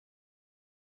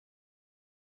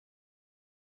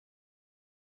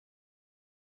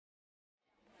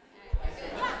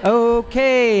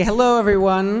Okay, hello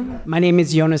everyone. My name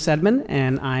is Jonas Edman,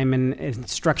 and I'm an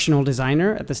instructional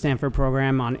designer at the Stanford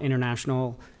Program on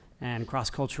International and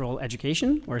Cross-Cultural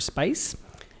Education, or SPICE.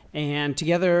 And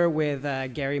together with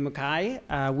Gary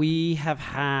Mukai, we have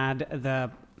had the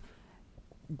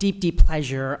deep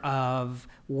pleasure of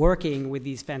working with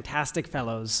these fantastic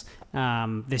fellows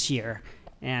this year.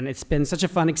 And it's been such a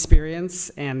fun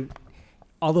experience, and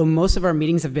although most of our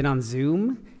meetings have been on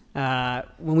Zoom,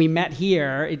 when we met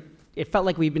here, it felt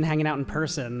like we've been hanging out in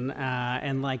person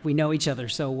and like we know each other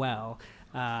so well.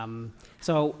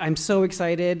 So I'm so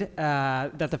excited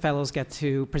that the fellows get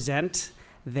to present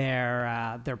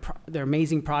their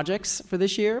amazing projects for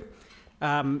this year.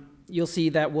 You'll see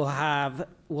that we'll have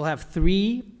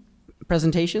 3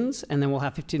 presentations, and then we'll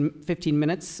have 15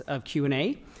 minutes of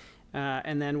Q&A.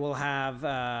 And then we'll have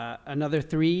another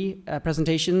 3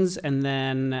 presentations, and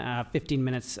then 15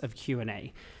 minutes of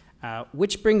Q&A.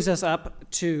 Which brings us up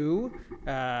to,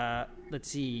 let's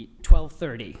see,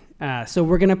 12:30. So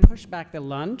we're going to push back the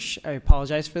lunch, I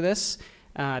apologize for this,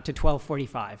 to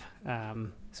 12:45.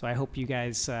 So I hope you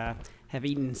guys have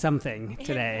eaten something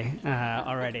today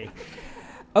already.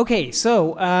 Okay,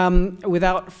 so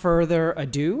without further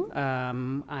ado,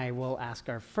 I will ask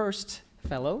our first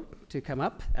fellow to come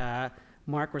up,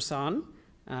 Mark Rauzon,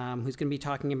 who's going to be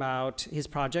talking about his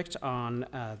project on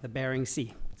the Bering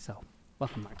Sea. So,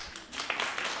 welcome, Mark.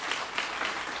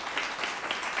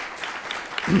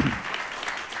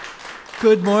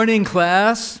 Good morning,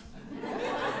 class.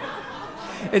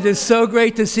 It is so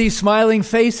great to see smiling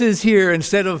faces here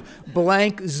instead of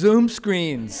blank Zoom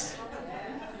screens.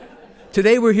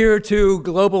 Today we're here to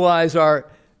globalize our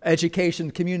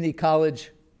education community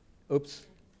college. Oops.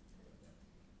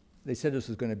 They said this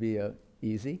was going to be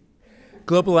easy.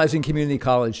 Globalizing community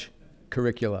college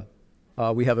curricula.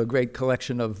 We have a great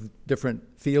collection of different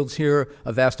fields here,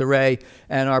 a vast array,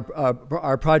 and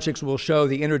our projects will show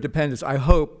the interdependence, I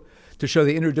hope, to show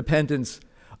the interdependence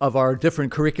of our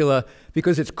different curricula,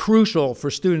 because it's crucial for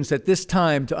students at this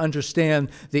time to understand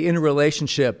the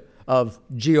interrelationship of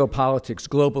geopolitics,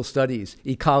 global studies,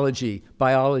 ecology,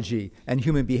 biology, and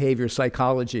human behavior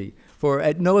psychology. For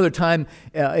at no other time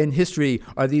in history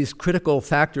are these critical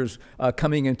factors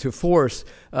coming into force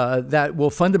that will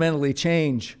fundamentally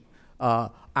change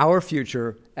our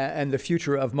future and the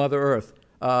future of Mother Earth.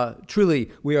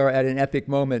 Truly, we are at an epic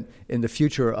moment in the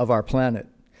future of our planet.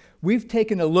 We've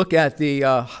taken a look at the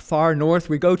far north.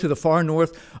 We go to the far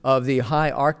north of the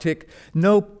high Arctic.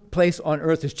 No place on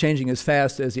Earth is changing as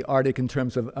fast as the Arctic in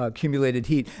terms of accumulated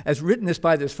heat. As witnessed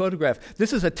by this photograph,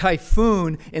 this is a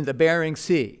typhoon in the Bering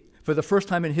Sea. For the first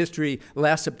time in history,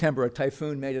 last September, a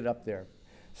typhoon made it up there.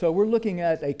 So we're looking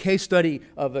at a case study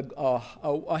of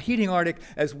a heating Arctic,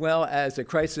 as well as a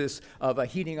crisis of a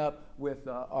heating up with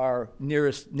our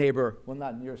nearest neighbor, well,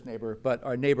 not nearest neighbor, but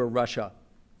our neighbor, Russia.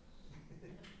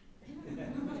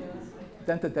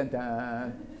 Dun, dun, dun,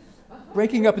 dun.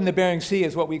 Breaking up in the Bering Sea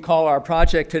is what we call our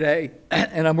project today,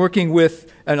 and I'm working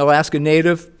with an Alaska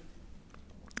native,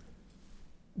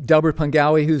 Delbert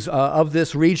Pungawi, who's of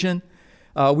this region.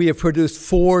 We have produced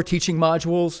 4 teaching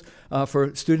modules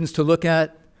for students to look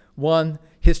at. 1,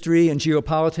 history and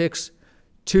geopolitics.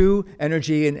 2,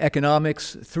 energy and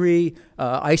economics. 3,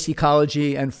 ice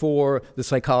ecology. And 4, the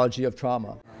psychology of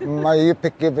trauma. My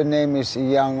Yupik given name is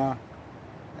Yuliana,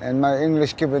 and my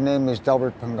English given name is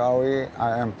Delbert Pungawi.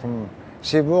 I am from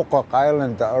Sibukok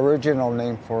Island, the original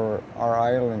name for our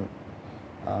island,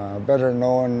 better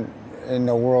known in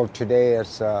the world today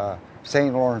as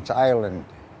St. Lawrence Island,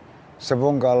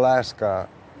 Sibunga, Alaska,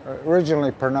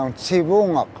 originally pronounced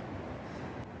Sibungak.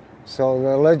 So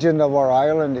the legend of our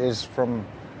island is from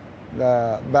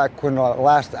back when the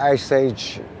last ice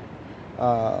age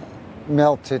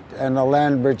melted and the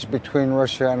land bridge between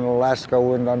Russia and Alaska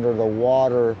went under the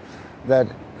water. That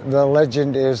the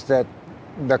legend is that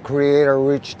the Creator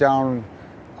reached down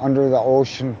under the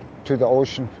ocean to the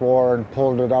ocean floor and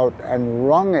pulled it out and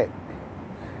wrung it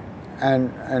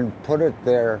and put it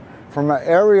there. From an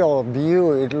aerial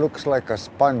view, it looks like a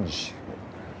sponge,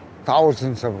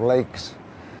 thousands of lakes.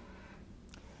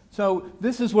 So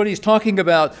this is what he's talking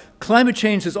about. Climate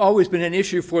change has always been an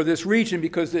issue for this region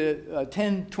because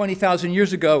 10, 20,000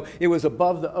 years ago, it was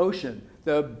above the ocean.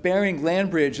 The Bering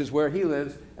land bridge is where he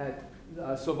lives at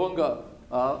Sovunga,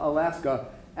 Alaska.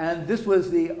 And this was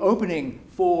the opening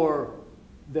for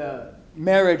the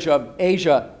marriage of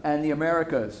Asia and the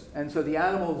Americas. And so the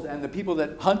animals and the people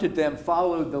that hunted them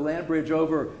followed the land bridge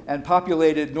over and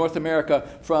populated North America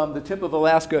from the tip of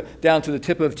Alaska down to the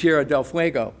tip of Tierra del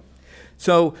Fuego.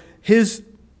 So his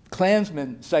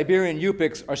Klansmen, Siberian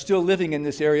Yupiks, are still living in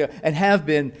this area and have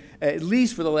been at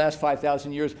least for the last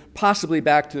 5,000 years, possibly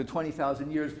back to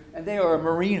 20,000 years. And they are a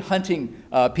marine hunting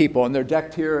people, and they're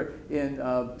decked here in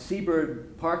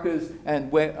seabird parkas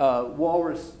and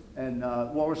walrus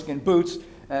skin boots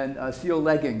and seal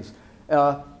leggings.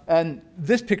 And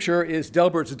this picture is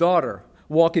Delbert's daughter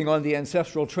walking on the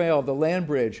ancestral trail of the land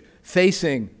bridge,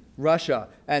 facing Russia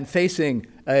and facing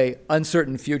an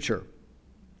uncertain future.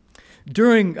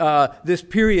 During this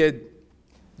period,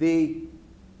 the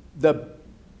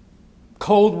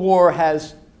Cold War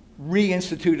has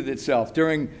reinstituted itself.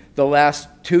 During the last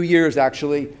 2 years,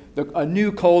 actually, a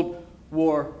new Cold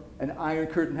War, an Iron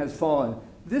Curtain has fallen.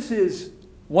 This is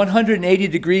 180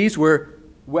 degrees where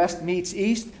west meets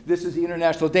east. This is the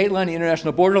international date line, the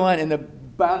international borderline, and the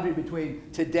boundary between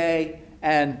today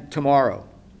and tomorrow.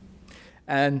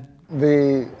 And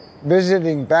the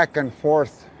visiting back and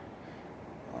forth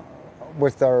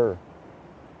with our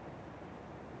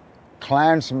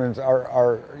Klansmen,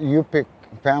 our Yupik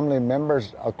family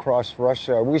members across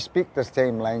Russia, we speak the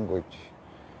same language.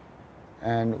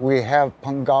 And we have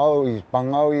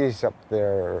Bangawis up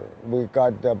there. We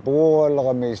got the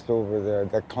Buolagamis over there,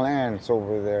 the clans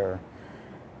over there.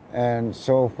 And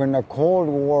so when the Cold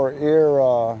War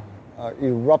era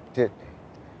erupted,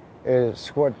 is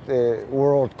what the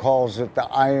world calls it, the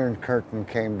Iron Curtain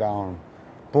came down.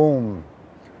 Boom.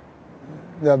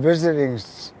 The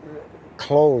visitings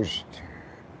closed.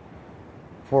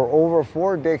 For over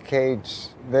 4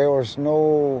 decades, there was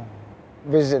no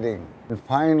visiting. And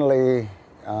finally,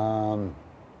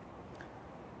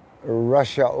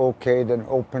 Russia okayed and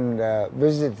opened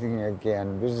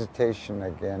visitation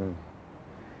again.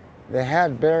 They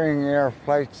had Bering Air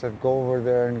flights that go over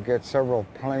there and get several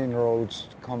plane roads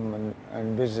to come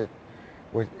and visit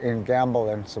in Gamble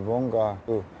and Savonga.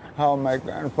 How my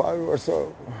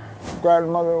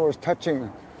grandmother was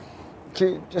touching.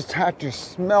 She just had to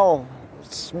smell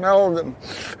them,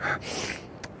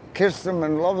 kiss them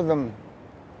and love them.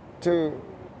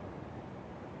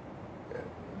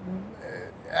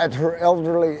 At her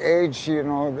elderly age, you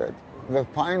know, that they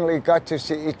finally got to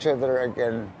see each other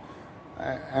again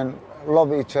and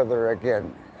love each other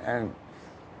again. And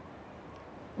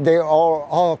they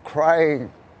all crying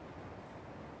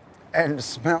and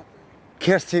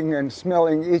kissing and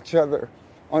smelling each other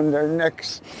on their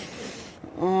necks.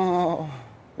 Oh,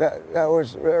 that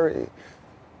was very,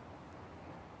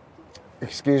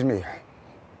 excuse me,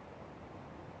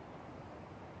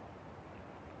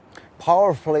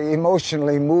 powerfully,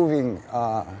 emotionally moving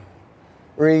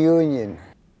reunion.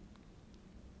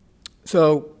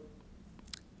 So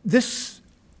this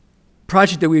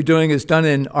project that we're doing is done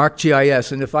in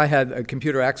ArcGIS, and if I had a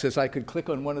computer access, I could click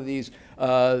on one of these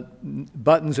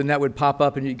buttons and that would pop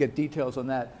up and you'd get details on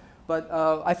that. But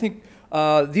I think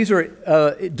these are,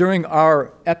 during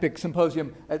our epic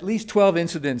symposium, at least 12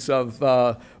 incidents of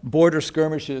border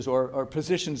skirmishes or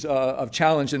positions of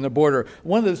challenge in the border.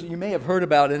 One of those you may have heard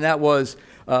about, and that was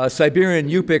Siberian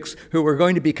Yupiks who were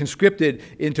going to be conscripted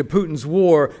into Putin's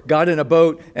war, got in a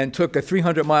boat and took a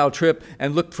 300-mile trip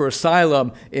and looked for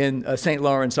asylum in St.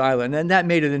 Lawrence Island. And that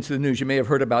made it into the news. You may have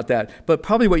heard about that. But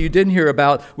probably what you didn't hear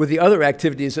about were the other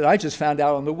activities that I just found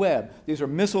out on the web. These are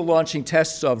missile launching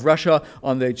tests of Russia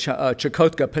on the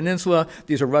Chukotka Peninsula.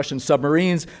 These are Russian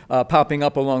submarines popping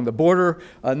up along the border.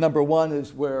 Number one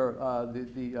is where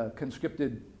the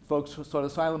conscripted folks sought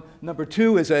asylum. Number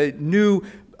two is a new,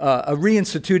 a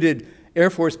reinstituted Air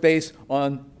Force base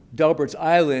on Delbert's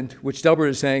Island, which Delbert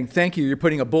is saying, thank you, you're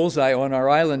putting a bullseye on our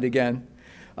island again.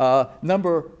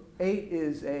 Number 8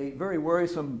 is a very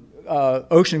worrisome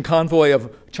ocean convoy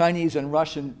of Chinese and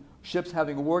Russian ships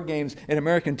having war games in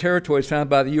American territories found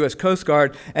by the U.S. Coast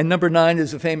Guard. And number 9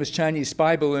 is a famous Chinese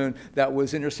spy balloon that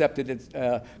was intercepted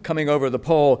coming over the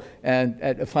pole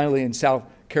and finally in South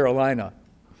Carolina.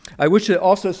 I wish to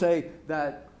also say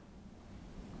that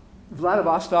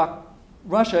Vladivostok,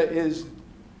 Russia, is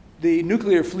the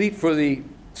nuclear fleet for the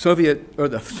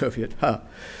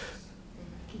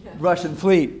Russian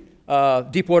fleet.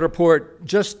 Deepwater port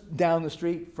just down the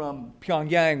street from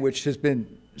Pyongyang, which has been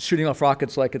shooting off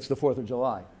rockets like it's the 4th of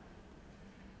July.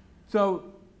 So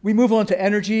we move on to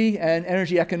energy and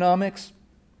energy economics.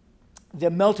 The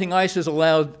melting ice has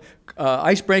allowed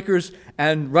icebreakers,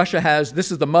 and Russia has, this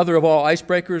is the mother of all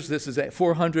icebreakers. This is a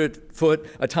 400-foot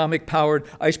atomic-powered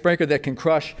icebreaker that can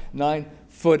crush 9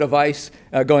 foot of ice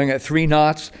going at 3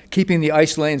 knots, keeping the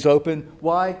ice lanes open.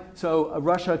 Why? So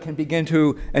Russia can begin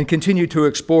to and continue to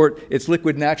export its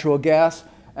liquid natural gas,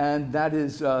 and that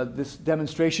is this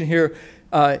demonstration here.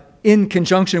 in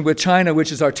conjunction with China, which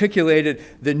has articulated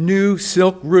the new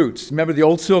Silk routes. Remember the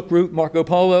old Silk route, Marco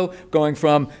Polo, going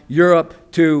from Europe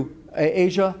to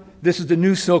Asia? This is the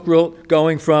new Silk route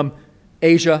going from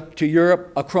Asia to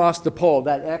Europe across the pole.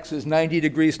 That X is 90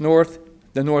 degrees north,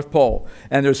 the North Pole.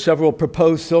 And there's several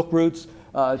proposed Silk routes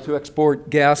to export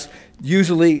gas,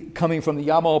 usually coming from the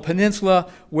Yamal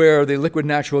Peninsula, where the liquid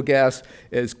natural gas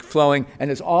is flowing, and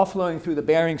it's all flowing through the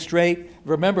Bering Strait.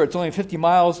 Remember, it's only 50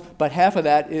 miles, but half of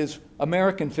that is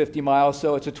American 50 miles,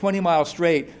 so it's a 20-mile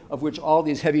strait of which all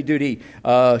these heavy-duty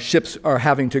ships are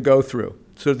having to go through.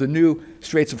 So the new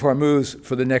Straits of Hormuz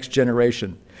for the next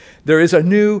generation. There is a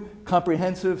new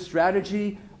comprehensive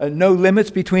strategy, no limits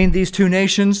between these two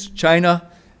nations, China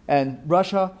and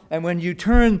Russia. And when you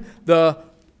turn the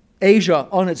Asia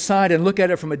on its side and look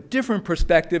at it from a different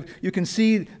perspective, you can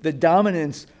see the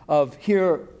dominance of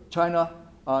here, China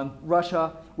on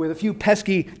Russia, with a few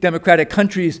pesky democratic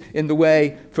countries in the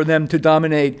way for them to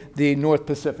dominate the North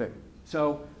Pacific.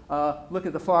 So look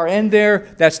at the far end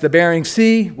there. That's the Bering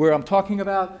Sea, where I'm talking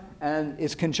about. And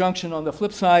its conjunction on the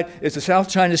flip side is the South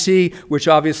China Sea, which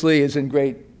obviously is in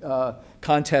great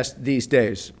contest these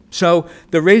days. So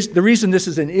the reason this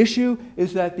is an issue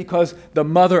is that because the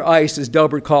mother ice, as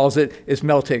Delbert calls it, is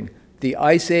melting. The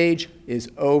ice age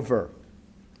is over.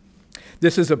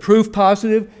 This is a proof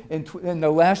positive. In the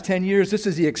last 10 years, this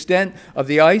is the extent of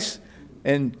the ice.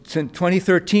 And since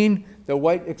 2013, the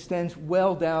white extends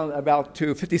well down about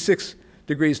to 56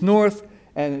 degrees north.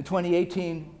 And in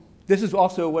 2018, this is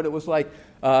also what it was like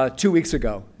 2 weeks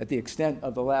ago at the extent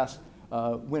of the last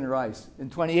winter ice. In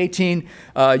 2018,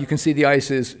 you can see the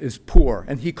ice is poor,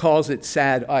 and he calls it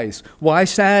sad ice. Why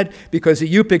sad? Because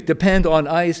the Yupik depend on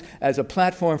ice as a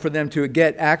platform for them to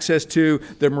get access to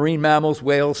the marine mammals,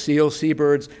 whales, seals,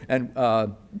 seabirds, and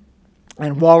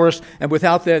walrus. And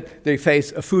without that, they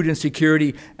face a food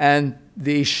insecurity, and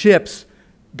the ships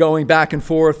going back and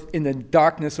forth in the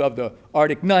darkness of the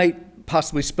Arctic night,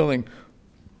 possibly spilling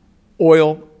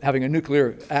oil, having a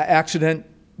nuclear accident,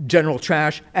 general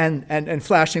trash, and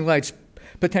flashing lights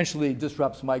potentially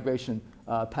disrupts migration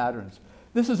patterns.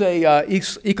 This is a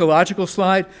ecological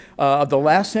slide of the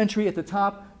last century. At the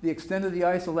top, the extent of the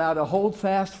ice allowed a hold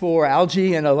fast for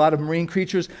algae and a lot of marine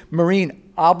creatures,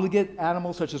 marine obligate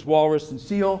animals such as walrus and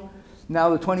seal. Now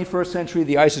the 21st century,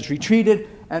 the ice has retreated,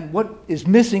 and what is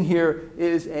missing here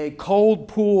is a cold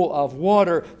pool of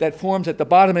water that forms at the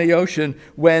bottom of the ocean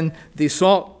when the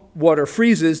salt water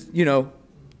freezes. You know,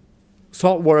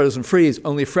 salt water doesn't freeze,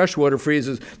 only fresh water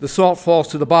freezes. The salt falls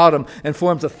to the bottom and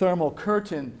forms a thermal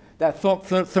curtain. That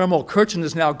thermal curtain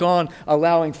is now gone,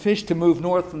 allowing fish to move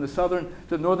north from the southern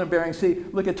to the northern Bering Sea.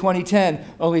 Look at 2010,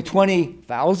 only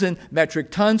 20,000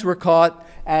 metric tons were caught,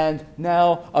 and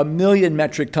now 1 million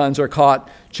metric tons are caught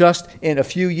just in a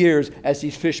few years as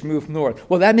these fish move north.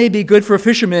 Well, that may be good for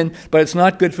fishermen, but it's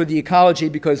not good for the ecology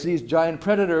because these giant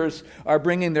predators are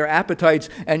bringing their appetites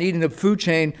and eating the food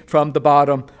chain from the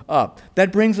bottom up.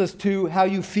 That brings us to how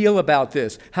you feel about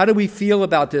this. How do we feel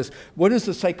about this? What is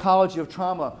the psychology of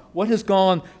trauma? What has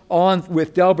gone on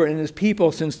with Delbert and his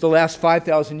people since the last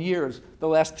 5,000 years, the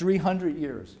last 300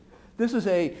 years? This is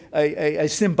a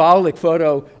symbolic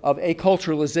photo of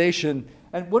aculturalization.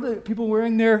 And what are people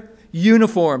wearing there?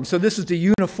 Uniforms. So this is the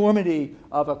uniformity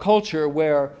of a culture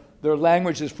where their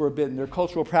language is forbidden, their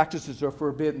cultural practices are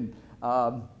forbidden.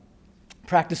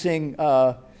 Practicing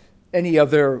any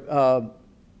of their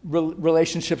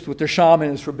relationships with their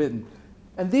shaman is forbidden.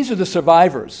 And these are the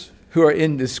survivors who are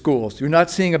in the schools. You're not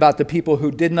seeing about the people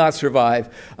who did not survive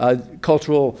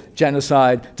cultural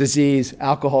genocide, disease,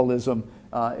 alcoholism,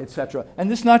 etc.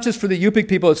 And this is not just for the Yupik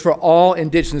people, it's for all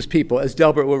indigenous people, as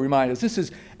Delbert will remind us. This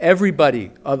is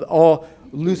everybody, of all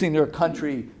losing their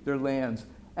country, their lands.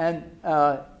 And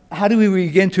how do we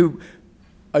begin to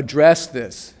address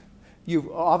this? You've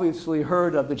obviously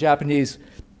heard of the Japanese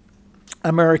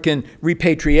American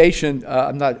repatriation,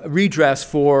 redress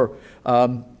for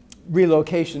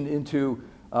relocation into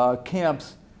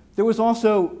camps. There was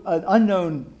also an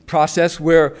unknown process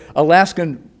where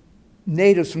Alaskan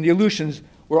natives from the Aleutians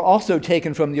were also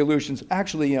taken from the Aleutians,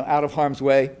 actually out of harm's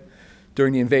way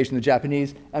during the invasion of the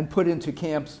Japanese, and put into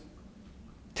camps.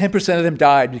 10% of them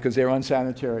died because they were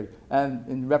unsanitary. And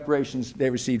in reparations,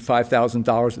 they received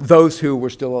 $5,000, those who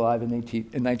were still alive in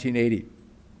 1980.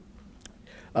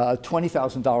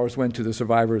 $20,000 went to the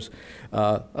survivors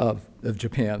of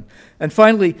Japan. And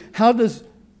finally, how does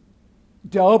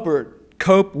Delbert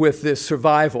cope with this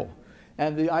survival?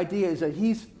 And the idea is that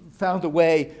he's found a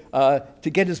way to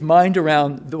get his mind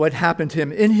around what happened to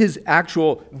him. In his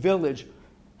actual village,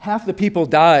 half the people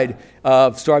died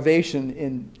of starvation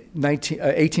in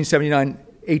 1879,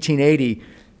 1880.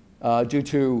 due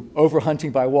to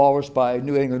overhunting by walrus by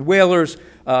New England whalers,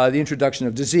 the introduction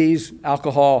of disease,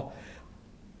 alcohol,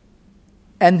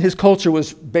 and his culture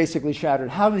was basically shattered.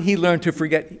 How did he learn to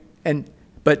forget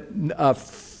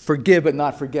forgive but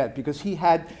not forget? Because he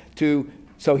had to,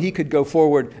 so he could go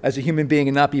forward as a human being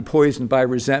and not be poisoned by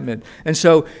resentment. And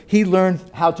so he learned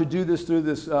how to do this through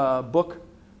this book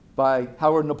by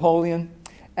Howard Napoleon.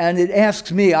 And it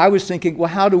asks me, I was thinking, well,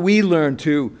 how do we learn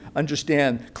to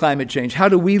understand climate change? How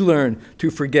do we learn to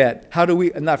forget? How do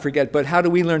we, not forget, but how do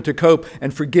we learn to cope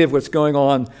and forgive what's going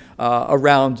on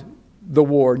around the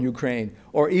war in Ukraine,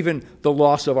 or even the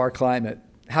loss of our climate?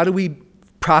 How do we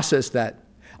process that?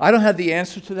 I don't have the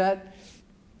answer to that.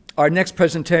 Our next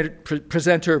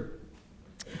presenter,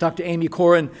 Dr. Amy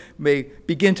Coren, may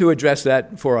begin to address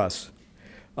that for us.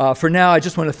 For now, I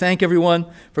just want to thank everyone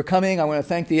for coming. I want to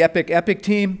thank the EPIC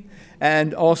team,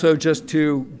 and also just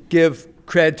to give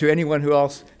cred to anyone who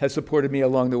else has supported me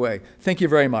along the way. Thank you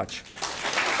very much.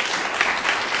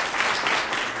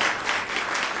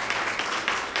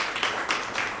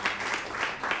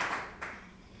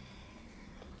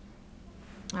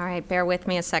 All right, bear with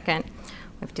me a second.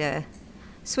 We have to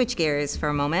switch gears for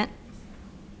a moment.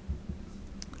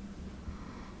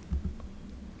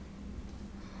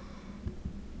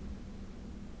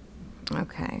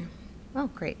 Okay. Oh,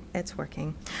 great. It's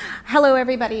working. Hello,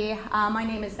 everybody. My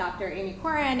name is Dr. Amy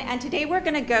Coren, and today we're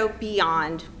going to go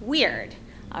beyond weird,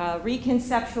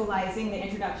 Reconceptualizing the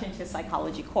Introduction to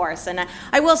Psychology course. And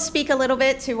I will speak a little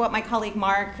bit to what my colleague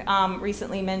Mark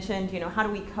recently mentioned. You know, how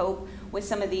do we cope with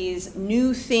some of these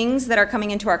new things that are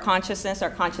coming into our consciousness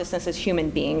as human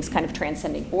beings, kind of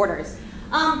transcending borders.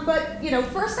 But, you know,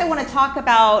 first I want to talk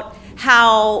about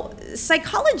how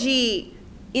psychology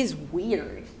is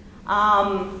weird.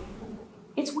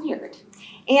 It's weird.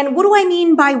 And what do I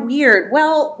mean by weird?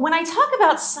 Well, when I talk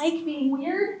about psych being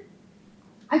weird,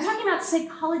 I'm talking about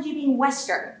psychology being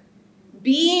Western,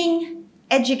 being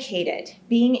educated,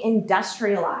 being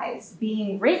industrialized,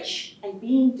 being rich, and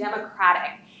being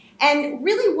democratic. And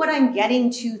really what I'm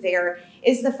getting to there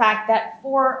is the fact that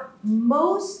for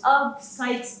most of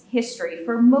psych's history,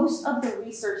 for most of the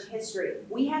research history,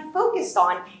 we have focused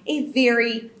on a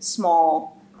very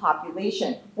small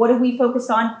population. What have we focused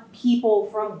on? People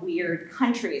from weird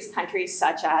countries, countries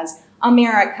such as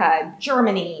America,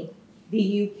 Germany,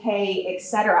 the UK,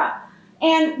 etc.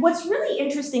 And what's really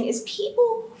interesting is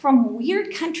people from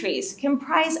weird countries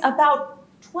comprise about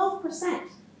 12%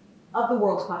 of the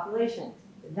world's population.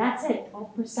 That's it,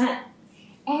 12%.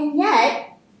 And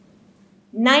yet,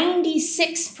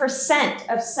 96%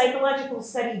 of psychological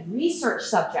study research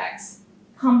subjects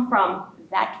come from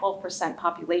that 12%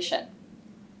 population.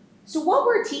 So what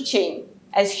we're teaching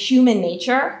as human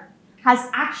nature has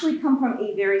actually come from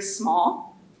a very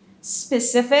small,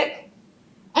 specific,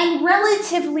 and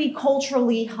relatively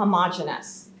culturally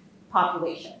homogeneous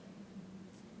population.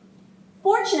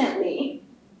 Fortunately,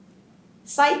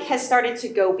 psych has started to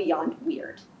go beyond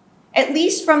weird. At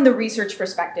least from the research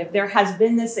perspective, there has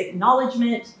been this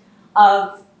acknowledgement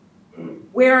of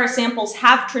where our samples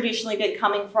have traditionally been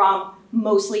coming from,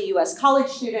 mostly US college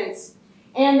students.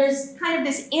 And there's kind of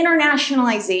this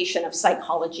internationalization of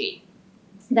psychology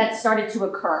that started to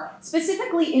occur,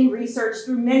 specifically in research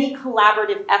through many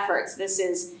collaborative efforts. This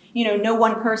is, you know, no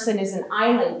one person is an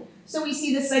island. So we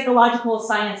see the Psychological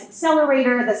Science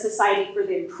Accelerator, the Society for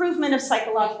the Improvement of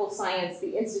Psychological Science,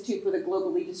 the Institute for the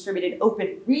Globally Distributed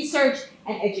Open Research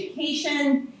and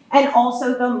Education, and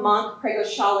also the Monk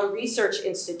Pragoshala Research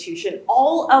Institution,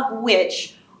 all of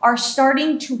which are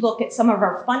starting to look at some of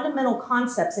our fundamental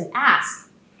concepts and ask,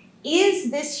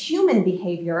 is this human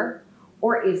behavior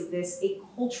or is this a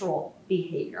cultural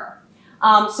behavior?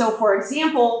 So for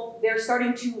example, they're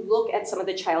starting to look at some of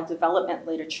the child development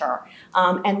literature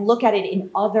and look at it in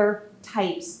other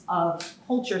types of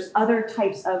cultures, other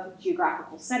types of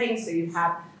geographical settings. So you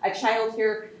have a child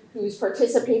here who's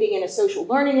participating in a social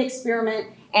learning experiment,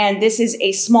 and this is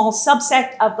a small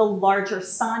subset of the larger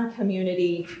San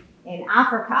community in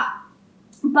Africa.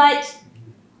 But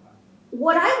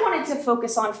what I wanted to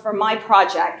focus on for my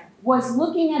project was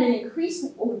looking at an increased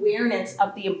awareness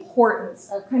of the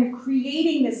importance of kind of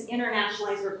creating this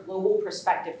internationalized or global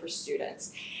perspective for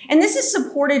students. And this is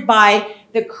supported by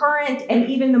the current and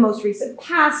even the most recent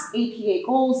past APA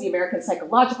goals, the American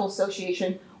Psychological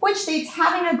Association, which states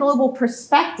having a global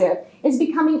perspective is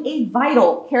becoming a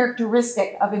vital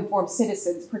characteristic of informed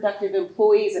citizens, productive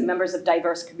employees, and members of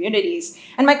diverse communities.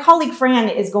 And my colleague Fran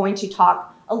is going to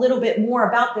talk a little bit more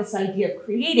about this idea of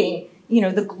creating, you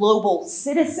know, the global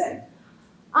citizen.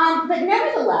 But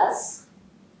nevertheless,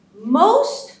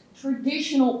 most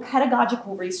traditional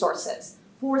pedagogical resources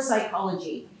for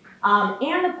psychology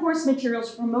and the course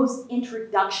materials for most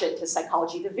introduction to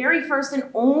psychology, the very first and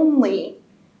only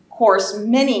course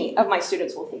many of my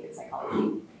students will take in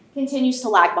psychology, continues to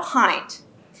lag behind.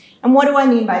 And what do I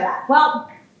mean by that?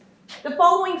 Well, the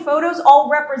following photos all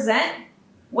represent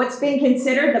what's been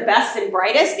considered the best and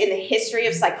brightest in the history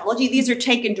of psychology. These are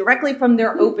taken directly from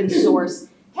their open source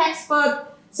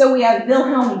textbook. So we have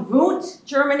Wilhelm Wundt,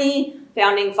 Germany,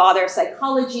 founding father of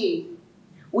psychology.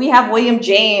 We have William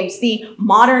James, the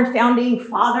modern founding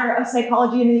father of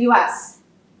psychology in the US.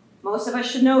 Most of us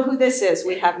should know who this is.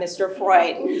 We have Mr.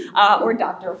 Freud, or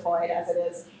Dr. Freud as it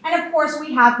is. And of course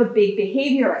we have the big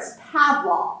behaviorists,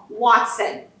 Pavlov,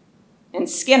 Watson, and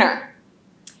Skinner.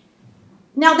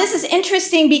 Now this is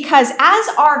interesting because as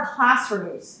our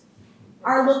classrooms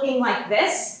are looking like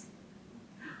this,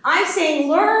 I'm saying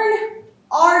learn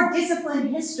our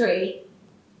discipline history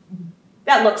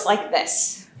that looks like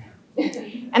this.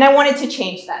 And I wanted to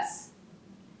change this.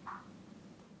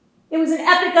 It was an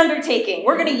epic undertaking.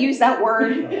 We're going to use that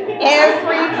word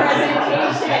every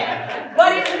presentation.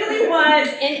 But it really was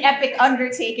an epic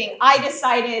undertaking. I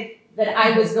decided that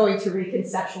I was going to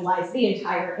reconceptualize the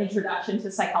entire introduction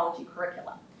to psychology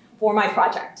curriculum for my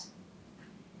project.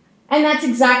 And that's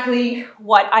exactly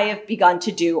what I have begun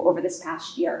to do over this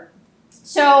past year.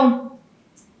 So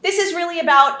this is really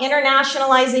about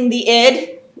internationalizing the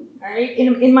id, all right,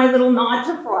 in my little nod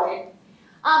to Freud.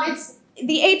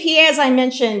 The APA, as I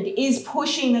mentioned, is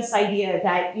pushing this idea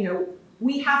that,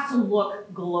 we have to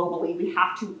look globally. We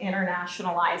have to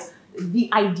internationalize the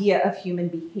idea of human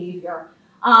behavior.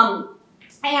 In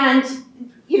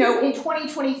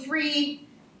 2023,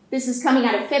 this is coming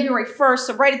out of February 1st,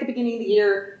 so right at the beginning of the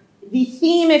year, the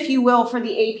theme, if you will, for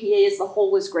the APA is the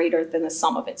whole is greater than the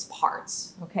sum of its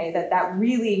parts. Okay, that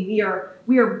really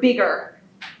we are bigger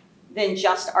than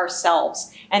just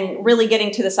ourselves, and really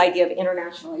getting to this idea of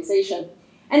internationalization.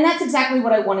 And that's exactly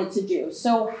what I wanted to do.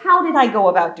 So how did I go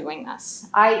about doing this?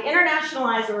 I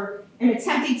internationalized, or am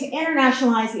attempting to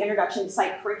internationalize, the introduction to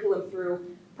psych curriculum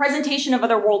through presentation of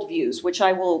other worldviews, which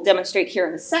I will demonstrate here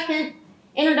in a second,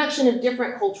 introduction of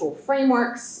different cultural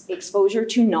frameworks, exposure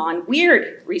to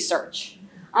non-weird research,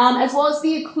 as well as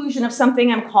the inclusion of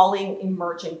something I'm calling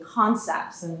emerging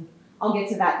concepts, and I'll get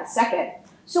to that in a second.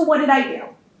 So what did I do?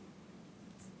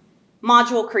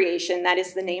 Module creation, that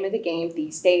is the name of the game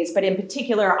these days, but in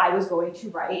particular, I was going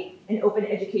to write an open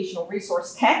educational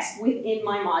resource text within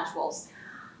my modules.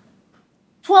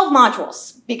 12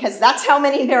 modules, because that's how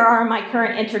many there are in my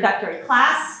current introductory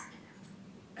class,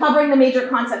 covering the major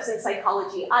concepts in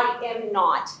psychology. I am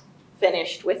not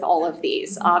finished with all of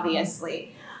these,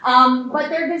 obviously, but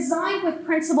they're designed with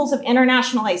principles of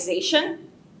internationalization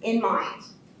in mind.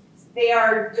 They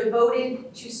are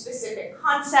devoted to specific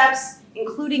concepts,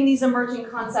 including these emerging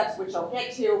concepts, which I'll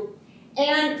get to.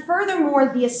 And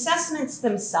furthermore, the assessments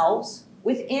themselves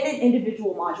within an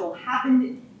individual module have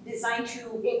been designed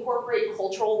to incorporate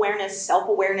cultural awareness,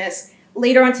 self-awareness.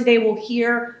 Later on today, we'll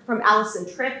hear from Alison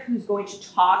Tripp, who's going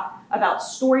to talk about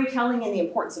storytelling and the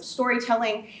importance of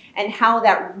storytelling and how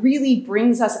that really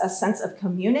brings us a sense of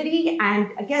community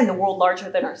and, again, the world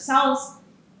larger than ourselves.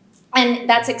 And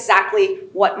that's exactly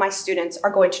what my students are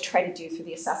going to try to do through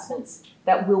the assessments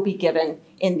that will be given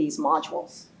in these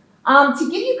modules. To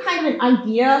give you kind of an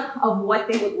idea of what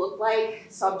they would look like,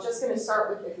 so I'm just going to start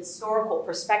with the historical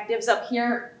perspectives up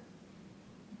here.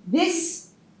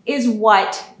 This is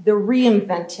what the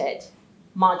reinvented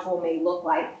module may look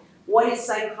like. What is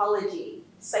psychology?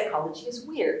 Psychology is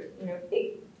weird,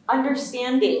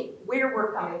 understanding where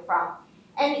we're coming from.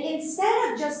 And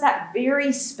instead of just that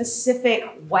very specific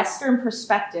Western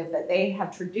perspective that they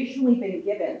have traditionally been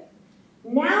given,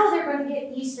 now they're going to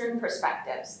get Eastern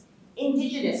perspectives,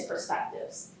 indigenous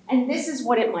perspectives, and this is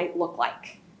what it might look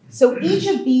like. So each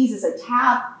of these is a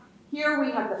tab. Here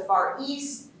we have the Far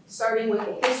East, starting with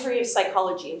the history of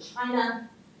psychology in China,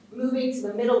 moving to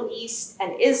the Middle East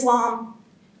and Islam,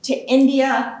 to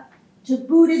India, to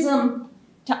Buddhism,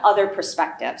 to other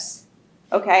perspectives.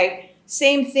 Okay,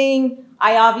 same thing.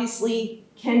 I obviously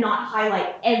cannot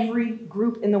highlight every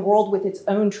group in the world with its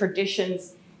own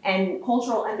traditions and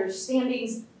cultural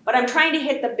understandings, but I'm trying to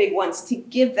hit the big ones to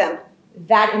give them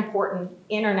that important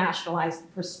internationalized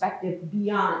perspective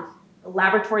beyond the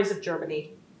laboratories of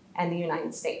Germany and the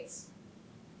United States.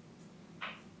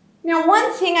 Now,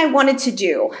 one thing I wanted to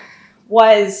do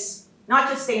was not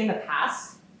just stay in the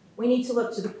past, we need to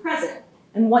look to the present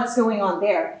and what's going on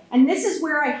there. And this is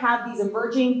where I have these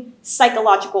emerging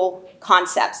psychological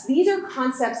concepts. These are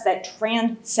concepts that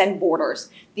transcend borders.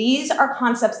 These are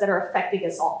concepts that are affecting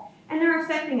us all. And they're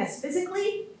affecting us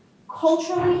physically,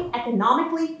 culturally,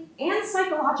 economically, and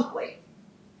psychologically.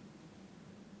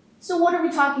 So what are we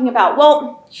talking about?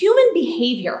 Well, human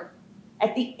behavior,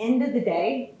 at the end of the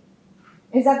day,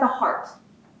 is at the heart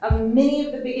of many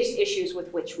of the biggest issues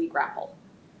with which we grapple.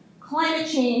 Climate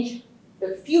change,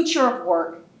 the future of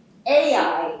work,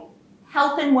 AI,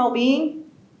 health and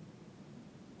well-being,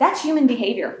 that's human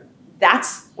behavior.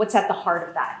 That's what's at the heart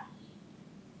of that.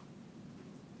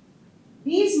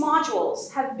 These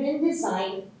modules have been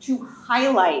designed to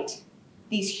highlight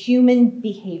these human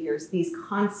behaviors, these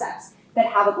concepts that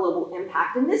have a global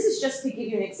impact. And this is just to give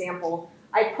you an example.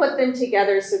 I put them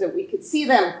together so that we could see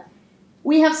them.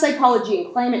 We have psychology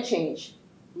and climate change,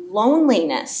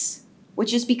 loneliness,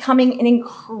 which is becoming an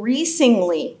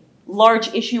increasingly large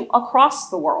issue across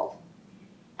the world.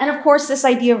 And of course, this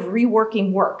idea of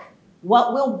reworking work.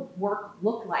 What will work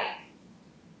look like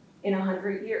in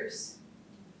 100 years?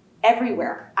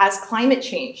 Everywhere, as climate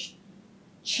change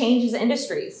changes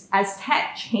industries, as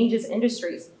tech changes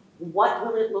industries, what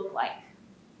will it look like?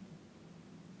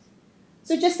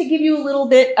 So just to give you a little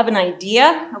bit of an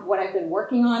idea of what I've been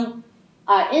working on,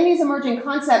 in these emerging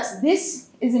concepts, this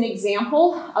is an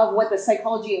example of what the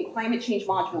psychology and climate change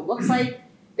module looks like.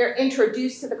 They're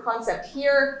introduced to the concept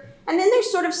here, and then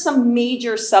there's sort of some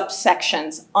major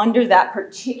subsections under that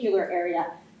particular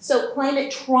area. So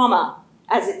climate trauma,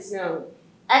 as it's known,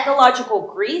 ecological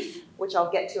grief, which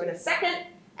I'll get to in a second,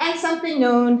 and something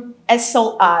known as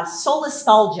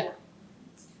solastalgia.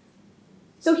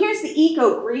 So here's the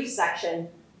eco-grief section,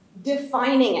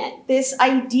 defining it, this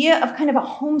idea of kind of a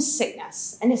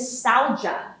homesickness, a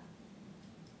nostalgia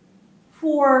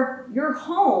for your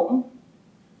home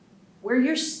where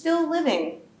you're still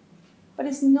living, but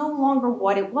it's no longer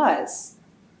what it was.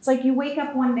 It's like you wake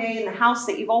up one day and the house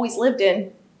that you've always lived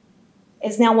in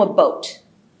is now a boat.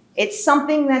 It's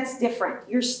something that's different.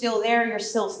 You're still there, you're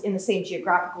still in the same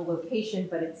geographical location,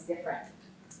 but it's different.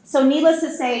 So needless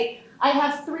to say, I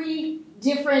have 3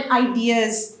 different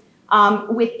ideas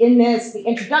within this: the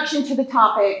introduction to the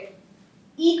topic,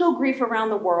 eco-grief around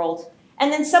the world,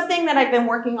 and then something that I've been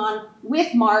working on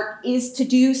with Mark is to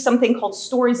do something called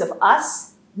Stories of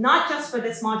Us, not just for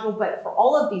this module, but for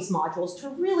all of these modules, to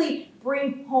really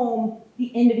bring home the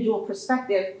individual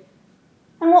perspective.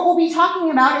 And what we'll be talking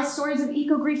about is stories of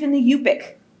eco-grief in the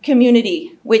Yupik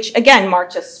community, which again,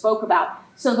 Mark just spoke about.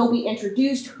 So they'll be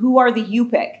introduced. Who are the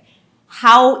Yupik?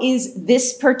 How is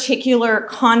this particular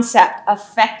concept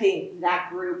affecting that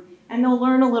group? And they'll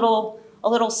learn a little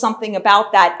something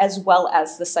about that, as well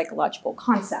as the psychological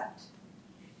concept.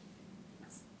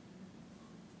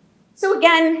 So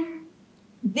again,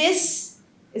 this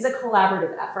is a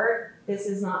collaborative effort. This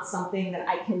is not something that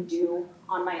I can do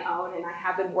on my own, and I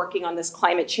have been working on this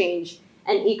climate change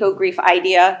and eco-grief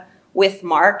idea with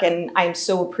Mark, and I'm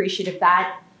so appreciative of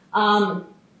that.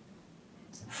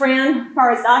 Fran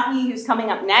Farazdaghi, who's coming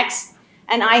up next,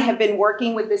 and I have been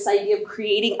working with this idea of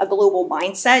creating a global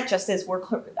mindset, just as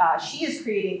she is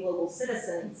creating global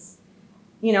citizens.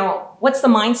 You know, what's the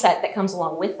mindset that comes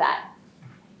along with that?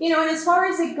 You know, and as far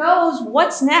as it goes,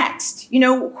 what's next? You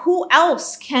know, who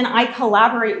else can I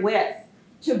collaborate with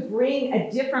to bring a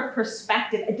different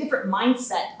perspective, a different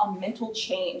mindset, a mental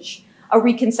change, a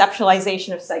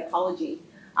reconceptualization of psychology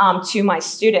to my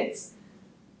students?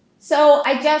 So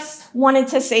I just wanted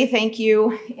to say thank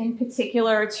you in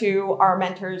particular to our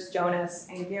mentors, Jonas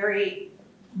and Gary,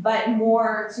 but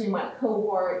more to my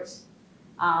cohort.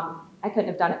 I couldn't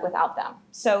have done it without them.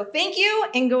 So thank you,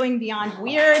 and going beyond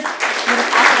weird. I'm gonna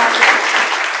pass it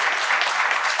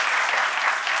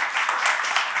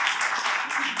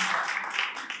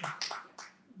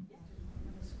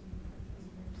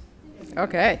off.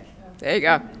 Okay, there you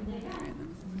go.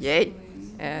 Yay.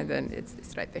 And then it's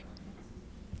right there.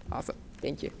 Awesome,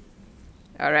 thank you.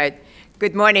 All right,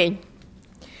 good morning.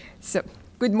 So,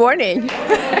 good morning.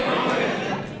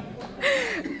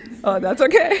 Oh, that's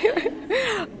okay.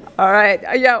 All right,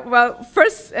 yeah, well,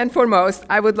 first and foremost,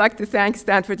 I would like to thank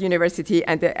Stanford University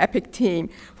and the EPIC team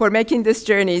for making this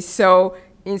journey so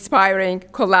inspiring,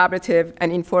 collaborative,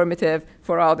 and informative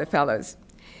for all the fellows.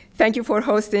 Thank you for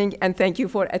hosting, and thank you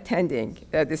for attending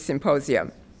this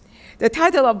symposium. The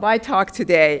title of my talk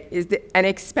today is An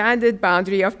Expanded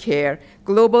Boundary of Care,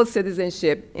 Global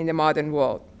Citizenship in the Modern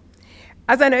World.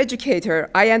 As an educator,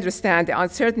 I understand the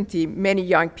uncertainty many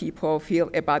young people feel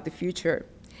about the future,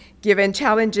 given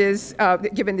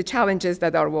the challenges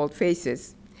that our world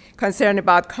faces. Concern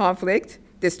about conflict,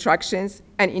 destructions,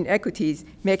 and inequities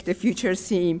make the future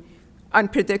seem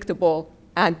unpredictable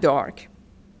and dark.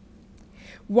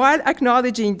 While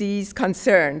acknowledging these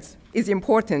concerns is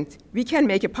important, we can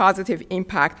make a positive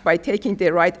impact by taking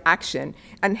the right action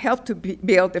and help to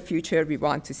build the future we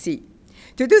want to see.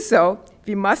 To do so,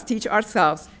 we must teach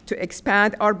ourselves to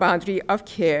expand our boundary of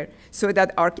care so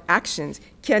that our actions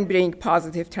can bring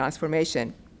positive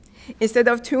transformation. Instead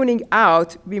of tuning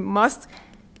out, we must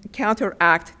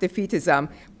counteract defeatism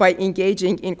by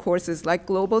engaging in courses like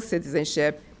Global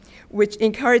Citizenship, which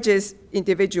encourages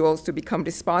individuals to become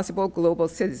responsible global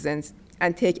citizens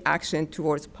and take action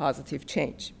towards positive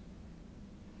change.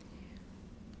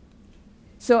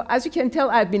 So as you can tell,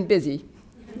 I've been busy.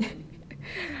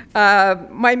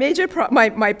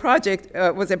 My project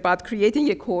was about creating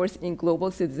a course in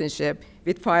global citizenship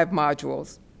with 5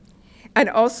 modules, and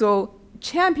also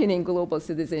championing global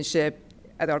citizenship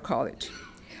at our college.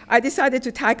 I decided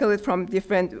to tackle it from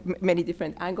many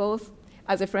different angles.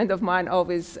 As a friend of mine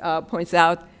always points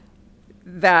out,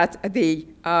 that the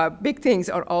big things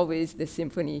are always the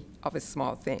symphony of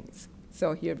small things.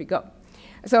 So here we go.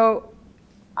 So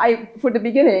for the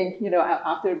beginning,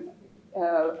 after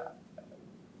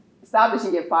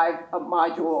establishing a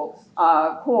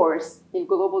 5-module course in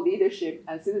global leadership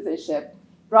and citizenship,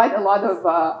 brought a lot of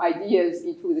ideas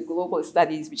into the global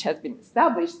studies, which has been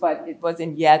established, but it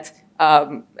wasn't yet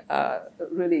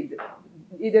really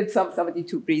needed somebody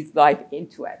to breathe life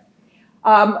into it.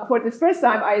 For this first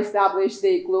time, I established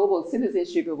the Global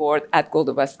Citizenship Award at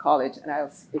Golden West College, and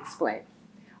I'll explain.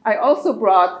 I also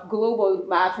brought global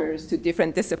matters to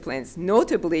different disciplines,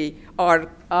 notably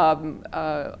our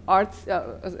arts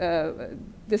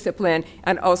discipline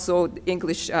and also the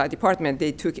English department.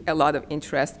 They took a lot of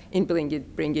interest in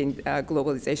bringing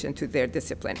globalization to their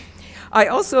discipline. I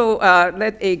also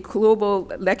led a global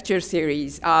lecture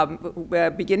series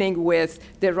beginning with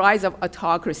the rise of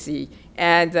autocracy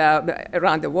and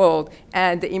around the world,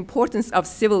 and the importance of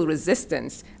civil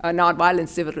resistance, nonviolent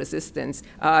civil resistance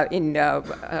in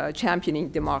championing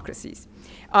democracies.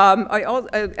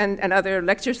 And another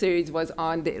lecture series was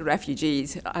on the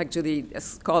refugees, actually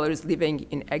scholars living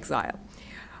in exile.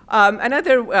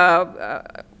 Another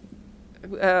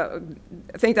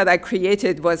thing that I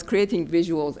created was creating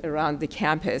visuals around the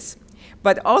campus.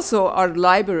 But also our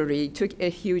library took a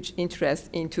huge interest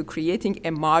into creating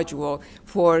a module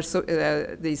for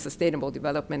the Sustainable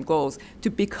Development Goals to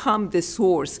become the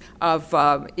source of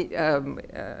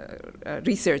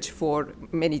research for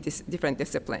many different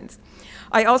disciplines.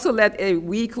 I also led a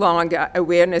week-long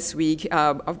awareness week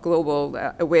of global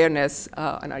awareness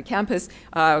on our campus,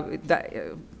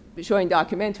 showing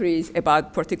documentaries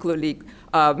about particularly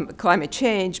climate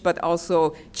change, but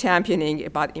also championing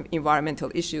about environmental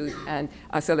issues and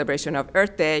a celebration of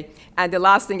Earth Day. And the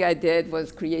last thing I did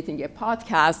was creating a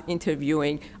podcast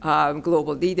interviewing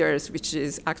global leaders, which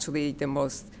is actually the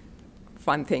most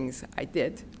fun things I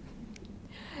did.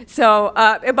 So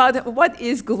about what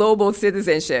is global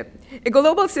citizenship? A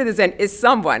global citizen is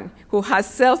someone who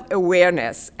has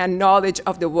self-awareness and knowledge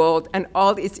of the world and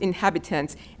all its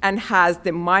inhabitants and has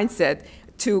the mindset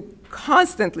to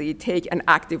constantly take an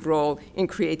active role in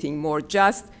creating more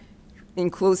just,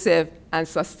 inclusive, and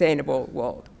sustainable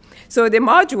world. So the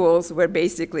modules were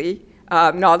basically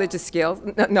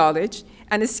knowledge,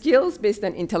 and the skills based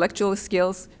on intellectual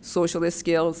skills, social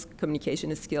skills,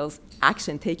 communication skills,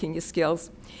 action-taking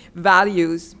skills,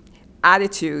 values,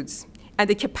 attitudes, and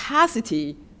the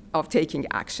capacity of taking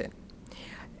action.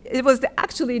 It was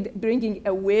actually bringing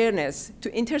awareness to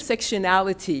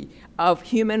intersectionality of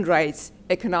human rights,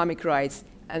 economic rights,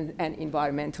 and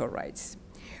environmental rights.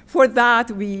 For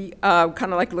that, we kind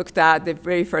of like looked at the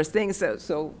very first thing.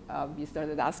 So we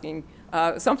started asking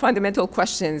some fundamental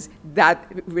questions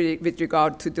that with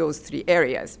regard to those 3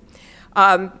 areas.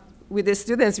 With the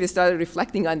students, we started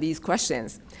reflecting on these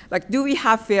questions. Like, do we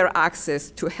have fair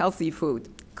access to healthy food,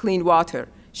 clean water,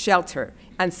 shelter,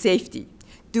 and safety?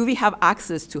 Do we have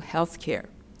access to health care?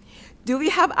 Do we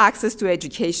have access to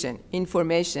education,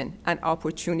 information, and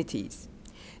opportunities?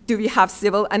 Do we have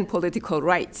civil and political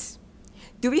rights?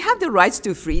 Do we have the rights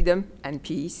to freedom and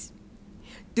peace?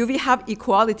 Do we have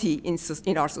equality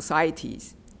in our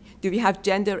societies? Do we have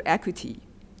gender equity?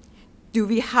 Do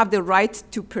we have the right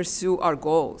to pursue our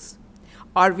goals?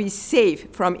 Are we safe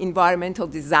from environmental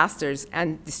disasters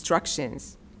and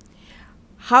destructions?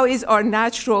 How is our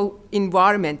natural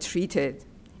environment treated?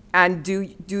 And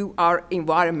do our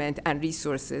environment and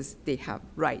resources, they have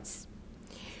rights?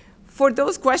 For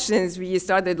those questions, we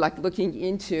started looking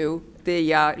into the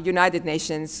United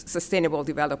Nations Sustainable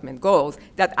Development Goals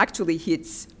that actually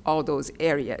hits all those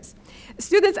areas.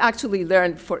 Students actually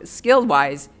learn for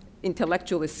skill-wise,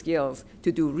 intellectual skills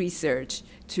to do research,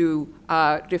 to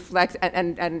reflect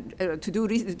and to do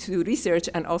research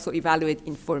and also evaluate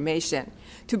information.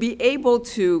 To be able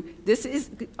to,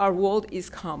 our world is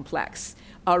complex.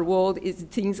 our world is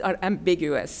things are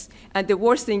ambiguous. And the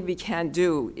worst thing we can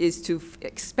do is to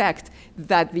expect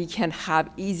that we can have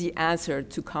easy answer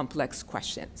to complex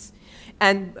questions.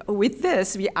 And with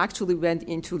this, we actually went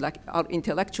into like our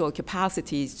intellectual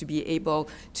capacities to be able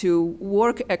to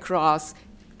work across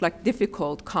like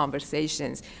difficult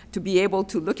conversations, to be able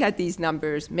to look at these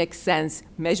numbers, make sense,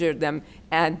 measure them,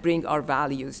 and bring our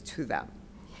values to them.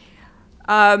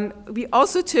 We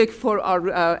also took for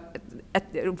our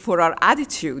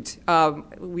attitude,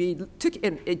 we took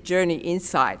a journey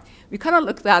inside. We kind of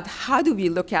looked at how do we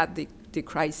look at the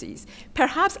crises.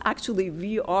 Perhaps actually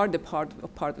we are the part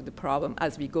of the problem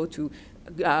as we go to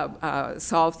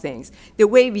solve things. The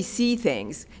way we see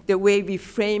things, the way we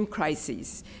frame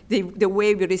crises, the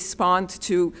way we respond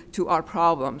to our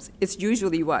problems, it's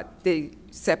usually what? They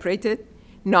separated,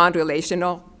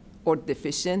 non-relational, or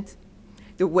deficient.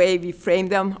 The way we frame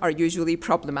them are usually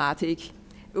problematic,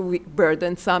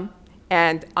 burdensome,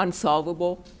 and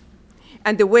unsolvable.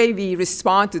 And the way we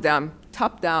respond to them,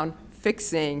 top-down,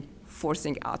 fixing,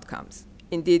 forcing outcomes.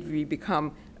 Indeed, we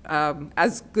become,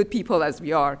 as good people as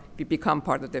we are, we become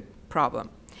part of the problem.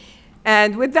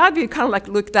 And with that, we kind of like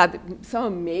looked at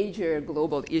some major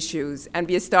global issues, and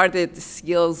we started the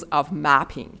skills of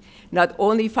mapping, not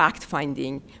only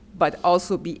fact-finding, but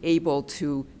also be able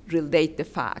to relate the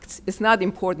facts.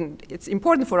 It's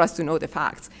important for us to know the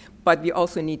facts, but we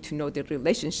also need to know the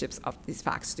relationships of these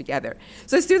facts together.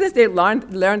 So students, they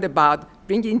learned about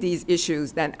bringing these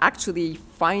issues, then actually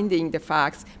finding the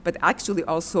facts, but actually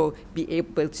also be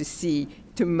able to see,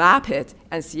 to map it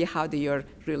and see how they are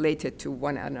related to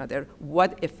one another,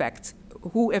 what affects,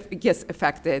 who gets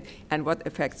affected, and what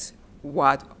affects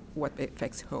what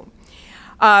affects whom.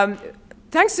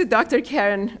 Thanks to Dr.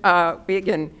 Karen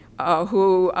Bering,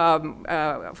 who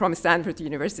from Stanford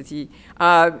University,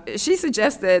 she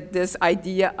suggested this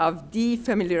idea of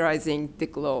defamiliarizing the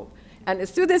globe. And the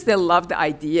students, they love the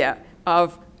idea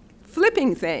of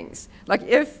flipping things. Like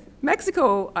if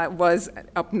Mexico was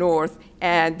up north,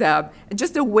 and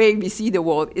just the way we see the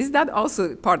world, is that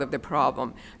also part of the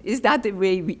problem? Is that the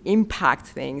way we impact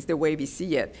things, the way we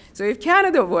see it? So if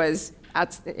Canada was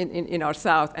in our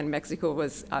south and Mexico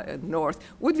was north,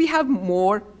 would we have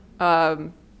more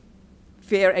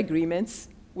fair agreements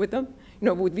with them?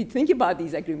 Would we think about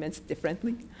these agreements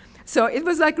differently? So it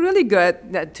was like really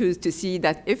good to see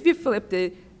that if we flip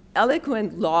the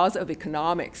eloquent laws of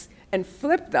economics and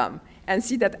flip them and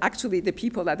see that actually the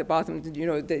people at the bottom,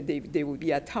 they would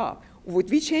be at top.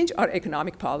 Would we change our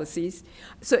economic policies?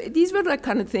 So these were the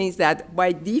kind of things that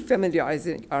by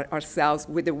defamiliarizing ourselves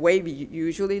with the way we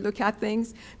usually look at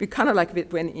things, we kind of like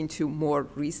went into more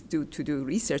to do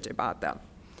research about them.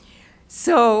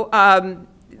 So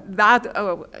that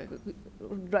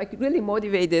like really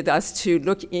motivated us to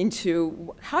look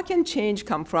into how can change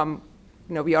come from,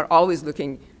 we are always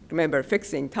looking, remember,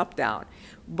 fixing top down.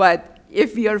 But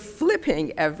if we are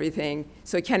flipping everything,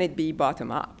 so can it be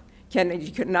bottom up?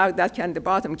 The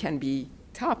bottom can be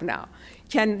top now.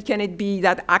 Can it be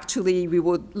that actually we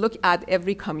would look at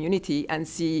every community and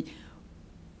see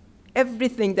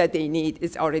everything that they need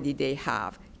is already they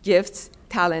have? Gifts,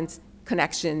 talents,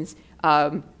 connections,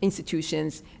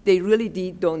 institutions. They really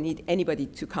don't need anybody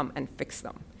to come and fix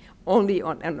them. Only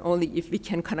if we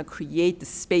can kind of create the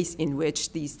space in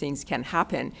which these things can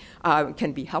happen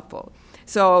can be helpful.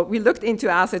 So we looked into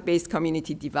asset-based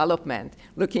community development,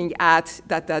 looking at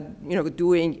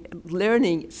learning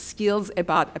skills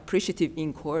about appreciative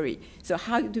inquiry. So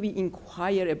how do we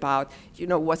inquire about,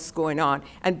 what's going on?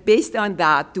 And based on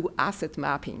that, do asset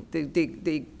mapping.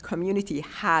 The community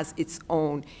has its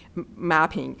own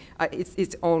mapping,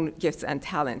 its own gifts and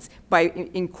talents. By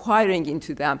inquiring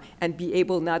into them and be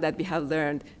able, now that we have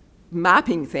learned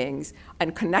mapping things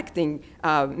and connecting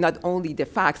not only the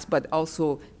facts, but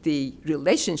also the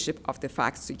relationship of the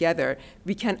facts together,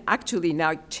 we can actually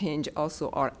now change also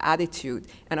our attitude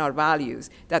and our values,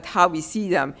 that how we see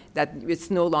them, that it's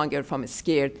no longer from a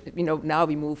scared, now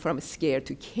we move from scared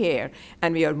to care,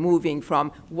 and we are moving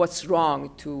from what's wrong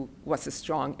to what's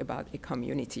strong about a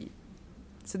community.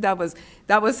 So that was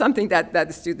something that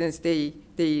the students, they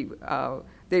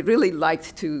really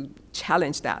liked to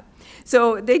challenge that.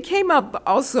 So they came up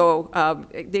also,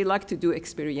 they like to do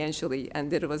experientially,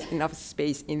 and there was enough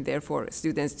space in there for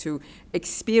students to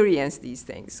experience these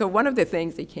things. So one of the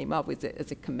things they came up with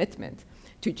is a commitment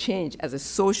to change as a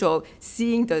social,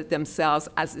 seeing themselves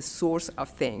as a source of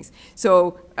things.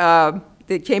 So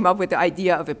they came up with the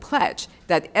idea of a pledge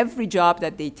that every job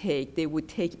that they take, they would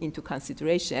take into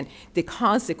consideration the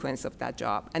consequence of that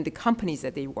job and the companies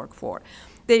that they work for.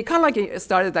 they kind of like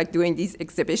started like doing these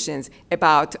exhibitions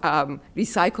about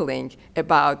recycling,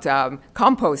 about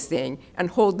composting, and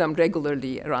hold them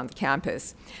regularly around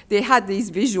campus. They had these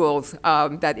visuals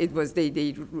that it was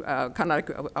they kind of like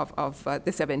of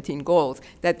the 17 goals,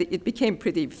 that it became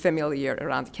pretty familiar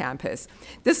around campus.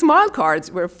 The smile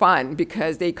cards were fun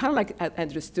because they kind of like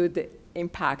understood the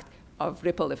impact of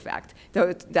ripple effect.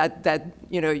 That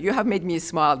you know, you have made me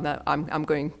smile, now I'm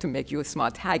going to make you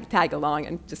smile, tag along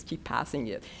and just keep passing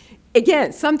it.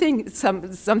 Again, something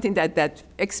that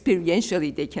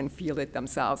experientially they can feel it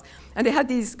themselves. And they had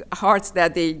these hearts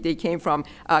that they came from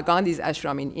Gandhi's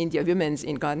ashram in India, women's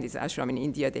in Gandhi's ashram in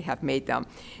India, they have made them,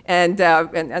 and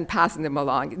passing them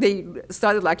along. They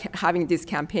started like having this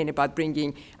campaign about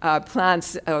bringing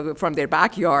plants from their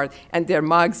backyard and their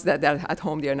mugs that they're at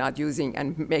home they're not using,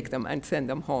 and make them and send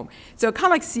them home. So kind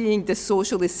of like seeing the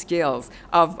social skills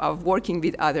of working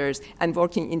with others and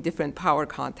working in different power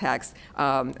contexts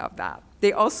of that.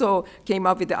 They also came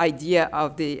up with the idea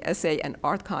of the essay and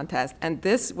art contest, and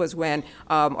this was when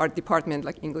our department,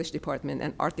 like English department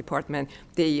and art department,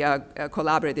 they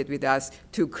collaborated with us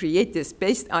to create this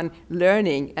based on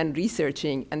learning and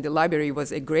researching, and the library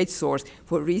was a great source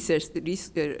for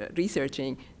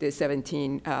researching the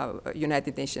 17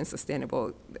 United Nations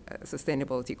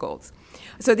sustainability goals.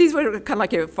 So these were kind of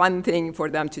like a fun thing for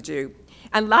them to do.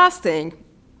 And last thing,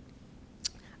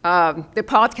 the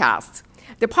podcast.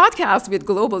 The podcast with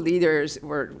global leaders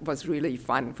was really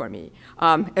fun for me.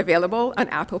 Available on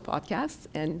Apple Podcasts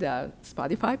and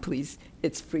Spotify, please,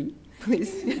 it's free.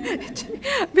 Please,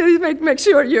 please make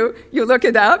sure you look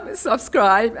it up,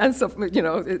 subscribe, and you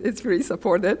know, it's free,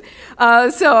 supported.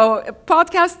 So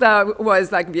podcast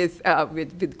was like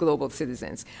with global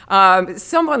citizens.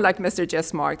 Someone like Mr.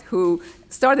 Jess Mark, who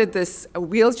started this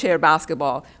wheelchair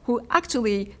basketball, who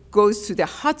actually goes to the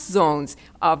hot zones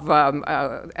of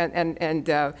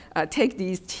take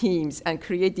these teams and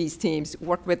create these teams,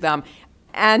 work with them,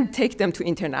 and take them to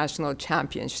international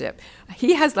championship.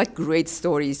 He has like great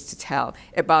stories to tell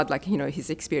about, like, you know, his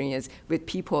experience with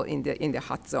people in the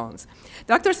hot zones.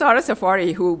 Dr. Sara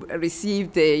Safari, who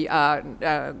received the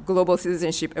Global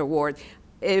Citizenship Award,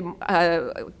 a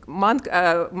Mount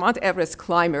Everest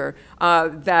climber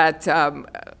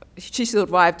she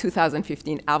survived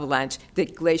 2015 avalanche. The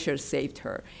glacier saved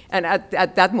her. And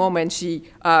at that moment, she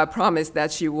promised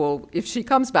that she will, if she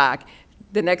comes back,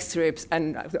 the next trips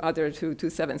and the other to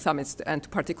 7 summits, and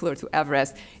particular to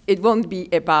Everest, it won't be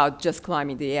about just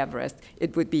climbing the Everest.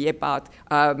 It would be about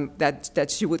that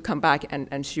she would come back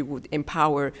and she would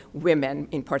empower women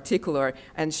in particular.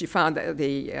 And she found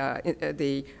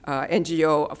the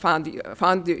NGO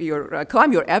found your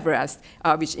Climb Your Everest,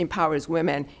 which empowers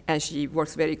women, and she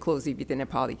works very closely with the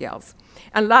Nepali girls.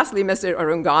 And lastly, Mr.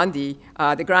 Arun Gandhi,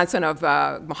 the grandson of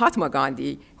Mahatma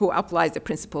Gandhi, who applies the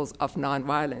principles of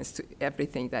nonviolence to everything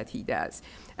that he does.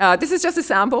 This is just a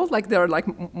sample. Like, there are like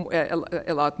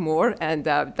a lot more, and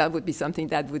that would be something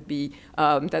that would be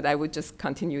that I would just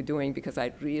continue doing, because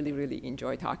I really, really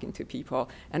enjoy talking to people,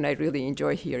 and I really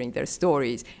enjoy hearing their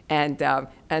stories. And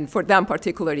for them,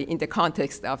 particularly in the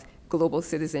context of global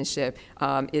citizenship,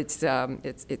 it's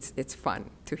fun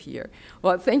to hear.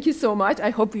 Well, thank you so much. I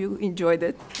hope you enjoyed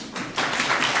it.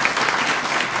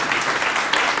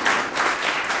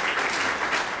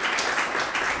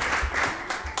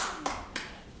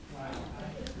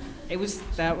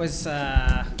 That was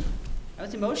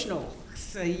emotional.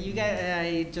 So you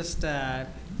guys,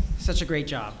 such a great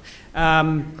job.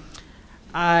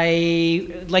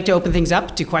 I'd like to open things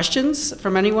up to questions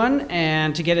from anyone,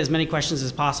 and to get as many questions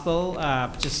as possible,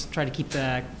 just try to keep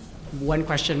the one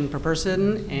question per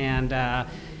person, and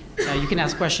you can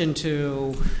ask a question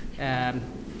to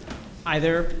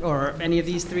either or any of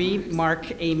these three, Mark,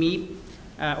 Amy,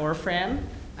 or Fran.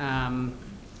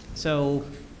 So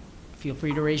feel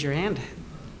free to raise your hand.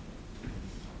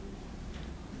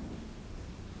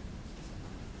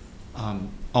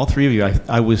 All three of you,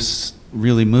 I was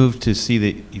really moved to see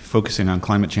that you're focusing on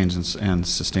climate change and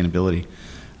sustainability.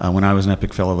 When I was an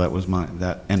EPIC fellow, that was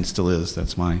and still is,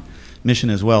 that's my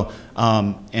mission as well.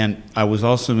 And I was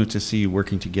also moved to see you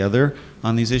working together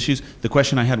on these issues. The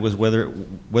question I had was whether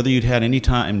you'd had any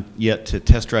time yet to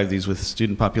test drive these with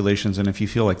student populations, and if you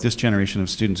feel like this generation of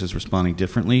students is responding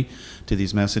differently to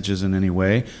these messages in any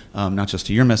way, not just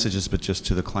to your messages, but just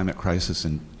to the climate crisis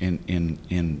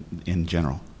in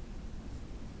general.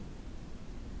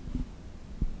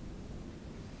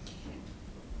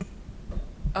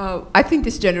 I think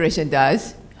this generation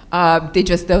does. They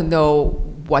just don't know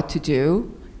what to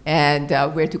do and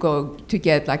where to go to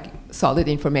get like solid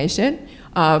information.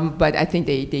 But I think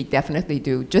they definitely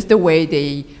do. Just the way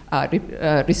they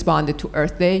responded to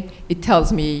Earth Day, it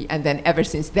tells me, and then ever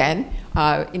since then,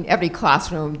 in every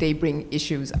classroom, they bring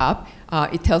issues up.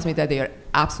 It tells me that they are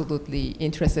absolutely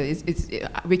interested.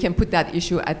 We can put that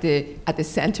issue at the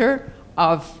center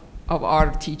of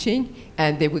our teaching,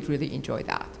 and they would really enjoy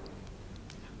that.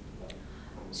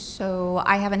 So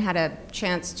I haven't had a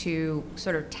chance to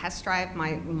sort of test drive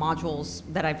my modules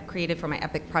that I've created for my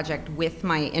EPIC project with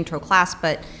my intro class,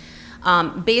 but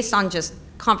based on just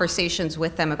conversations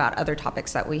with them about other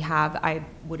topics that we have, I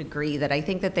would agree that I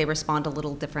think that they respond a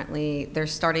little differently. They're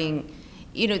starting,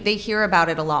 you know, they hear about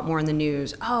it a lot more in the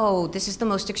news. Oh, this is the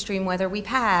most extreme weather we've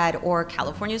had, or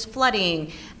California's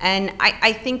flooding. And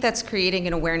I think that's creating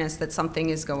an awareness that something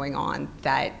is going on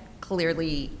that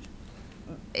clearly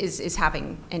is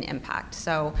having an impact.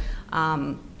 So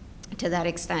to that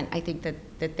extent, I think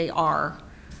that they are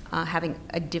having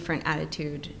a different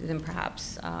attitude than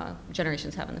perhaps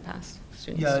generations have in the past.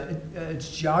 Students. Yeah,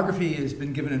 its geography has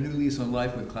been given a new lease on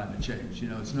life with climate change. You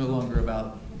know, it's no longer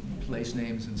about place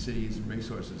names and cities and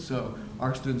resources. So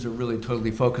our students are really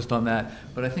totally focused on that.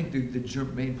 But I think the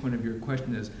main point of your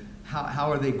question is,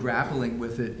 how are they grappling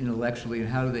with it intellectually, and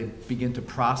how do they begin to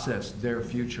process their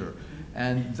future?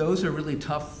 And those are really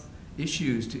tough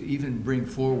issues to even bring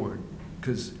forward,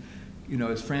 because, you know,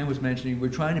 as Fran was mentioning, we're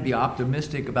trying to be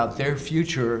optimistic about their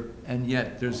future, and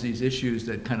yet there's these issues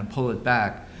that kind of pull it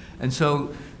back. And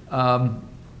so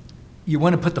you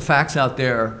want to put the facts out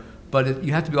there, but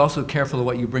you have to be also careful of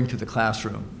what you bring to the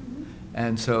classroom.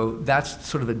 And so that's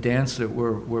sort of a dance that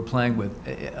we're playing with.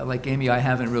 Like Amy, I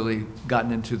haven't really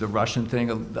gotten into the Russian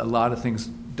thing. A lot of things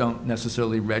don't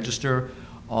necessarily register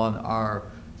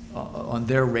on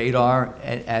their radar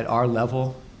at our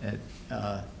level, at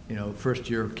you know,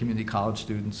 first-year community college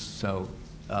students. So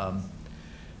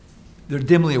they're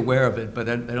dimly aware of it, but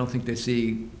I don't think they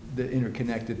see the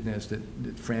interconnectedness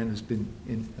that Fran has been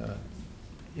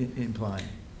implying.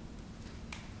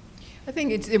 I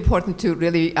think it's important to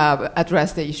really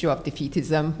address the issue of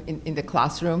defeatism in the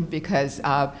classroom, because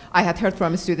I had heard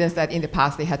from students that in the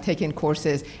past they had taken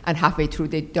courses and halfway through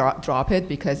they drop it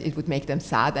because it would make them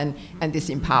sad and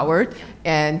disempowered.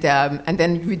 And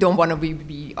then we don't want to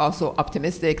be also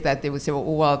optimistic that they would say,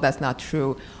 well, that's not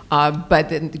true. But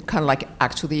then kind of like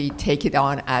actually take it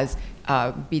on as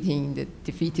beating the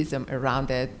defeatism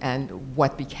around it and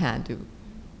what we can do.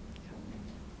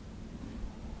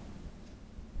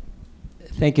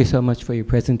 Thank you so much for your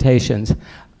presentations.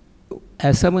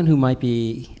 As someone who might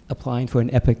be applying for an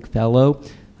EPIC fellow,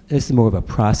 this is more of a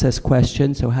process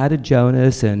question. So how did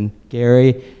Jonas and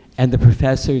Gary and the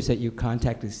professors that you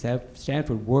contacted at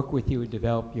Stanford work with you and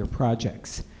develop your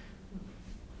projects?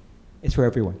 It's for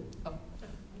everyone.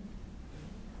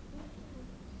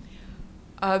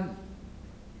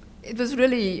 It was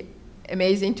really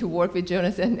amazing to work with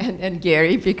Jonas and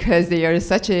Gary, because they are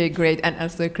such a great, and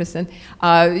also Kristen,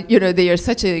 you know, they are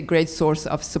such a great source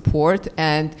of support.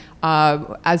 And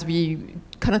as we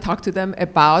kind of talk to them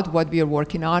about what we are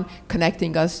working on,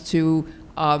 connecting us to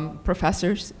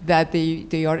professors that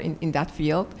they are in that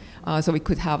field. So we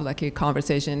could have like a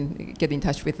conversation, get in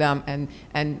touch with them,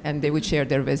 and they would share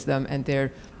their wisdom and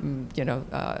their, you know,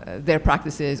 their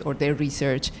practices or their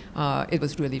research. It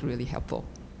was really, really helpful.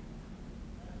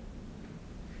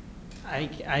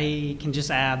 I can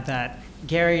just add that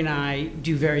Gary and I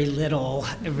do very little,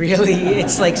 really.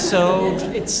 It's like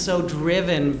it's so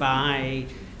driven by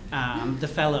the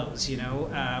fellows, you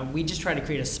know. We just try to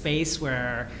create a space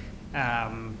where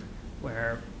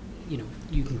you know,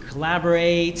 you can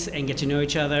collaborate and get to know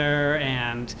each other,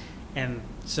 and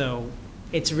so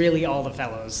it's really all the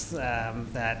fellows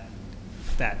that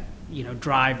you know,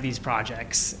 drive these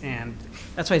projects, and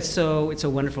that's why it's so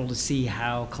wonderful to see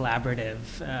how collaborative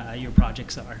your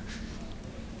projects are.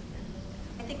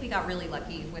 I think we got really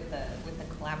lucky with the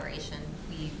collaboration.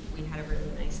 We had a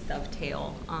really nice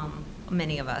dovetail,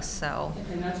 many of us. So.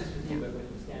 And not just with you, but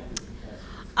with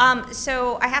Stanford.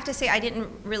 So I have to say I didn't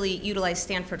really utilize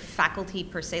Stanford faculty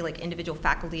per se, like individual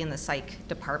faculty in the psych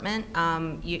department.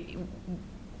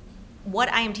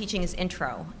 What I am teaching is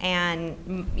intro,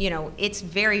 and you know, it's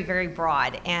very, very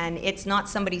broad, and it's not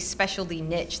somebody's specialty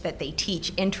niche that they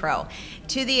teach intro.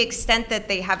 To the extent that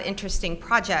they have interesting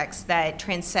projects that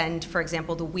transcend, for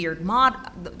example, the weird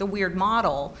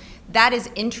model, that is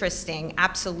interesting,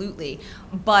 absolutely.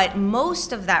 But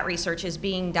most of that research is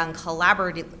being done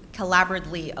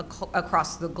collaboratively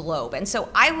across the globe, and so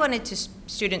I wanted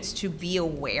students to be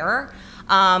aware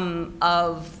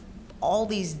of all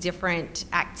these different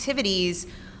activities,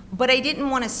 but I didn't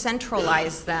want to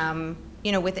centralize them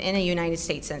within a United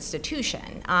States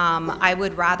institution. I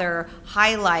would rather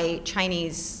highlight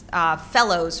Chinese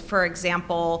fellows, for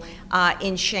example,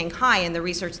 in Shanghai and the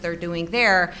research they're doing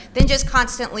there, than just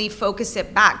constantly focus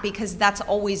it back, because that's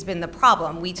always been the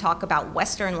problem. We talk about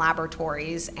Western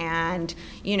laboratories and,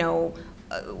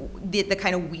 the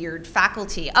kind of weird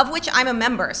faculty, of which I'm a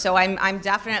member, so I'm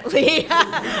definitely,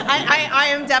 I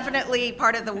am definitely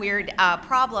part of the weird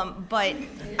problem, but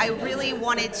I really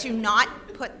wanted to not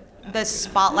put the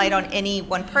spotlight on any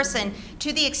one person,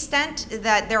 to the extent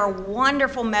that there are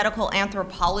wonderful medical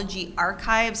anthropology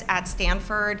archives at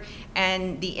Stanford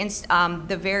and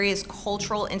the various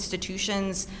cultural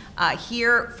institutions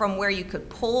here from where you could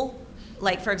pull,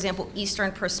 like, for example,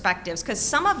 Eastern perspectives, because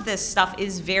some of this stuff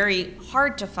is very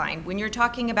hard to find. When you're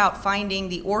talking about finding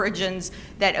the origins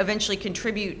that eventually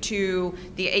contribute to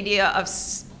the idea of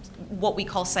what we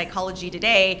call psychology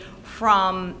today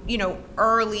from,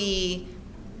 early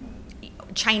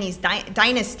Chinese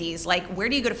dynasties, like, where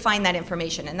do you go to find that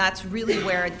information? And that's really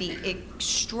where the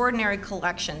extraordinary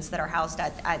collections that are housed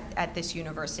at this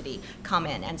university come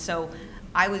in. And so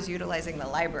I was utilizing the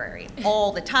library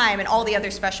all the time and all the other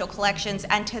special collections,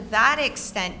 and to that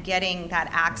extent, getting that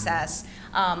access,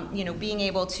 being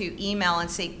able to email and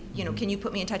say, can you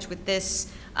put me in touch with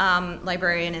this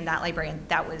librarian and that librarian,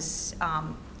 that was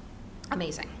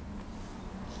amazing.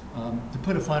 To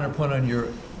put a finer point on your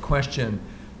question,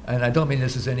 and I don't mean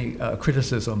this as any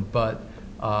criticism, but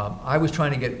I was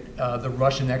trying to get the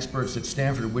Russian experts at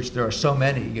Stanford, which there are so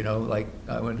many, like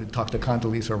I went to talk to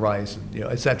Condoleezza Rice, and,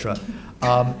 et cetera.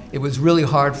 It was really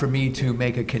hard for me to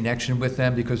make a connection with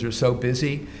them because they're so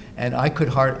busy, and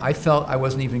I felt I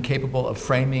wasn't even capable of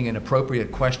framing an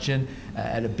appropriate question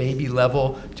at a baby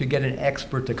level to get an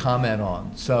expert to comment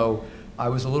on. So I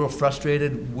was a little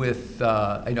frustrated with,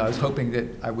 I was hoping that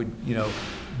I would,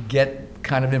 get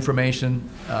kind of information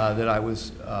that I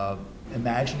was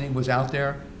imagining was out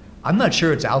there. I'm not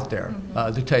sure it's out there,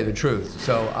 to tell you the truth.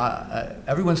 So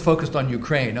everyone's focused on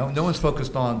Ukraine. No one's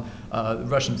focused on the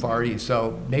Russian Far East.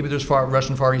 So maybe there's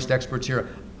Russian Far East experts here.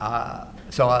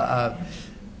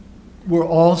 We're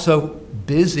all so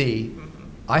busy.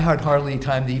 I had hardly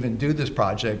time to even do this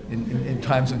project in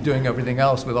times of doing everything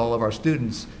else with all of our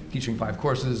students, teaching 5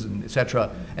 courses, and et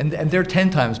cetera. And they're 10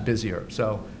 times busier.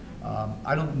 So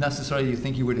I don't necessarily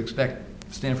think you would expect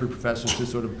Stanford professors to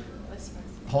sort of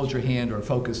hold your hand or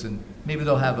focus, and maybe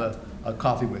they'll have a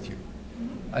coffee with you.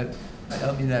 I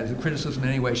don't mean that as a criticism in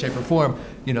any way, shape, or form.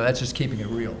 That's just keeping it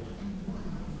real.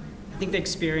 I think the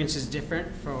experience is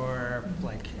different for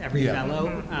every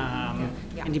fellow.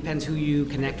 It depends who you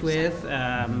connect with.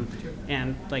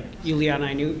 And like Yuliana,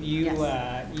 I knew you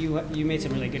you made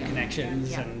some really good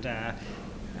connections, and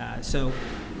so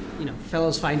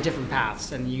fellows find different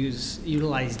paths and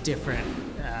utilize different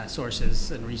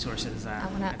sources and resources. I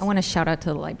want to shout out to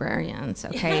the librarians.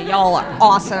 Okay, y'all are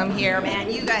awesome here,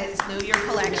 man. You guys know your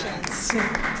collections.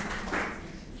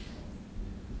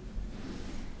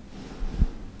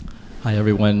 Hi,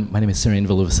 everyone. My name is Sirian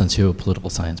Villavicencio,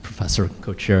 political science professor,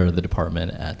 co-chair of the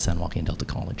department at San Joaquin Delta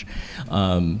College.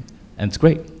 And it's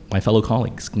great. My fellow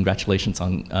colleagues, congratulations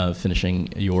on finishing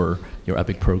your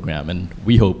EPIC program, and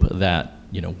we hope that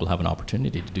we'll have an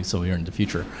opportunity to do so here in the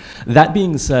future. That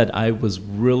being said, I was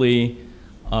really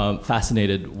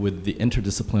fascinated with the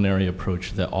interdisciplinary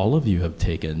approach that all of you have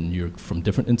taken. You're from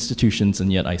different institutions,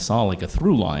 and yet I saw like a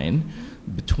through line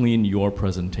between your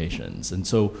presentations. And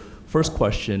so, first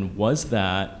question, was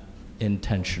that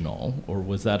intentional, or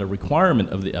was that a requirement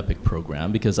of the EPIC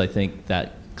program? Because I think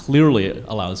that clearly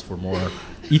allows for more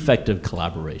effective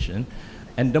collaboration.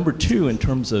 And number two, in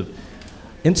terms of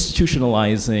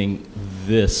institutionalizing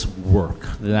this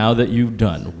work, now that you've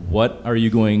done, what are you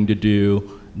going to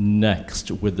do next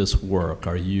with this work?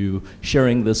 Are you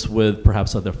sharing this with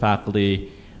perhaps other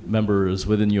faculty members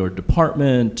within your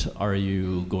department? Are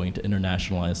you going to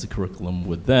internationalize the curriculum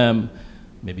with them?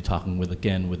 Maybe talking with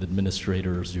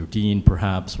administrators, your dean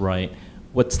perhaps, right?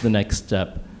 What's the next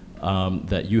step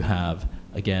that you have,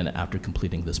 again, after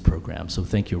completing this program? So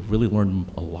thank you. Really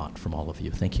learned a lot from all of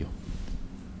you. Thank you.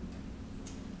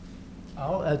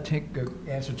 I'll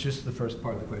answer just the first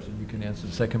part of the question. You can answer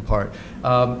the second part.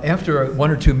 After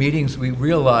 1 or 2 meetings, we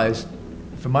realized,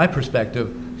 from my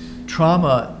perspective,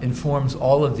 trauma informs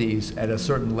all of these at a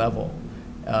certain level.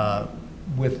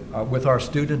 With our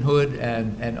studenthood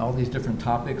and all these different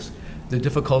topics, the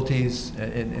difficulties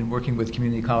in working with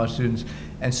community college students.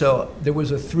 And so there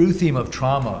was a through theme of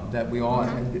trauma that we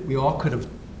all could have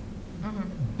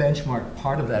benchmarked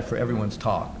part of that for everyone's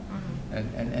talk.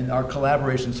 And our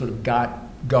collaboration sort of got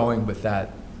going with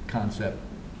that concept.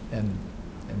 And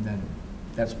then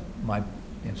that's my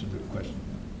answer to the question.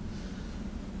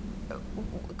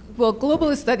 well,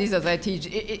 global studies as I teach,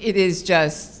 it is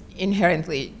just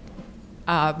inherently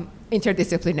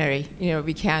interdisciplinary.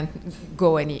 We can't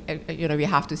go any, we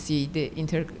have to see the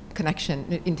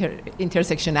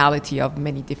intersectionality of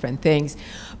many different things.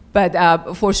 But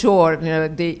for sure,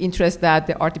 the interest that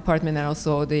the art department and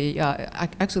also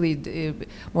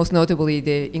most notably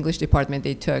the English department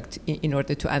they took in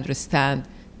order to understand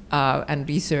and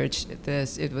research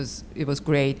this, it was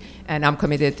great. And I'm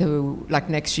committed to, like,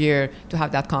 next year to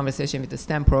have that conversation with the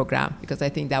STEM program, because I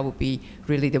think that would be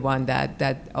really the one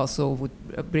that also would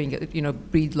bring,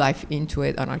 breathe life into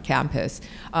it on our campus.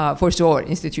 For sure,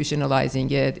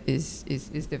 institutionalizing it is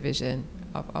the vision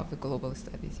of the global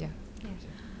studies, yeah.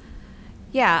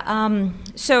 Yeah,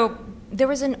 so there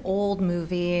was an old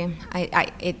movie,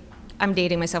 I'm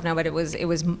dating myself now, but it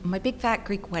was My Big Fat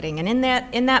Greek Wedding, and in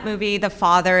that movie, the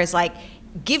father is like,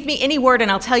 "Give me any word, and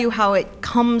I'll tell you how it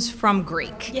comes from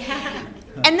Greek." Yeah.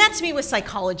 And that's me with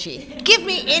psychology. Give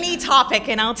me any topic,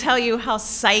 and I'll tell you how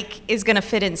psych is going to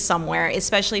fit in somewhere,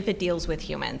 especially if it deals with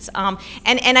humans.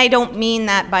 And I don't mean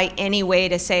that by any way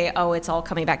to say, oh, it's all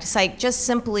coming back to psych. Just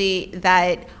simply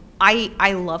that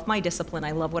I love my discipline.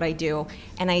 I love what I do,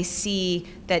 and I see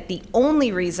that the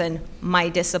only reason my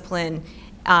discipline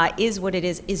is what it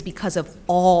is because of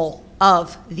all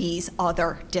of these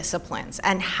other disciplines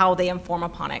and how they inform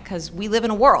upon it. Because we live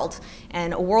in a world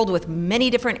with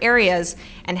many different areas,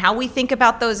 and how we think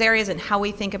about those areas and how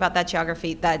we think about that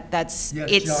geography, it's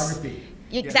geography.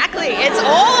 Exactly. It's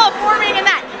all forming in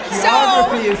that.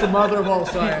 Geography is the mother of all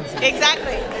sciences.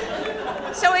 Exactly.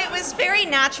 So it was very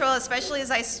natural, especially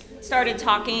as I started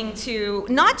talking to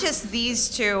not just these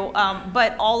two,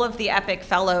 but all of the EPIC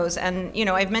fellows. And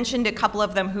I've mentioned a couple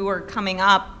of them who are coming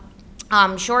up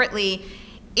shortly.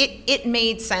 It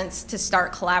made sense to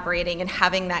start collaborating and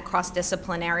having that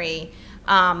cross-disciplinary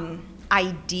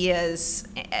ideas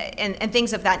and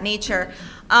things of that nature.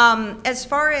 As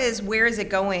far as where is it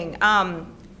going,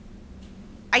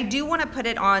 I do want to put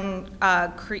it on.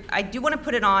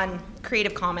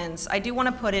 Creative Commons. I do want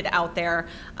to put it out there.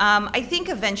 I think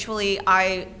eventually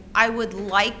I would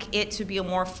like it to be a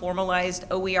more formalized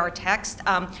OER text.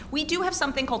 We do have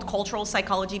something called cultural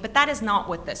psychology, but that is not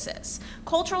what this is.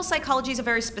 Cultural psychology is a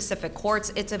very specific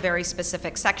course. It's a very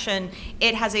specific section.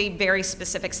 It has a very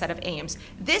specific set of aims.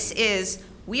 This is,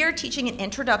 we are teaching an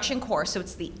introduction course, so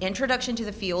it's the introduction to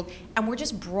the field, and we're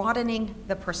just broadening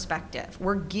the perspective.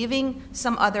 We're giving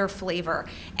some other flavor.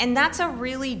 And that's a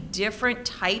really different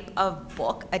type of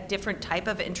book, a different type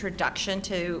of introduction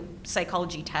to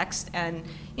psychology text, and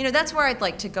that's where I'd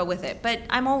like to go with it. But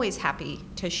I'm always happy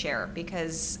to share,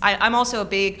 because I'm also a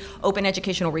big open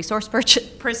educational resource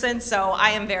person, so I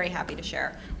am very happy to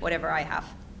share whatever I have.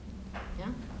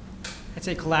 I'd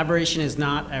say collaboration is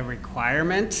not a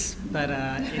requirement, but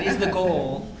it is the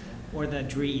goal or the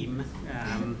dream,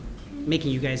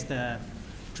 making you guys the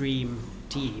dream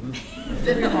team. It's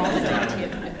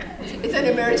an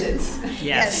emergence.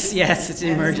 Yes, it's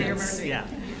an emergence. Yeah.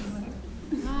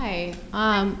 Hi.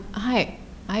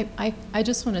 I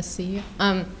just want to see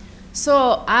you.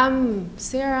 So I'm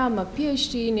Sarah. I'm a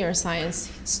PhD neuroscience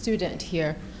student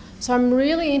here. So I'm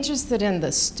really interested in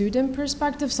the student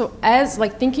perspective. So as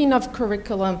thinking of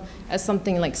curriculum as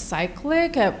something like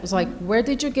cyclic, I was like, where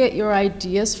did you get your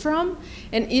ideas from?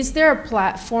 And is there a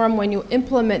platform when you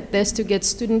implement this to get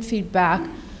student feedback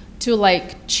to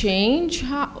change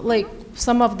how,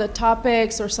 some of the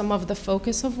topics or some of the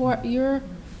focus of what you're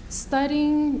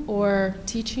studying or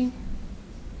teaching?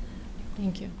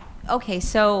 Thank you. Okay,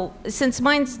 so since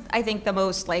mine's, I think, the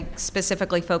most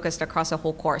specifically focused across a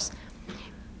whole course,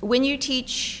 when you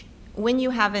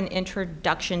have an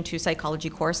introduction to psychology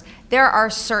course, there are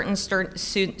certain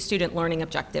student learning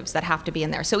objectives that have to be in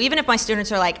there. So even if my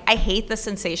students are like, I hate the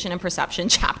sensation and perception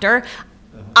chapter,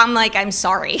 I'm like, I'm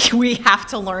sorry, we have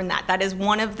to learn that. That is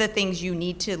one of the things you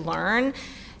need to learn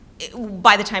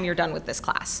by the time you're done with this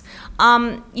class.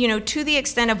 To the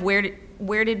extent of where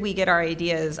did we get our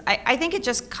ideas, I think it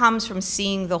just comes from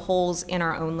seeing the holes in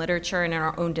our own literature and in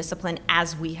our own discipline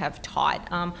as we have taught.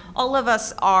 All of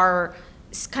us are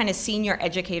kind of senior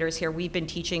educators here. We've been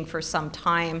teaching for some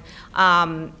time,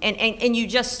 and you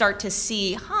just start to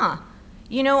see,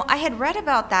 I had read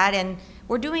about that, and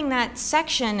we're doing that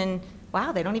section, and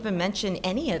wow, they don't even mention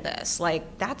any of this.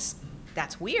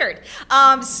 That's weird.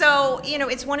 So,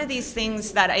 it's one of these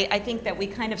things that I think that we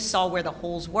kind of saw where the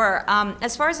holes were.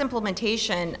 As far as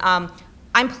implementation,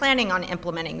 I'm planning on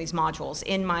implementing these modules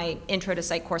in my Intro to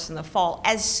Psych course in the fall.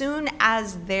 As soon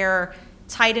as they're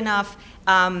tight enough,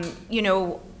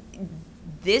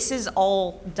 this is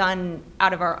all done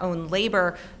out of our own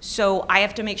labor, so I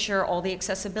have to make sure all the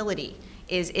accessibility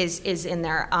is in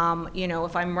there. You know,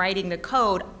 if I'm writing the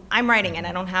code, I'm writing it.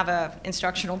 I don't have an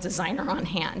instructional designer on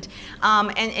hand.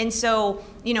 And so,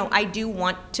 you know, I do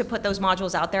want to put those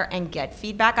modules out there and get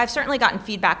feedback. I've certainly gotten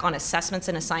feedback on assessments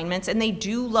and assignments, and they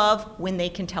do love when they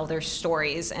can tell their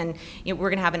stories. And you know, we're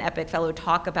gonna have an EPIC fellow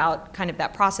talk about kind of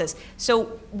that process.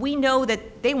 So we know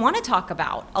that they wanna talk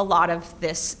about a lot of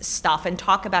this stuff and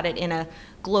talk about it in a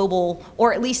global,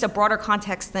 or at least a broader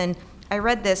context than, I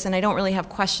read this and I don't really have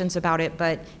questions about it,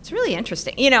 but it's really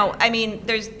interesting. You know, I mean,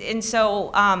 that's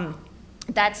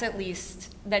at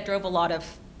least, that drove a lot of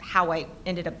how I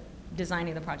ended up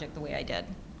designing the project the way I did.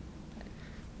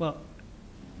 Well,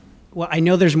 I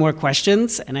know there's more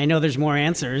questions and I know there's more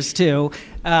answers too.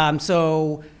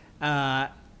 So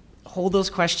hold those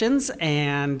questions,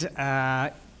 and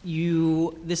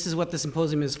this is what the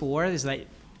symposium is for, is that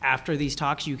after these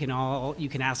talks you can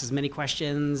ask as many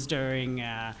questions during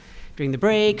the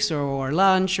breaks or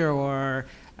lunch or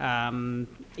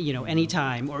you know,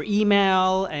 anytime, or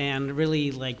email, and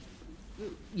really, like,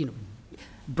 you know,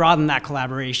 broaden that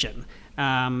collaboration.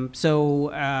 So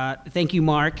thank you,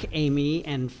 Mark, Amy,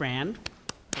 and Fran,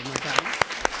 one more time.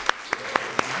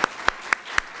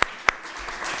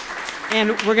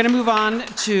 And we're going to move on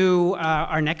to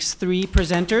our next three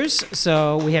presenters.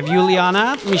 So we have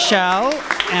Yuliana, Michelle,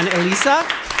 and Elisa.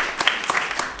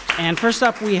 And first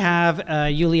up, we have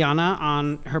Yuliana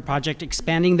on her project,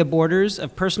 Expanding the Borders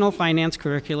of Personal Finance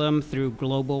Curriculum Through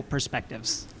Global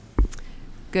Perspectives.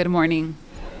 Good morning.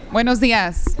 Buenos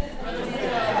dias.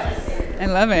 I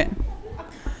love it.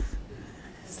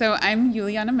 So I'm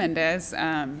Yuliana Mendez.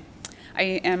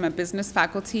 I am a business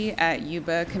faculty at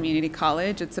Yuba Community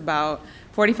College. It's about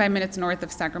 45 minutes north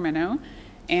of Sacramento.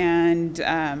 And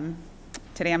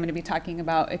today I'm going to be talking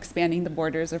about expanding the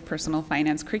borders of personal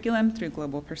finance curriculum through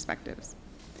global perspectives.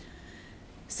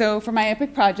 So for my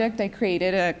EPIC project, I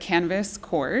created a Canvas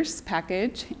course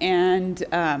package, and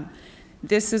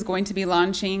this is going to be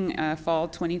launching fall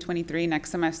 2023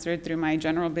 next semester through my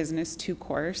General Business 2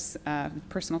 course,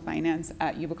 Personal Finance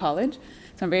at Yuba College.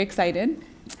 So I'm very excited.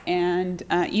 And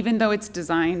even though it's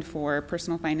designed for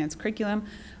personal finance curriculum,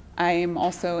 I am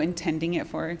also intending it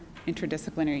for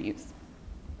interdisciplinary use.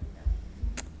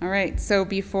 All right, so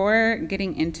before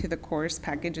getting into the course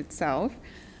package itself,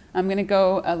 I'm going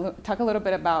to talk a little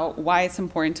bit about why it's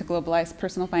important to globalize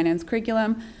personal finance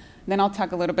curriculum. Then I'll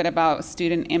talk a little bit about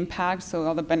student impact, so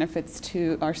all the benefits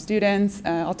to our students.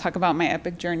 I'll talk about my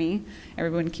EPIC journey.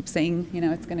 Everyone keeps saying, you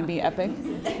know, it's going to be epic.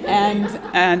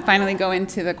 And finally go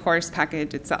into the course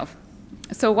package itself.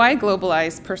 So why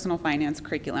globalize personal finance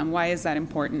curriculum? Why is that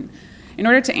important? In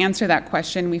order to answer that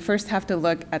question, we first have to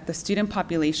look at the student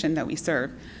population that we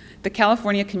serve. The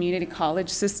California Community College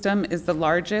system is the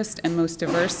largest and most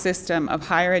diverse system of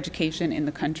higher education in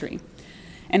the country.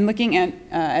 And looking at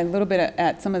a little bit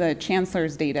at some of the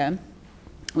chancellor's data,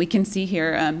 we can see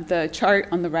here the chart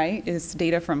on the right is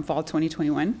data from fall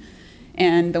 2021,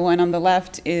 and the one on the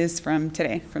left is from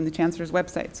today, from the chancellor's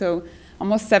website. So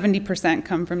almost 70%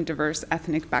 come from diverse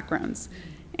ethnic backgrounds.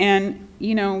 And,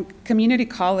 you know, community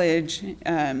college,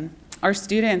 our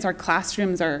students, our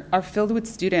classrooms are filled with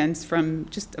students from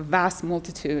just a vast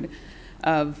multitude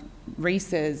of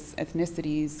races,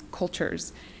 ethnicities,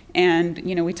 cultures. And,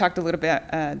 you know, we talked a little bit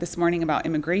this morning about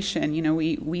immigration. You know,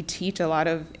 we teach a lot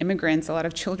of immigrants, a lot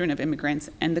of children of immigrants,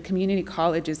 and the community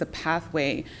college is a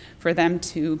pathway for them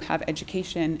to have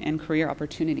education and career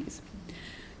opportunities.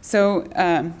 So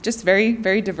just very,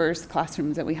 very diverse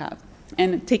classrooms that we have.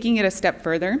 And taking it a step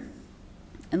further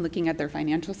and looking at their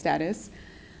financial status,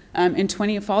 in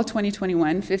fall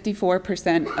 2021,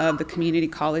 54% of the community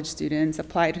college students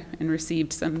applied and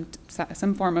received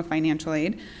some form of financial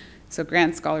aid, so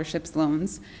grants, scholarships,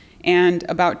 loans, and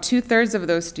about 2/3 of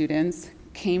those students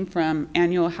came from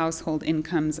annual household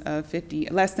incomes of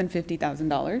less than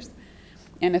 $50,000,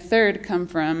 and 1/3 come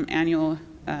from annual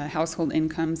household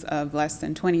incomes of less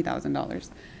than $20,000.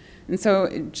 And so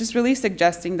just really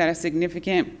suggesting that a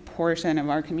significant portion of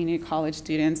our community college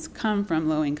students come from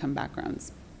low-income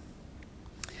backgrounds.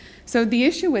 So the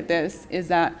issue with this is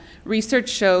that research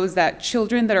shows that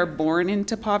children that are born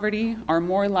into poverty are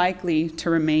more likely to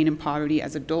remain in poverty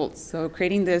as adults, so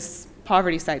creating this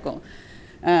poverty cycle.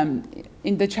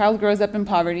 The child grows up in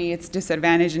poverty, it's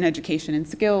disadvantaged in education and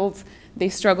skills, they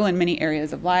struggle in many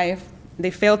areas of life,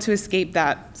 they fail to escape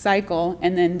that cycle,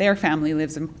 and then their family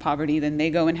lives in poverty, then they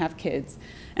go and have kids,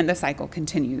 and the cycle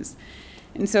continues.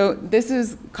 And so this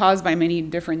is caused by many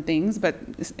different things, but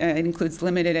it includes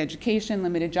limited education,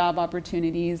 limited job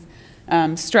opportunities,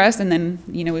 stress, and then,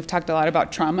 you know, we've talked a lot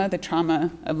about trauma, the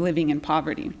trauma of living in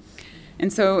poverty.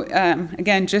 And so,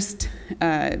 again, just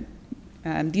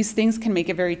these things can make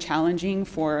it very challenging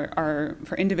for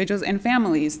individuals and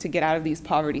families to get out of these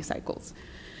poverty cycles.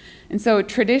 And so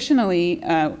traditionally,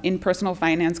 in personal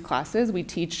finance classes, we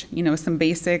teach, some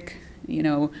basic,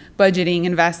 budgeting,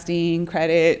 investing,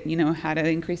 credit, how to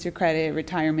increase your credit,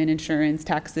 retirement, insurance,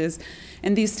 taxes.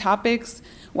 And these topics,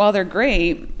 while they're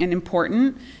great and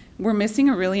important, we're missing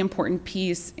a really important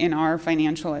piece in our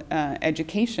financial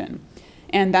education.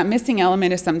 And that missing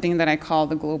element is something that I call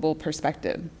the global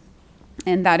perspective.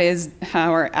 And that is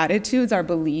how our attitudes, our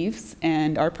beliefs,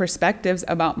 and our perspectives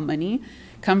about money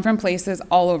come from places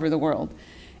all over the world.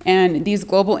 And these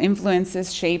global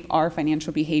influences shape our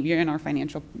financial behavior and our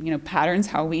financial patterns,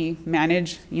 how we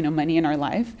manage money in our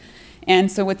life.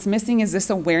 And so what's missing is this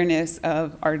awareness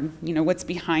of our what's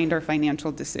behind our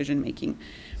financial decision making.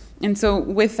 And so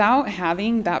without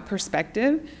having that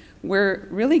perspective, we're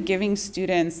really giving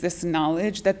students this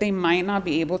knowledge that they might not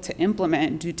be able to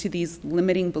implement due to these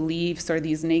limiting beliefs or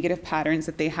these negative patterns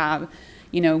that they have,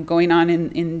 going on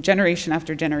in generation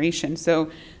after generation. So,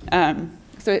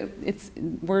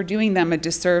 we're doing them a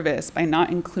disservice by not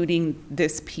including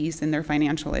this piece in their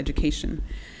financial education.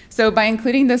 So by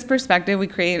including this perspective, we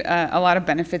create a lot of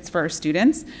benefits for our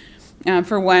students.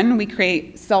 For one, we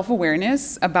create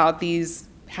self-awareness about these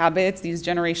habits, these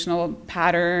generational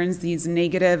patterns, these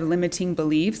negative limiting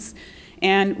beliefs,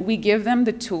 and we give them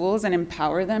the tools and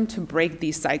empower them to break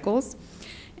these cycles.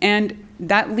 And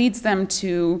that leads them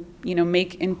to,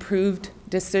 make improved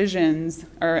decisions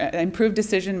or improved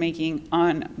decision making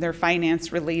on their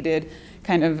finance related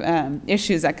kind of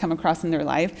issues that come across in their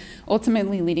life,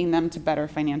 ultimately leading them to better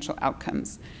financial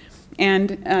outcomes.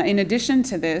 And in addition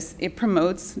to this, it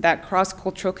promotes that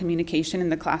cross-cultural communication in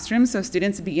the classroom, so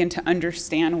students begin to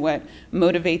understand what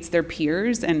motivates their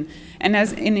peers, and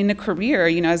as in a career,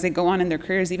 as they go on in their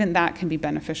careers, even that can be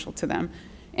beneficial to them.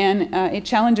 And it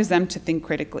challenges them to think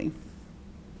critically.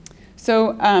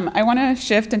 So I want to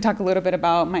shift and talk a little bit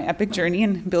about my EPIC journey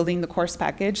in building the course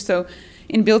package. So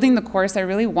in building the course, I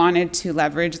really wanted to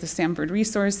leverage the Stanford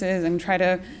resources and try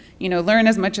to learn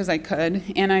as much as I could.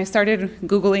 And I started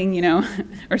Googling,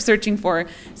 or searching for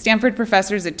Stanford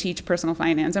professors that teach personal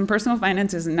finance. And personal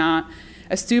finance is not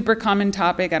a super common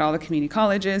topic at all the community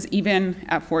colleges, even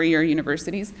at four-year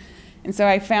universities. And so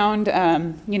I found,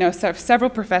 several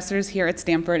professors here at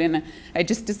Stanford, and I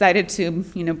just decided to,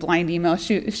 blind email,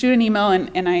 shoot an email,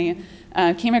 and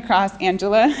I came across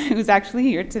Angela, who's actually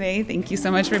here today. Thank you so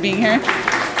much for being here.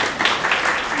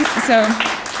 So.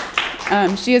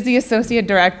 She is the associate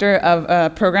director of a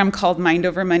program called Mind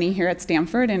Over Money here at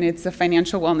Stanford, and it's a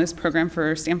financial wellness program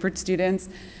for Stanford students.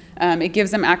 It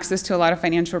gives them access to a lot of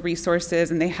financial resources,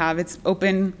 and they have its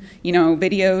open,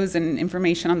 videos and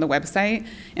information on the website.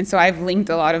 And so I've linked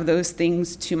a lot of those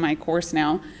things to my course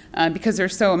now because they're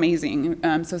so amazing.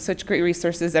 So such great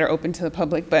resources that are open to the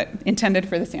public, but intended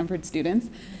for the Stanford students.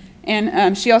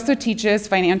 And she also teaches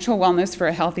financial wellness for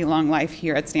a healthy, long life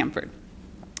here at Stanford.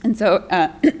 And so,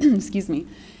 excuse me,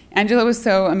 Angela was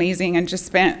so amazing and just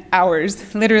spent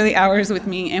hours, literally hours with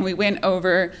me, and we went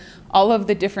over all of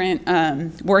the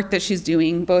different work that she's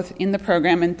doing, both in the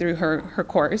program and through her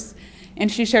course.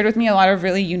 And she shared with me a lot of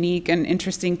really unique and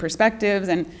interesting perspectives,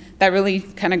 and that really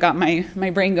kind of got my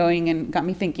brain going and got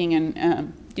me thinking,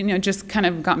 and just kind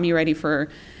of got me ready for,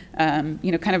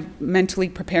 kind of mentally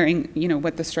preparing,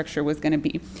 what the structure was going to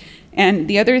be. And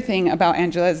the other thing about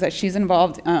Angela is that she's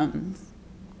involved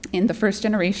in the first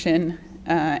generation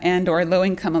and or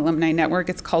low-income alumni network.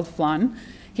 It's called FLAN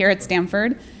here at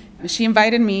Stanford. She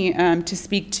invited me to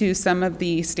speak to some of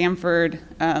the Stanford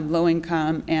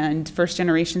low-income and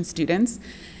first-generation students.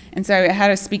 And so I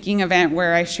had a speaking event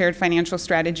where I shared financial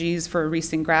strategies for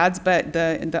recent grads, but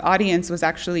the audience was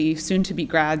actually soon-to-be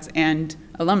grads and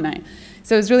alumni.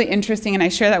 So it was really interesting, and I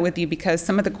share that with you because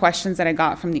some of the questions that I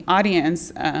got from the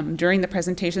audience during the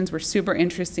presentations were super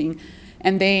interesting.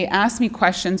 And they asked me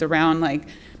questions around like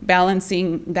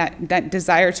balancing that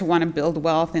desire to want to build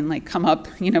wealth and like come up,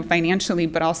 financially,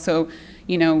 but also,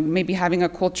 maybe having a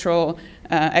cultural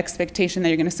expectation that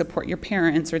you're going to support your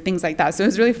parents or things like that. So it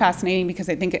was really fascinating because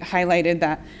I think it highlighted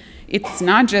that it's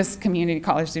not just community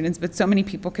college students, but so many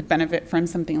people could benefit from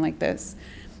something like this.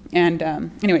 And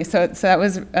anyway, so that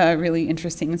was really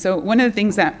interesting. And so one of the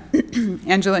things that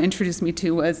Angela introduced me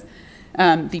to was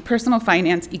the personal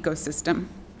finance ecosystem,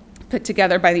 put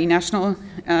together by the National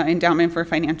Endowment for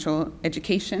Financial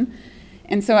Education.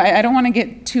 And so I don't want to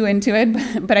get too into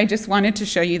it, but I just wanted to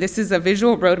show you, this is a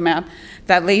visual roadmap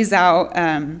that lays out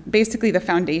basically the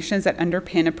foundations that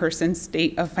underpin a person's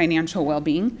state of financial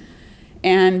well-being.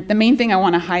 And the main thing I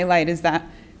want to highlight is that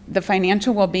the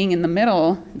financial well-being in the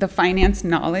middle, the finance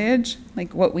knowledge,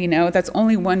 like what we know, that's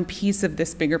only one piece of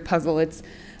this bigger puzzle. It's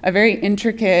a very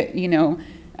intricate,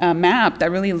 map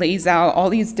that really lays out all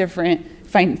these different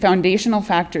foundational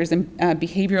factors and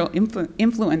behavioral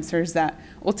influencers that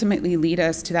ultimately lead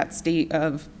us to that state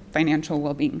of financial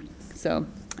well-being. So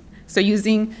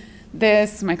using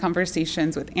this, my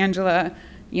conversations with Angela,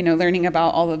 learning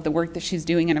about all of the work that she's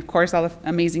doing, and of course all the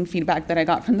amazing feedback that I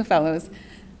got from the fellows,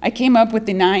 I came up with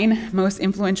the 9 most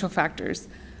influential factors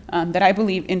that I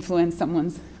believe influence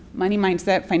someone's money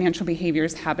mindset, financial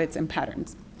behaviors, habits, and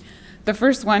patterns. The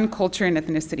first one, culture and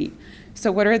ethnicity.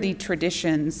 So what are the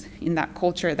traditions in that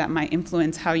culture that might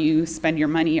influence how you spend your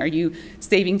money? Are you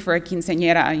saving for a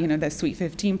quinceañera, the Sweet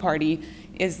 15 party?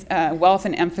 Is wealth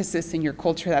an emphasis in your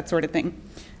culture, that sort of thing?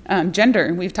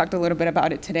 Gender, we've talked a little bit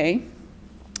about it today.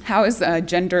 How is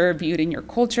gender viewed in your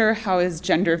culture? How is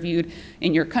gender viewed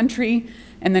in your country?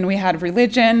 And then we had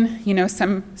religion.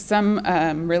 Some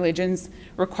religions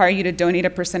require you to donate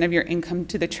 1% of your income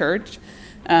to the church.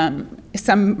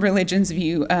 Some religions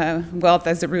view wealth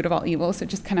as the root of all evil, so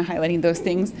just kind of highlighting those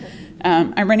things.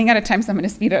 I'm running out of time, so I'm going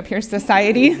to speed up here.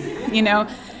 Society,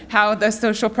 how the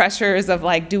social pressures of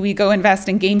do we go invest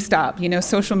in GameStop,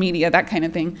 social media, that kind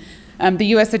of thing. The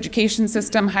U.S. education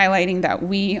system, highlighting that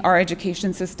our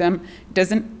education system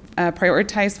doesn't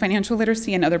prioritize financial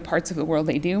literacy. In other parts of the world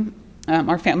they do.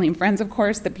 Our family and friends, of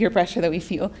course, the peer pressure that we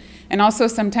feel. And also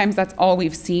sometimes that's all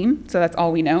we've seen, so that's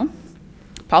all we know.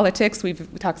 Politics, we've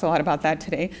talked a lot about that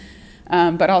today.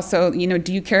 But also,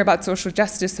 do you care about social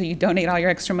justice, so you donate all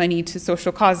your extra money to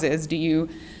social causes? Do you,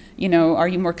 are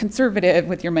you more conservative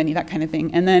with your money, that kind of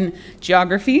thing? And then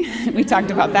geography, we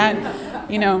talked about that.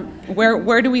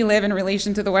 Where do we live in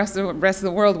relation to the rest of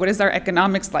the world? What is our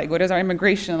economics like? What is our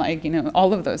immigration like?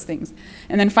 All of those things.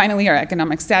 And then finally, our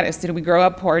economic status. Did we grow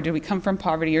up poor? Did we come from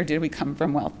poverty, or did we come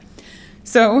from wealth?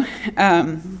 So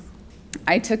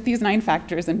I took these 9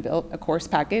 factors and built a course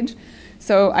package.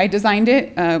 So I designed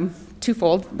it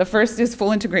twofold. The first is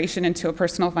full integration into a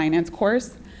personal finance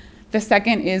course. The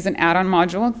second is an add-on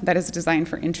module that is designed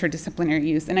for interdisciplinary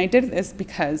use. And I did this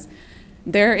because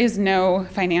there is no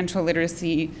financial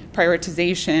literacy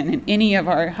prioritization in any of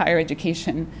our higher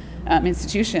education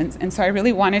institutions. And so I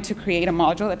really wanted to create a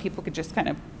module that people could just kind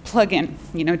of plug in,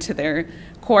 to their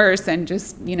course and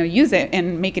just, use it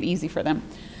and make it easy for them.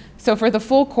 So for the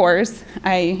full course,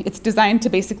 it's designed to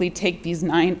basically take these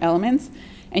 9 elements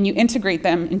and you integrate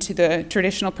them into the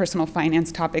traditional personal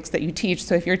finance topics that you teach.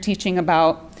 So if you're teaching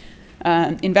about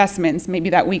investments, maybe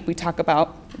that week we talk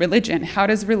about religion. How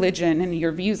does religion and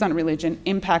your views on religion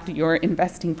impact your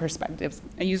investing perspectives?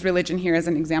 I use religion here as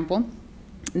an example.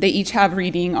 They each have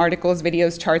reading, articles,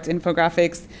 videos, charts,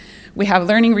 infographics. We have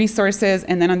learning resources,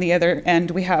 and then on the other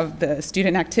end, we have the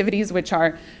student activities, which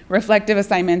are reflective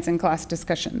assignments and class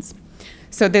discussions.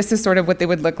 So this is sort of what they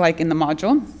would look like in the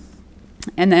module.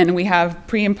 And then we have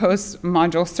pre and post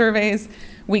module surveys,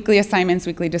 weekly assignments,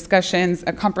 weekly discussions,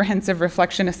 a comprehensive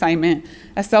reflection assignment,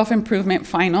 a self-improvement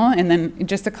final, and then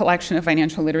just a collection of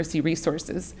financial literacy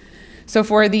resources. So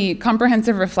for the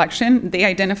comprehensive reflection, they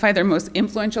identify their most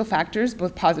influential factors,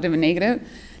 both positive and negative.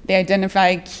 They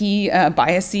identify key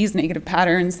biases, negative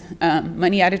patterns,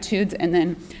 money attitudes, and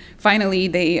then finally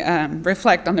they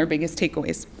reflect on their biggest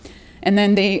takeaways. And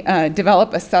then they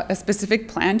develop a specific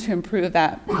plan to improve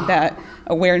that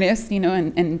awareness,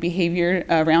 and behavior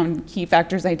around key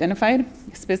factors identified,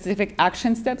 specific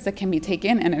action steps that can be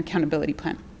taken, and an accountability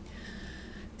plan.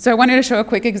 So I wanted to show a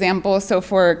quick example. So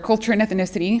for culture and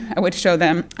ethnicity, I would show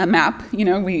them a map.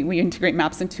 We integrate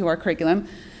maps into our curriculum.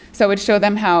 So I would show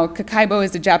them how kakaibo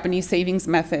is a Japanese savings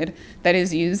method that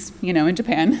is used, in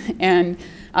Japan, and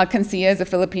alcancía is a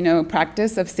Filipino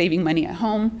practice of saving money at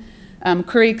home.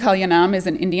 Kuri kalyanam is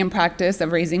an Indian practice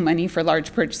of raising money for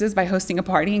large purchases by hosting a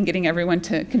party and getting everyone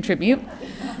to contribute.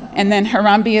 And then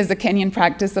Harambee is a Kenyan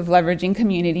practice of leveraging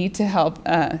community to help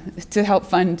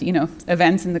fund,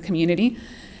 events in the community.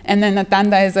 And then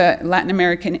Natanda is a Latin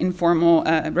American informal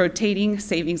rotating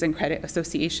savings and credit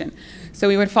association. So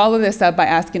we would follow this up by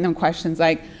asking them questions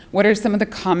like, what are some of the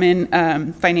common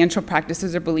financial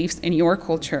practices or beliefs in your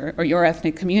culture or your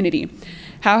ethnic community?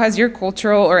 How has your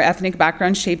cultural or ethnic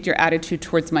background shaped your attitude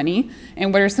towards money?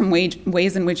 And what are some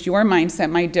ways in which your mindset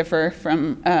might differ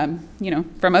from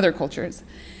other cultures?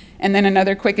 And then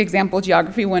another quick example,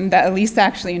 geography, one that Elisa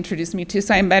actually introduced me to.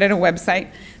 So I embedded a website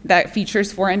that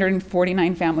features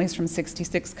 449 families from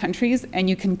 66 countries, and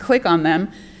you can click on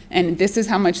them, and this is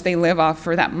how much they live off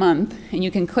for that month. And you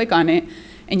can click on it,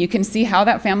 And you can see how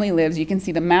that family lives. You can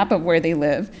see the map of where they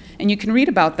live. And you can read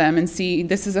about them and see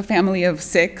this is a family of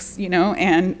 6,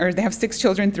 or they have 6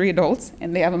 children, 3 adults,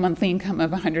 and they have a monthly income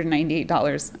of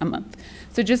 $198 a month.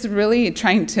 So just really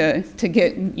trying to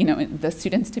get, the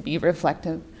students to be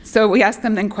reflective. So we asked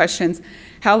them then questions.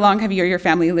 How long have you or your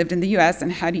family lived in the US,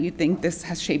 and how do you think this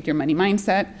has shaped your money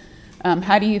mindset?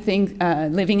 How do you think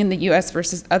living in the US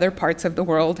versus other parts of the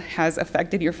world has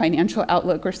affected your financial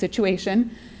outlook or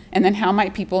situation? And then how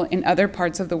might people in other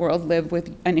parts of the world live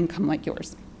with an income like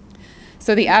yours?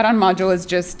 So the add-on module is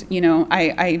just,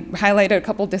 I highlighted a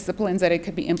couple disciplines that it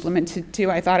could be implemented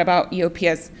to. I thought about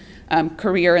EOPS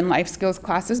career and life skills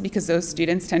classes because those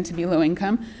students tend to be low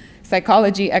income.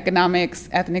 Psychology, economics,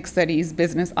 ethnic studies,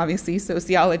 business, obviously,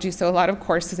 sociology. So a lot of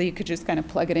courses that you could just kind of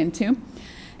plug it into.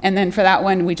 And then for that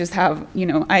one, we just have,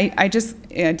 I just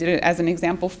did it as an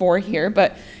example 4 here,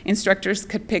 but instructors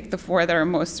could pick the 4 that are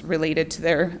most related to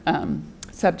their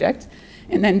subject.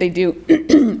 And then they do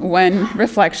 1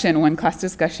 reflection, 1 class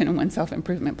discussion, and 1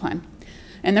 self-improvement plan.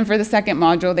 And then for the second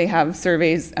module, they have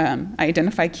surveys,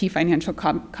 identify key financial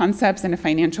concepts and a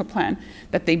financial plan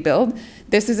that they build.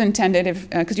 This is intended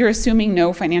because you're assuming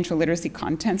no financial literacy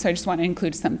content, so I just want to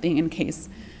include something in case,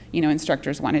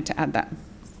 instructors wanted to add that.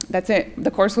 That's it.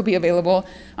 The course will be available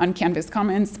on Canvas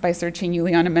Commons by searching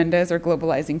Yuliana Mendez or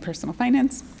Globalizing Personal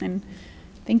Finance. And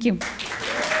thank you.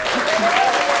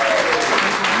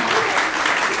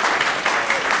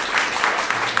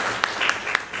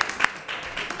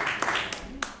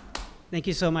 Thank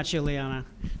you so much, Yuliana.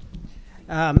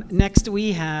 Next,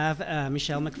 we have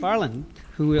Michelle Macfarlane,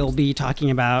 who will be talking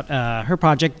about her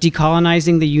project,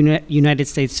 Decolonizing the United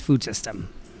States Food System.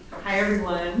 Hi,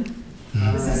 everyone.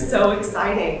 This is so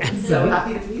exciting. I'm so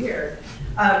happy to be here.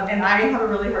 And I have a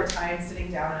really hard time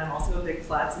sitting down, and I'm also a big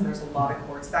klutz, and there's a lot of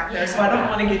cords back there, so I don't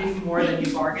want to give you more than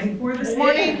you bargained for this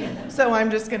morning, so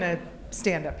I'm just going to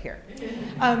stand up here.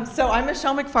 So I'm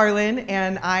Michelle Macfarlane,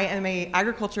 and I am an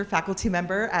agriculture faculty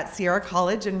member at Sierra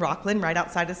College in Rockland, right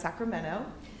outside of Sacramento.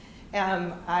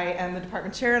 I am the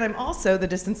department chair, and I'm also the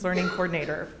distance learning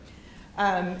coordinator.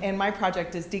 And my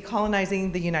project is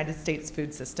Decolonizing the United States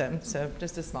Food System, so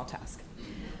just a small task.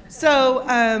 So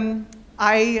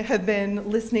I have been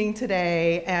listening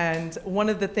today, and one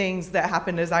of the things that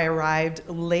happened is I arrived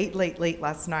late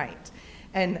last night,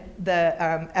 and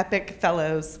the EPIC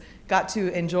fellows got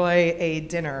to enjoy a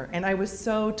dinner, and I was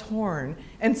so torn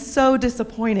and so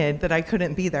disappointed that I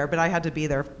couldn't be there, but I had to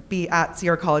be at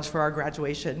Sierra College for our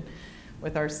graduation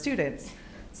with our students.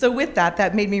 So with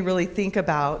that made me really think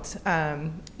about,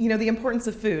 the importance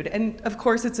of food. And of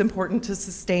course, it's important to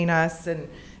sustain us, and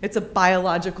it's a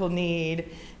biological need,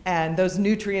 and those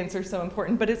nutrients are so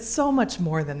important, but it's so much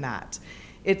more than that.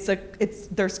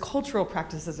 There's cultural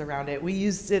practices around it. We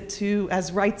use it to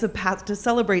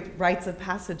celebrate rites of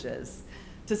passages,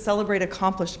 to celebrate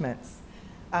accomplishments,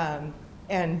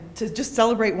 and to just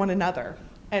celebrate one another.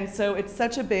 And so it's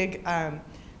such a big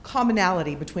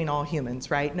commonality between all humans,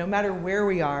 right? No matter where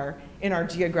we are in our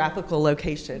geographical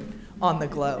location on the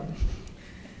globe.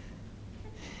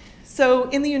 So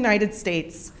in the United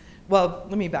States, well,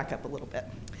 let me back up a little bit.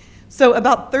 So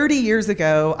about 30 years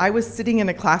ago, I was sitting in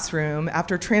a classroom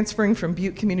after transferring from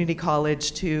Butte Community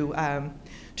College to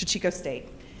Chico State.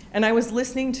 And I was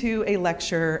listening to a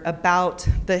lecture about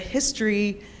the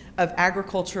history of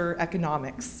agriculture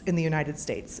economics in the United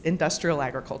States, industrial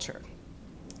agriculture.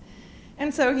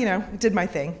 And so, did my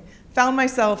thing. Found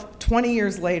myself 20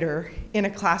 years later in a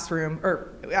classroom,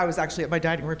 or I was actually at my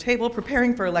dining room table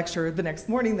preparing for a lecture the next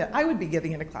morning that I would be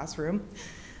giving in a classroom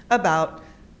about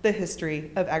the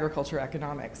history of agriculture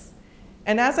economics.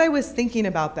 And as I was thinking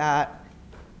about that,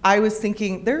 I was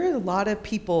thinking there are a lot of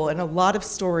people and a lot of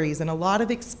stories and a lot of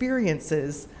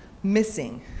experiences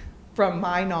missing from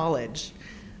my knowledge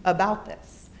about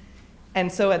this.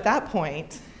 And so at that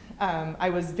point, I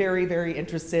was very, very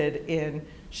interested in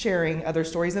sharing other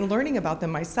stories and learning about them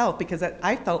myself because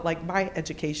I felt like my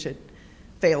education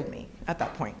failed me at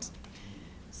that point.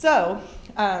 So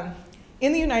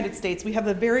in the United States, we have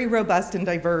a very robust and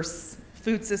diverse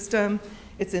food system.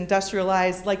 It's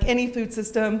industrialized. Like any food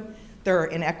system, there are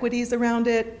inequities around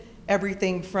it,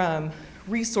 everything from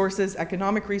resources,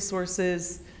 economic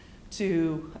resources,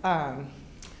 to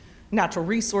natural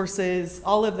resources,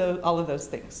 all of those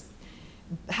things.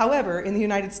 However, in the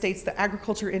United States, the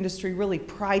agriculture industry really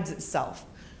prides itself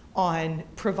on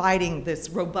providing this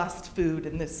robust food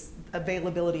and this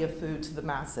availability of food to the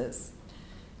masses.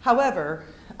 However,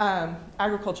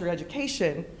 agriculture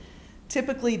education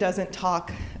typically doesn't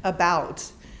talk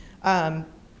about the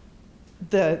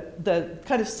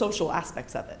kind of social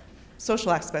aspects of it,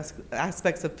 social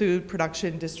aspects of food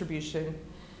production, distribution.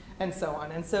 and so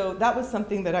on. And so that was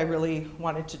something that I really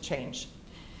wanted to change,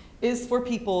 is for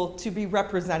people to be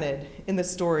represented in the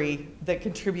story that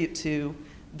contribute to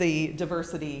the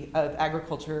diversity of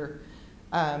agriculture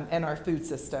and our food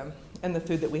system and the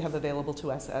food that we have available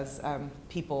to us as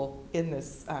people in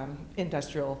this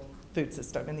industrial food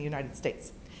system in the United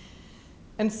States.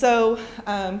 And so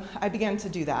I began to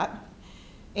do that.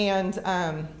 And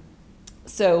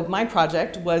so my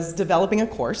project was developing a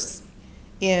course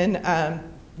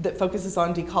that focuses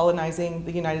on decolonizing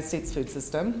the United States food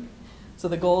system. So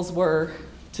the goals were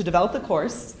to develop the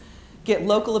course, get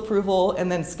local approval,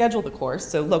 and then schedule the course.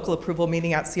 So local approval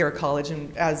meaning at Sierra College,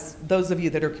 and as those of you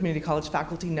that are community college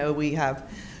faculty know, we have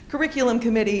curriculum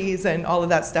committees and all of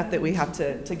that stuff that we have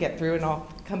to get through, and I'll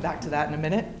come back to that in a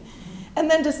minute. And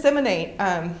then disseminate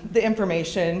the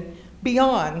information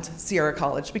beyond Sierra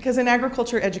College, because in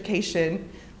agriculture education,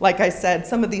 like I said,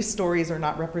 some of these stories are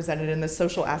not represented, and the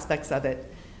social aspects of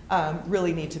it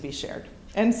really need to be shared.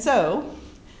 And so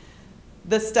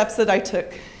the steps that I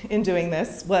took in doing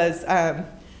this was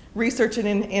researching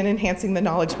and enhancing the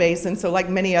knowledge base. And so like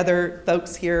many other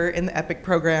folks here in the EPIC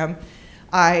program,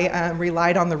 I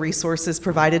relied on the resources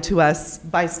provided to us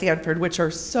by Stanford, which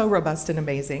are so robust and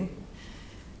amazing.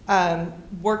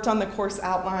 Worked on the course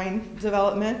outline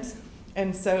development.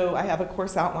 And so I have a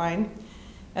course outline.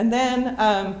 And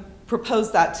then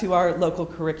proposed that to our local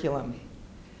curriculum.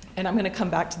 And I'm going to come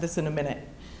back to this in a minute.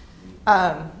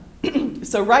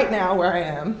 So right now where I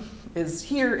am is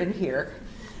here and here,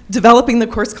 developing the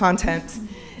course content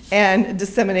and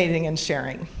disseminating and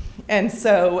sharing. And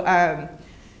so let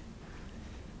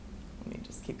me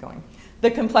just keep going.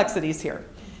 The complexities here.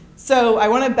 So I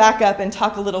want to back up and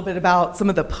talk a little bit about some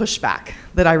of the pushback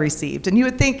that I received. And you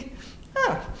would think,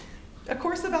 oh, a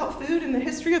course about food and the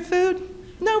history of food?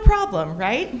 No problem,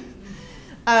 right?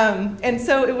 And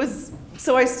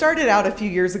so I started out a few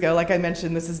years ago, like I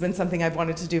mentioned, this has been something I've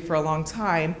wanted to do for a long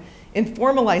time, in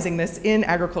formalizing this in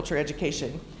agriculture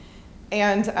education.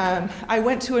 And I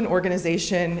went to an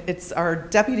organization, it's our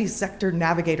deputy sector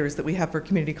navigators that we have for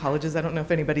community colleges. I don't know if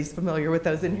anybody's familiar with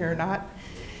those in here or not.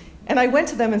 And I went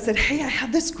to them and said, hey, I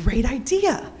have this great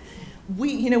idea.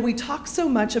 We talk so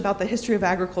much about the history of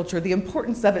agriculture, the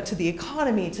importance of it to the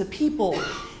economy, to people,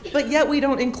 but yet we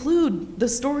don't include the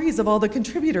stories of all the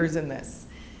contributors in this.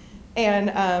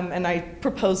 And I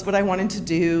proposed what I wanted to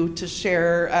do to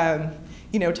share,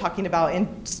 talking about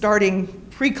starting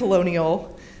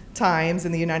pre-colonial times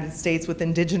in the United States with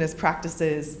indigenous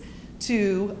practices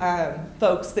to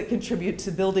folks that contribute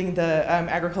to building the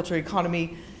agriculture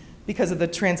economy because of the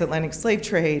transatlantic slave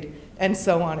trade, and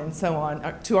so on,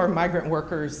 to our migrant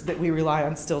workers that we rely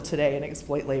on still today and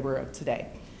exploit labor of today.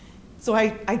 So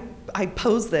I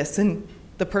posed this, and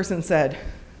the person said,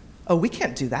 oh, we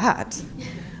can't do that.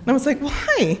 And I was like,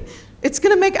 why? It's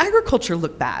going to make agriculture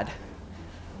look bad.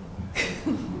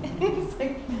 It's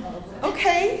like,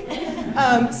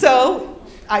 okay. So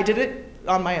I did it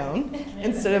on my own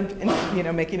instead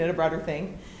of making it a broader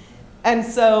thing. And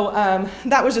so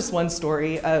that was just one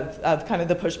story of kind of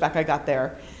the pushback I got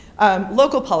there.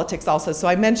 Local politics also. So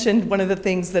I mentioned one of the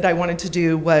things that I wanted to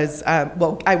do was,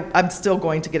 I'm still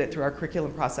going to get it through our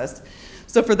curriculum process.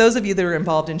 So for those of you that are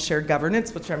involved in shared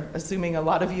governance, which I'm assuming a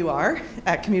lot of you are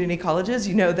at community colleges,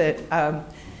 you know that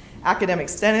Academic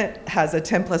Senate has a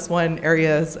 10+1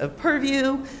 areas of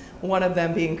purview, one of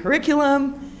them being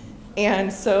curriculum.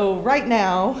 And so right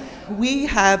now, we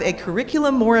have a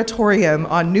curriculum moratorium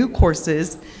on new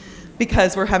courses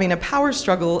because we're having a power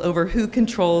struggle over who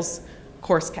controls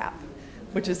course cap,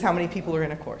 which is how many people are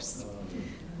in a course.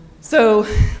 So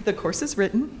the course is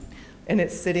written, and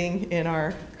it's sitting in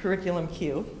our curriculum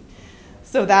queue.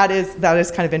 So that is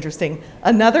kind of interesting.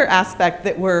 Another aspect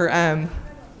that we're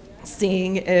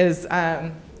seeing is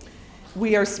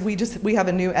we have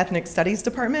a new ethnic studies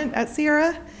department at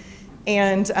Sierra,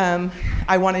 and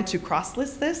I wanted to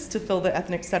cross-list this to fill the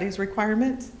ethnic studies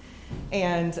requirement,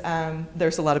 and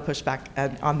there's a lot of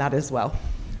pushback on that as well,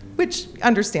 which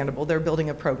understandable. They're building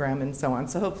a program and so on.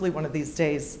 So hopefully one of these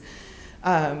days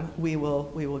we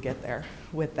will get there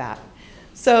with that.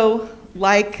 So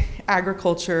like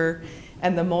agriculture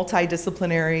and the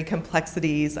multidisciplinary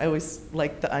complexities, I always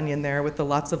like the onion there with the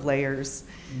lots of layers.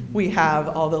 We have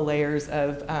all the layers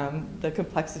of the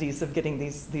complexities of getting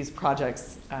these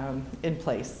projects in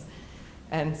place.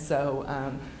 And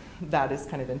so that is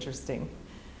kind of interesting.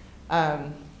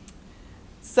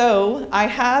 So I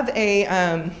have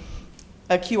a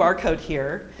QR code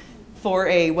here for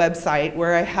a website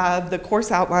where I have the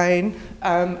course outline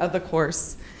of the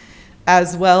course,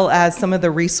 as well as some of the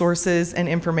resources and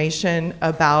information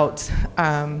about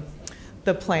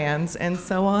the plans and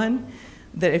so on.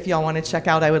 that if y'all want to check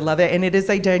out, I would love it. And it is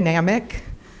a dynamic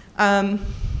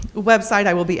website.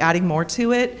 I will be adding more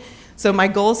to it. So my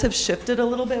goals have shifted a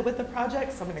little bit with the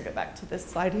project. So I'm going to go back to this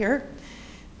slide here.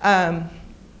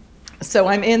 So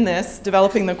I'm in this,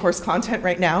 developing the course content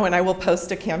right now, and I will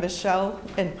post a Canvas shell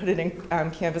and put it in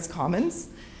Canvas Commons,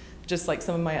 just like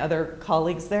some of my other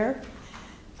colleagues there.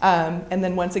 And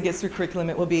then once it gets through curriculum,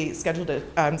 it will be scheduled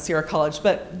at Sierra College.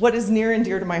 But what is near and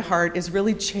dear to my heart is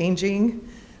really changing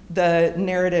the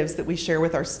narratives that we share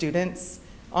with our students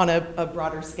on a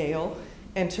broader scale,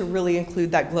 and to really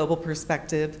include that global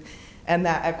perspective and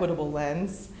that equitable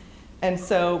lens. And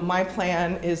so my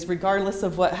plan is, regardless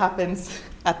of what happens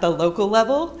at the local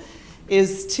level,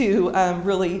 is to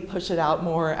really push it out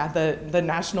more at the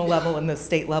national level and the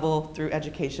state level through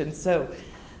education. So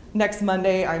next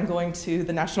Monday, I'm going to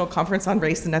the National Conference on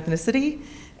Race and Ethnicity,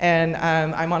 and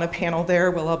I'm on a panel there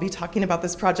where I'll be talking about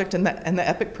this project and the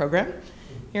EPIC program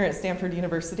here at Stanford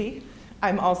University.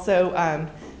 I'm also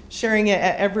sharing it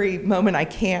at every moment I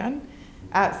can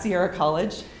at Sierra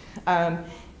College.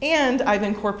 And I've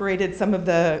incorporated some of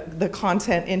the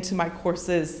content into my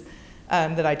courses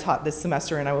that I taught this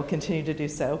semester, and I will continue to do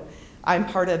so. I'm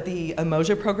part of the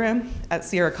Emoja program at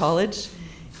Sierra College,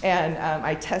 and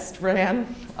I test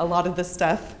ran a lot of the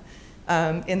stuff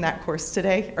in that course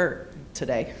today.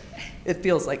 It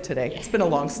feels like today. It's been a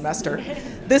long semester.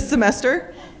 This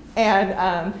semester,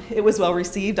 and it was well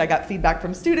received. I got feedback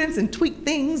from students and tweaked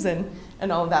things and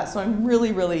all of that. So I'm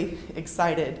really, really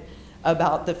excited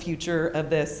about the future of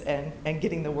this and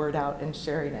getting the word out and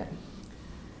sharing it.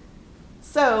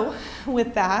 So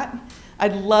with that,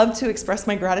 I'd love to express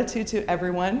my gratitude to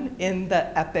everyone in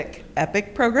the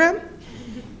EPIC program.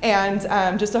 And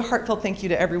just a heartfelt thank you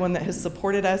to everyone that has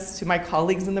supported us, to my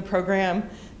colleagues in the program,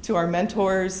 to our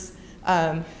mentors,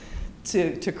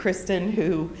 to Kristen,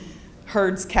 who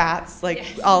herds cats like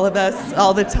all of us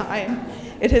all the time.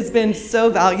 It has been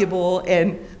so valuable,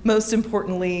 and most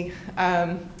importantly,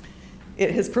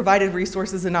 it has provided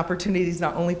resources and opportunities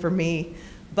not only for me,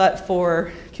 but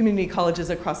for community colleges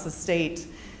across the state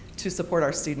to support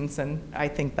our students, and I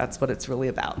think that's what it's really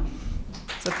about.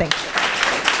 So thank you.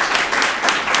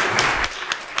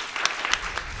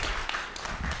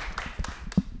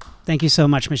 Thank you so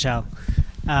much, Michelle.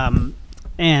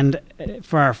 And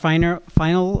for our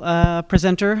final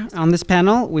presenter on this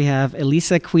panel, we have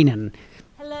Elisa Queenan.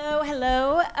 Hello,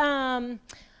 hello.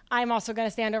 I'm also going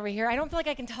to stand over here. I don't feel like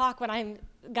I can talk when I'm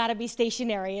got to be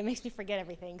stationary. It makes me forget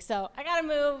everything. So I got to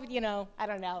move, I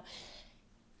don't know.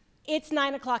 It's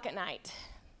 9 o'clock at night,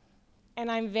 and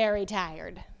I'm very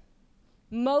tired.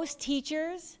 Most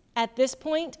teachers at this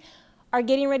point are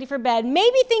getting ready for bed,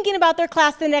 maybe thinking about their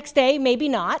class the next day, maybe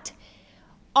not.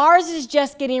 Ours is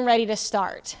just getting ready to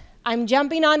start. I'm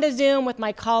jumping onto Zoom with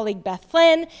my colleague Beth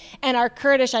Flynn and our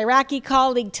Kurdish-Iraqi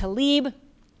colleague Talib.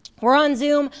 We're on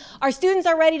Zoom. Our students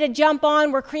are ready to jump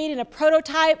on. We're creating a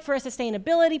prototype for a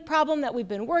sustainability problem that we've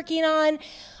been working on.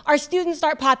 Our students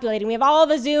start populating. We have all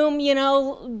the Zoom,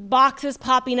 boxes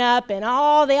popping up, and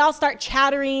they all start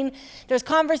chattering. There's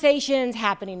conversations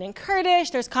happening in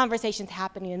Kurdish. There's conversations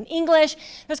happening in English.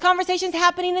 There's conversations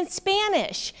happening in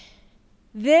Spanish.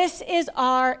 This is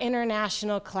our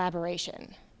international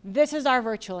collaboration. This is our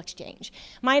virtual exchange.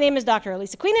 My name is Dr.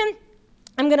 Elisa Queenan.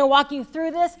 I'm going to walk you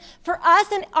through this. For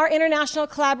us and our international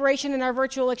collaboration and our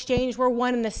virtual exchange, we're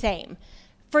one and the same.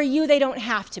 For you, they don't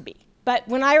have to be. But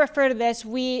when I refer to this,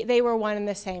 they were one and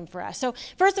the same for us. So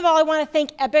first of all, I want to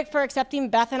thank EPIC for accepting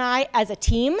Beth and I as a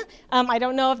team. I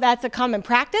don't know if that's a common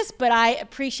practice, but I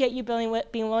appreciate you being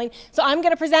willing. So I'm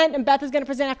going to present, and Beth is going to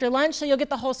present after lunch, so you'll get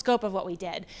the whole scope of what we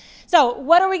did. So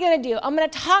what are we going to do? I'm going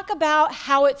to talk about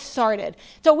how it started.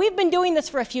 So we've been doing this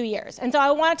for a few years, and so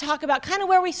I want to talk about kind of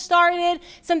where we started,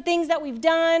 some things that we've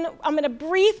done. I'm going to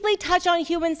briefly touch on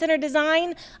human-centered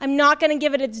design. I'm not going to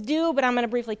give it its due, but I'm going to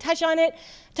briefly touch on it.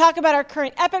 Talk about our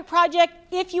current EPIC project,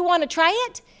 if you want to try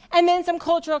it, and then some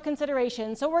cultural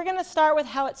considerations. So we're going to start with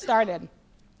how it started.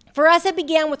 For us, it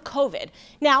began with COVID.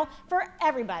 Now, for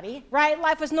everybody, right,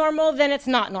 life was normal, then it's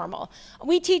not normal.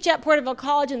 We teach at Porterville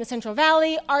College in the Central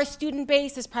Valley. Our student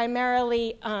base is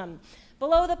primarily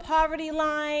below the poverty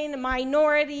line,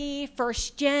 minority,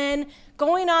 first gen.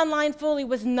 Going online fully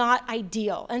was not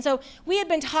ideal. And so we had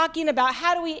been talking about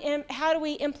how do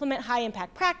we implement high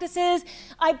impact practices.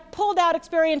 I pulled out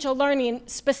experiential learning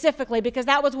specifically because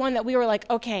that was one that we were like,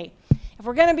 okay, if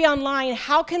we're going to be online,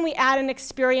 how can we add an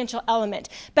experiential element?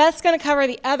 Beth's going to cover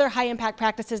the other high impact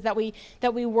practices that we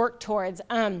work towards.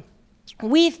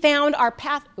 We found our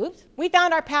path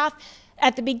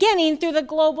at the beginning through the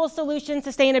Global Solution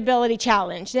Sustainability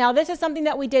Challenge. Now, this is something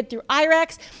that we did through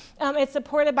IREX. It's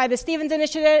supported by the Stevens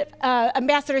Initiative.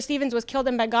 Ambassador Stevens was killed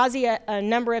in Benghazi a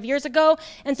number of years ago,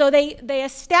 and so they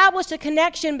established a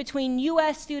connection between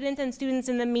U.S. students and students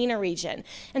in the MENA region.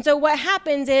 And so what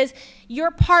happens is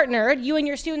you're partnered, you and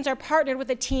your students are partnered with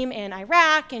a team in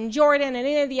Iraq and Jordan and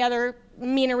any of the other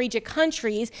MENA region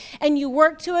countries, and you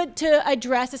work to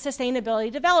address a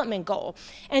sustainability development goal,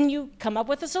 and you come up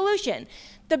with a solution.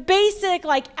 The basic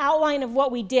outline of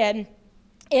what we did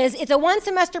is it's a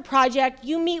one-semester project.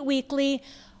 You meet weekly.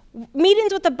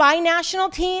 Meetings with the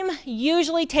binational team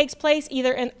usually takes place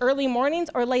either in early mornings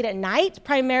or late at night,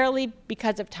 primarily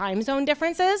because of time zone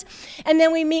differences. And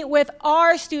then we meet with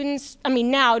our students,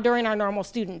 now during our normal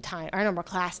student time, our normal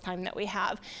class time that we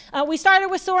have. We started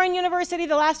with Soren University.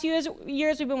 The last years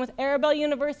we've been with Arabelle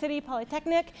University,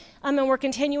 Polytechnic, and we're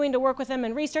continuing to work with them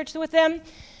and research with them.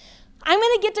 I'm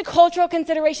going to get to cultural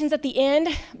considerations at the end,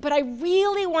 but I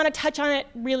really want to touch on it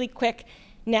really quick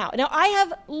now. Now, I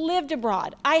have lived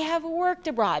abroad. I have worked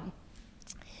abroad.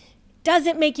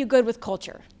 Doesn't make you good with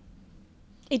culture.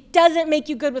 It doesn't make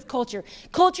you good with culture.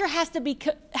 Culture has to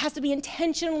be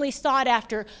intentionally sought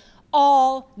after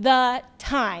all the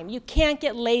time. You can't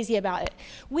get lazy about it.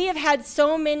 We have had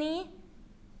so many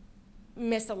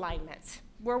misalignments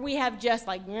where we have just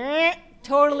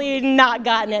totally not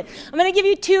gotten it. I'm going to give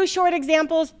you two short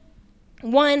examples.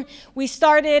 One, we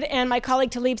started, and my colleague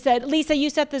Talib said, Lisa,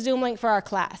 you set the Zoom link for our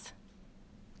class.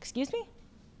 Excuse me?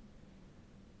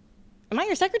 Am I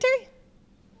your secretary?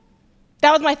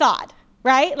 That was my thought,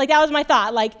 right? That was my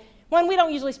thought. One, we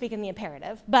don't usually speak in the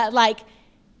imperative, but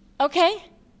okay.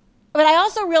 But I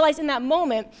also realized in that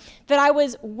moment that I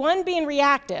was, one, being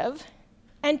reactive,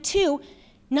 and two,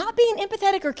 not being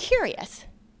empathetic or curious.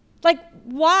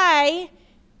 Why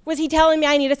was he telling me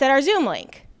I need to set our Zoom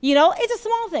link? It's a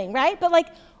small thing, right?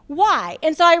 But why?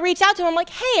 And so I reached out to him,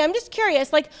 hey, I'm just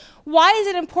curious, why is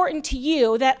it important to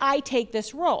you that I take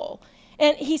this role?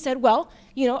 And he said, well,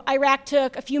 Iraq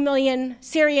took a few million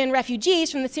Syrian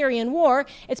refugees from the Syrian war.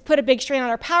 It's put a big strain on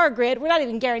our power grid. We're not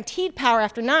even guaranteed power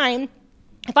after 9.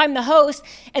 If I'm the host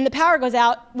and the power goes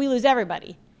out, we lose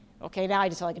everybody. Okay, now I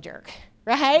just feel like a jerk.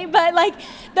 Right? But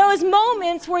those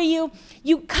moments where you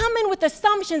come in with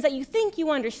assumptions that you think you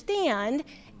understand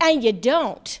and you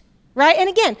don't, right? And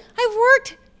again, I've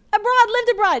worked abroad, lived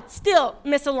abroad, still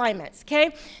misalignments,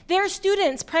 okay? Their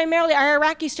students, primarily, our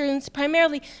Iraqi students,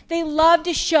 primarily, they love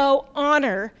to show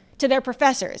honor to their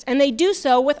professors, and they do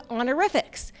so with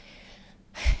honorifics.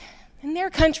 In their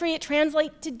country, it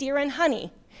translates to dear and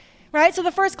honey, right? So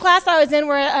the first class I was in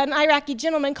where an Iraqi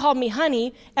gentleman called me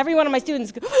honey, every one of my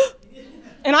students goes,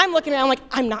 and I'm looking at him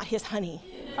I'm not his honey.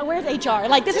 Oh, where's HR?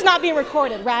 This is not being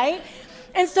recorded, right?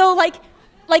 And so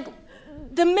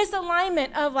the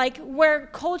misalignment of where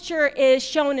culture is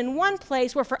shown in one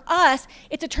place, where for us,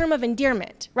 it's a term of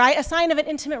endearment, right? A sign of an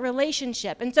intimate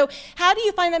relationship. And so how do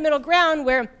you find that middle ground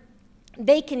where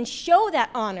they can show that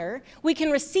honor, we can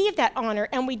receive that honor,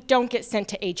 and we don't get sent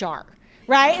to HR?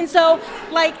 Right? And so,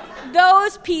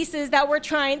 those pieces that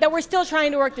we're still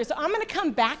trying to work through. So I'm going to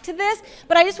come back to this,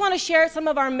 but I just want to share some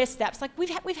of our missteps. We've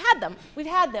had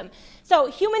them. So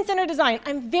human-centered design.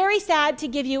 I'm very sad to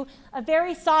give you a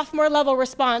very sophomore level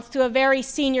response to a very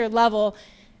senior level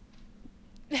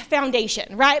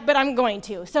foundation, right? But I'm going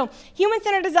to. So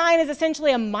human-centered design is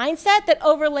essentially a mindset that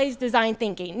overlays design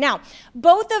thinking. Now,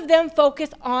 both of them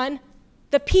focus on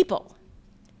the people.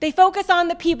 They focus on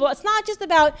the people. It's not just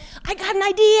about, I got an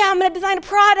idea, I'm going to design a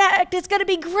product, it's going to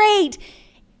be great.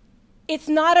 It's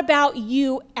not about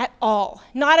you at all.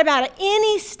 Not about it.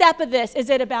 Any step of this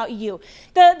is it about you.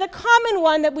 The common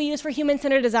one that we use for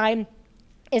human-centered design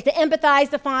is to empathize,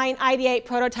 define, ideate,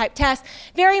 prototype, test.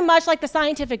 Very much like the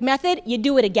scientific method, you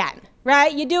do it again,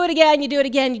 right? You do it again, you do it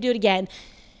again, you do it again.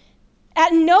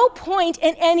 At no point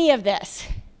in any of this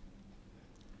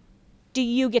do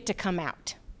you get to come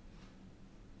out.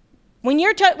 When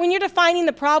you're defining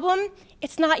the problem,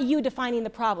 it's not you defining the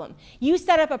problem. You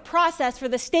set up a process for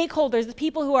the stakeholders, the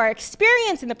people who are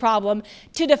experiencing the problem,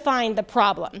 to define the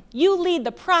problem. You lead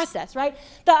the process, right?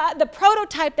 The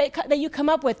prototype that you come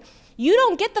up with, you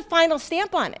don't get the final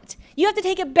stamp on it. You have to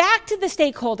take it back to the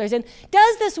stakeholders, and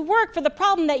does this work for the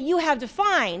problem that you have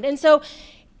defined? And so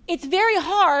it's very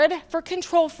hard for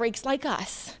control freaks like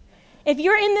us. If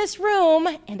you're in this room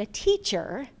and a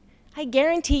teacher, I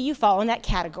guarantee you fall in that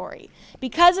category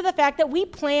because of the fact that we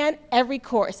plan every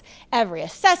course, every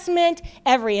assessment,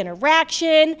 every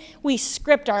interaction, we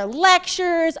script our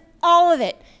lectures, all of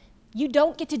it. You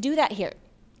don't get to do that here.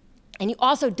 And you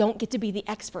also don't get to be the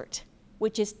expert,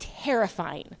 which is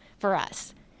terrifying for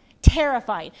us.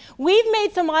 terrifying. We've made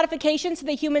some modifications to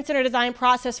the human-centered design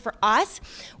process for us.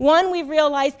 One, we've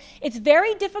realized it's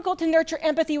very difficult to nurture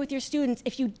empathy with your students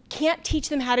if you can't teach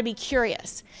them how to be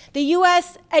curious. The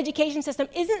US education system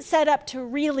isn't set up to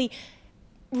really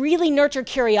nurture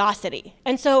curiosity.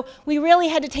 And so we really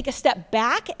had to take a step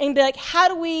back and be like, how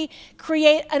do we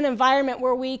create an environment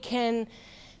where we can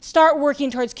start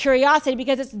working towards curiosity,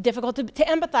 because it's difficult to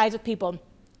empathize with people.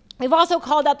 We've also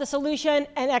called out the solution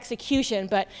and execution,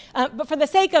 but for the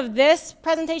sake of this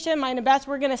presentation, mine and Beth's,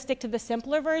 we're going to stick to the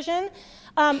simpler version.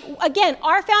 Again,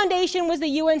 our foundation was the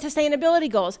UN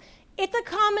Sustainability Goals. It's a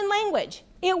common language.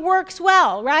 It works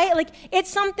well, right? Like,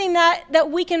 it's something that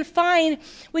we can find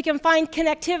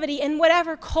connectivity in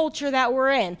whatever culture that we're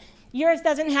in. Yours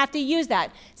doesn't have to use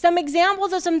that. Some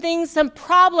examples of some things, some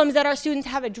problems that our students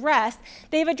have addressed.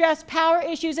 They've addressed power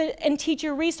issues and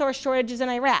teacher resource shortages in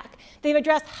Iraq. They've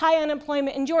addressed high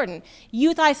unemployment in Jordan,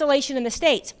 youth isolation in the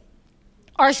States.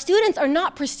 Our students are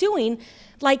not pursuing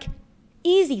like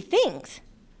easy things.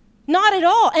 Not at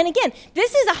all. And again,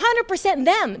 this is 100%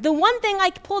 them. The one thing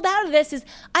I pulled out of this is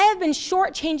I have been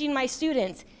shortchanging my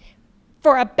students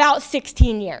for about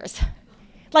 16 years.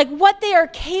 Like, what they are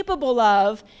capable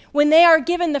of when they are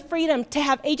given the freedom to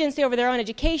have agency over their own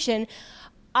education,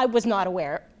 I was not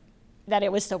aware that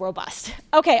it was so robust.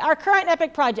 Okay, our current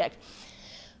EPIC project.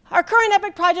 Our current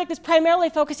EPIC project is primarily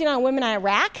focusing on women in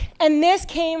Iraq, and this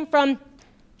came from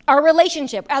our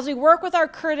relationship. As we work with our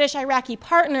Kurdish Iraqi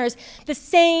partners, the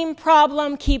same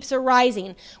problem keeps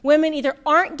arising. Women either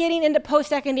aren't getting into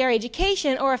post-secondary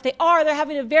education, or if they are, they're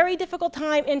having a very difficult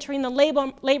time entering the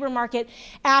labor market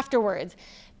afterwards.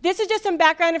 This is just some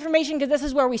background information because this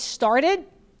is where we started.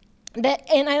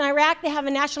 In Iraq, they have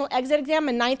a national exit exam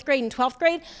in 9th grade and 12th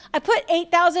grade. I put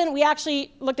 8,000. We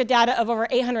actually looked at data of over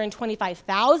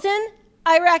 825,000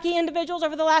 Iraqi individuals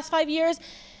over the last 5 years.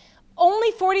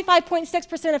 Only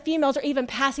 45.6% of females are even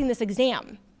passing this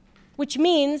exam, which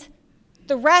means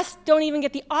the rest don't even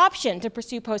get the option to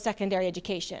pursue post-secondary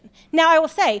education. Now, I will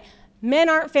say, men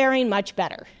aren't faring much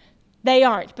better. They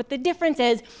aren't. But the difference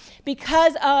is,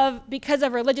 because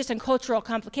of religious and cultural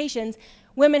complications,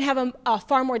 women have a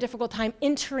far more difficult time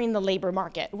entering the labor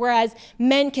market, whereas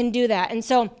men can do that. And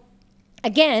so,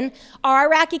 again, our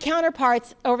Iraqi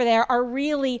counterparts over there are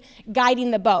really guiding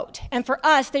the boat. And for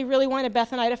us, they really wanted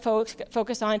Beth and I to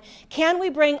focus on, can we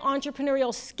bring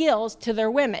entrepreneurial skills to their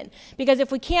women? Because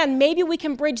if we can, maybe we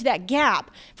can bridge that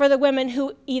gap for the women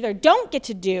who either don't get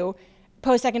to do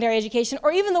post-secondary education,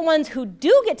 or even the ones who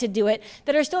do get to do it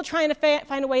that are still trying to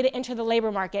find a way to enter the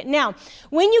labor market. Now,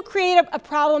 when you create a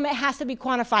problem, it has to be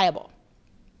quantifiable.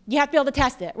 You have to be able to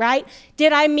test it, right?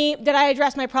 Did I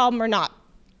address my problem or not?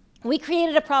 We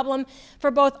created a problem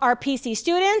for both our PC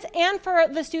students and for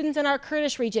the students in our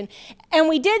Kurdish region. And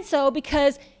we did so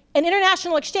because in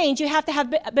international exchange, you have to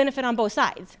have benefit on both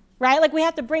sides, right? Like, we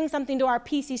have to bring something to our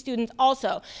PC students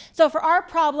also. So for our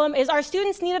problem is our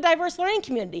students need a diverse learning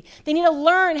community. They need to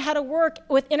learn how to work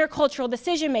with intercultural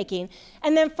decision making.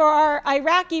 And then for our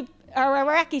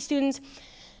Iraqi students,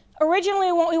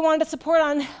 originally what we wanted to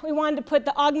put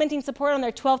the augmenting support on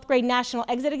their 12th grade national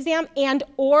exit exam and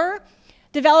or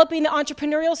developing the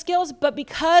entrepreneurial skills, but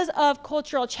because of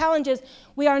cultural challenges,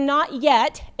 we are not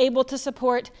yet able to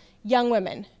support young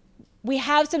women. We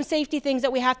have some safety things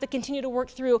that we have to continue to work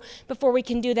through before we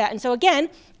can do that. And so again,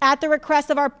 at the request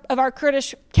of our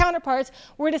Kurdish counterparts,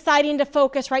 we're deciding to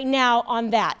focus right now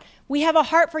on that. We have a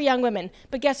heart for young women,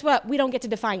 but guess what? We don't get to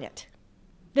define it.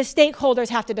 The stakeholders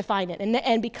have to define it.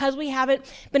 And because we haven't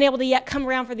been able to yet come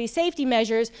around for these safety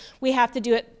measures, we have to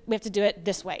do it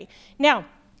this way. Now,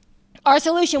 our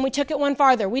solution, we took it one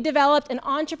farther. We developed an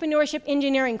entrepreneurship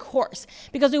engineering course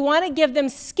because we want to give them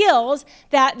skills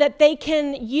that they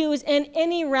can use in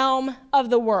any realm of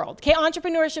the world. Okay,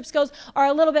 entrepreneurship skills are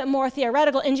a little bit more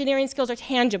theoretical. Engineering skills are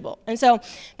tangible. And so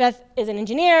Beth is an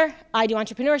engineer. I do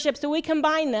entrepreneurship. So we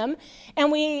combine them,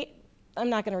 and I'm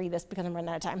not going to read this because I'm running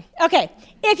out of time. Okay,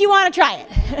 if you want to try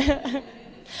it.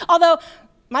 Although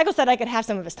Michael said I could have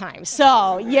some of his time.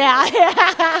 So yeah,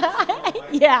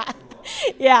 yeah.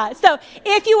 Yeah, so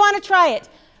if you want to try it,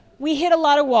 we hit a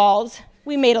lot of walls.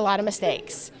 We made a lot of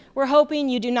mistakes. We're hoping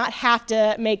you do not have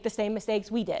to make the same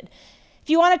mistakes we did. If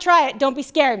you want to try it, don't be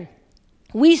scared.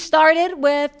 We started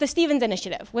with the Stevens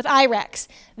Initiative, with IREX.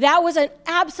 That was an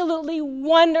absolutely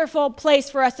wonderful place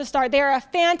for us to start. They're a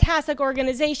fantastic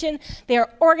organization.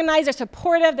 They're organized, they're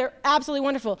supportive, they're absolutely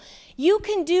wonderful. You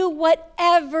can do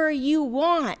whatever you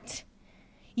want.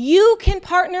 You can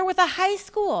partner with a high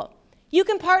school. You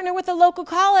can partner with a local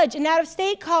college, an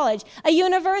out-of-state college, a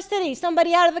university,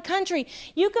 somebody out of the country.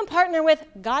 You can partner with,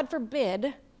 God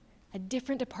forbid, a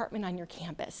different department on your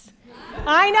campus.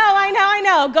 I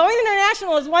know. Going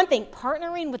international is one thing.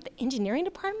 Partnering with the engineering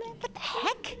department? What the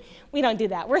heck? We don't do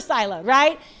that. We're siloed,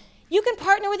 right? You can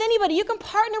partner with anybody. You can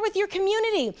partner with your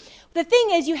community. The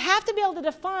thing is, you have to be able to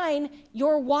define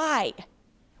your why.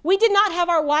 We did not have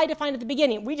our why defined at the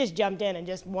beginning. We just jumped in and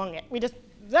just wung it.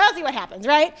 Let's see what happens,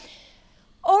 right?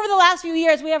 Over the last few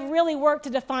years, we have really worked to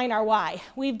define our why.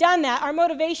 We've done that. Our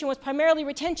motivation was primarily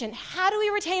retention. How do we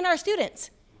retain our students?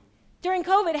 During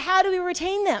COVID, how do we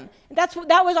retain them? That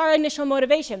was our initial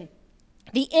motivation.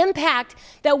 The impact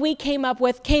that we came up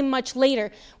with came much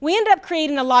later. We ended up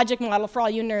creating a logic model for all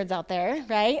you nerds out there,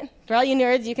 right? For all you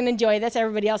nerds, you can enjoy this.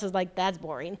 Everybody else is like, that's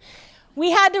boring.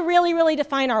 We had to really, really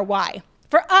define our why.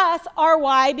 For us, our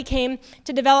why became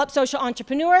to develop social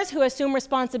entrepreneurs who assume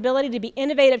responsibility to be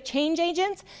innovative change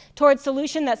agents towards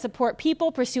solutions that support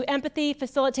people, pursue empathy,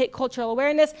 facilitate cultural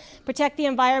awareness, protect the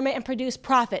environment, and produce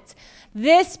profits.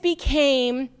 This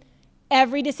became,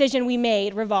 every decision we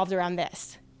made revolved around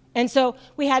this. And so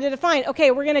we had to define,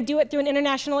 okay, we're going to do it through an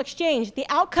international exchange. The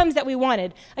outcomes that we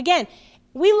wanted. Again,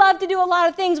 we love to do a lot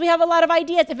of things. We have a lot of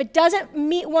ideas. If it doesn't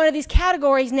meet one of these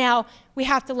categories now, we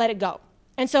have to let it go.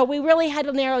 And so we really had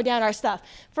to narrow down our stuff.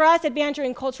 For us,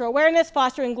 advancing cultural awareness,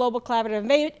 fostering global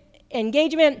collaborative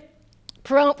engagement,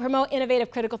 promote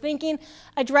innovative critical thinking,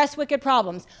 address wicked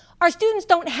problems. Our students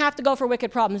don't have to go for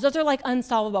wicked problems. Those are like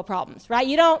unsolvable problems, right?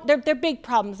 They're big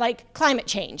problems like climate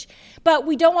change. But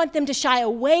we don't want them to shy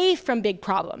away from big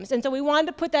problems. And so we wanted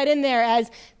to put that in there as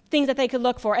things that they could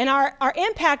look for. And our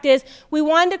impact is we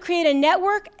wanted to create a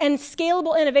network and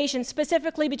scalable innovation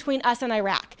specifically between us and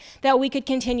Iraq that we could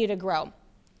continue to grow.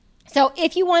 So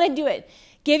if you want to do it,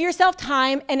 give yourself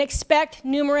time and expect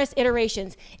numerous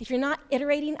iterations. If you're not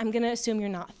iterating, I'm going to assume you're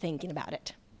not thinking about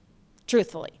it,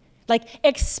 truthfully. Like,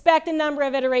 expect a number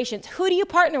of iterations. Who do you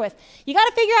partner with? You got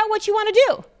to figure out what you want to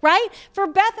do, right? For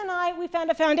Beth and I, we found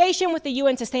a foundation with the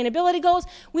UN Sustainability Goals.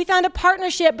 We found a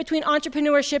partnership between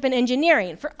entrepreneurship and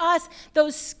engineering. For us,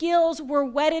 those skills were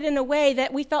wedded in a way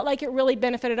that we felt like it really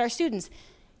benefited our students.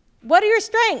 What are your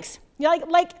strengths?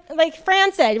 Like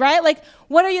Fran said, right? Like,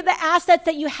 what are the assets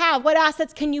that you have? What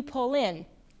assets can you pull in?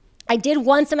 I did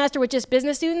one semester with just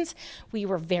business students. We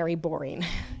were very boring.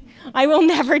 I will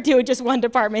never do just one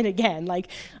department again. Like,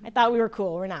 I thought we were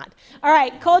cool, we're not. All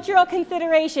right, cultural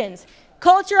considerations.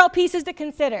 Cultural pieces to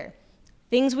consider.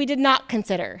 Things we did not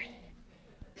consider.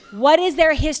 What is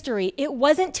their history? It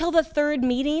wasn't till the third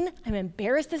meeting, I'm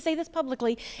embarrassed to say this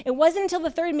publicly, it wasn't until the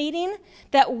third meeting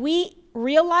that we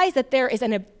realized that there is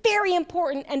a very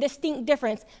important and distinct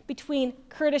difference between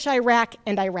Kurdish Iraq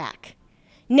and Iraq.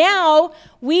 Now,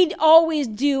 we'd always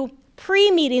do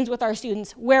pre-meetings with our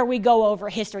students where we go over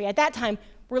history. At that time,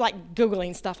 we're like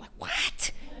Googling stuff, like,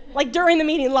 what? Like during the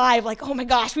meeting live, like, oh my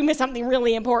gosh, we missed something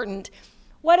really important.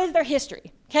 What is their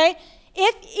history, okay?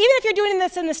 Even if you're doing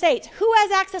this in the States, who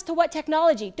has access to what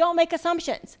technology? Don't make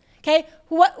assumptions, okay?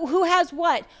 Who has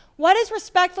what? What does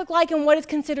respect look like and what is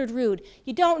considered rude?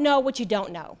 You don't know what you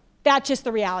don't know. That's just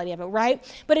the reality of it, right?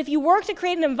 But if you work to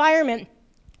create an environment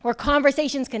where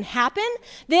conversations can happen,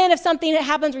 then if something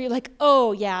happens where you're like,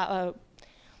 oh yeah,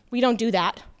 we don't do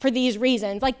that for these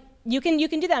reasons, like you can do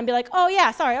that and be like, oh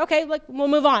yeah, sorry, okay, like we'll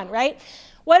move on, right?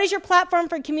 What is your platform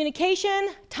for communication?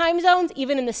 Time zones,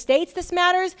 even in the States this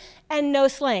matters, and no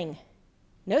slang.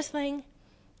 No slang,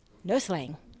 no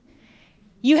slang.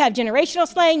 You have generational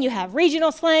slang, you have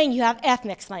regional slang, you have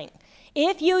ethnic slang.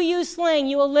 If you use slang,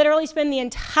 you will literally spend the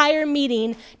entire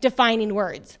meeting defining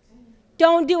words.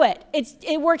 Don't do it.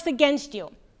 It works against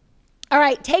you. All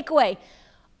right, takeaway.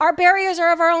 Our barriers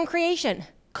are of our own creation.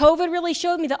 COVID really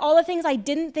showed me that all the things I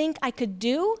didn't think I could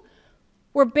do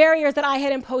were barriers that I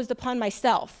had imposed upon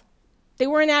myself. They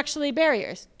weren't actually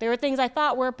barriers. They were things I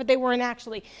thought were, but they weren't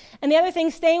actually. And the other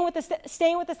thing, staying with the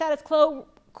status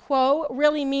quo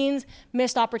really means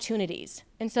missed opportunities.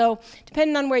 And so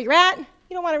depending on where you're at, you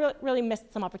don't want to really miss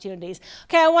some opportunities.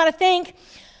 Okay, I want to thank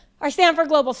our Stanford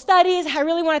Global Studies. I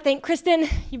really want to thank Kristen.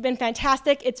 You've been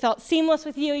fantastic. It's felt seamless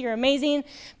with you. You're amazing.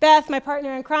 Beth, my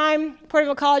partner in crime,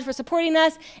 Porterville College for supporting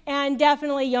us, and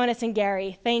definitely Jonas and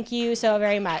Gary. Thank you so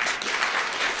very much.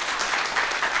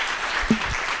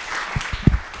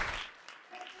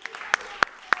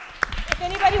 If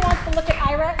anybody wants to look at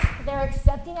IREX, they're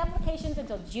accepting applications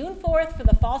until June 4th for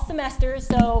the fall semester,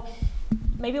 so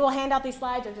maybe we'll hand out these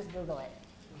slides or just Google it.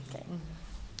 Okay.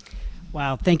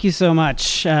 Wow, thank you so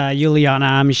much,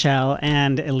 Yuliana, Michelle,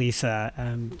 and Elisa.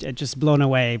 Just blown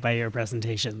away by your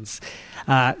presentations.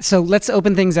 So let's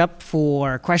open things up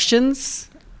for questions.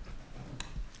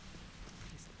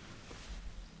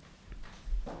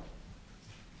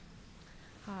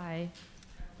 Hi.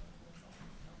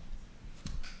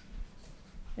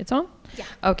 It's on? Yeah.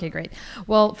 Okay, great.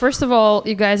 Well, first of all,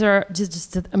 you guys are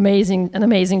just an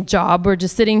amazing job. We're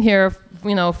just sitting here,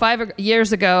 5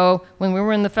 years ago when we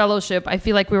were in the fellowship. I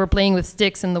feel like we were playing with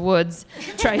sticks in the woods,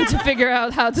 trying to figure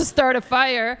out how to start a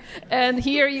fire. And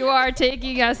here you are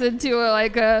taking us into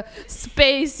a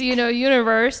space,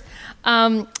 universe.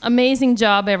 Amazing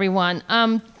job, everyone.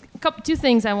 Two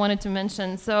things I wanted to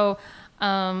mention. So.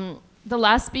 The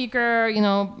last speaker,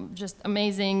 just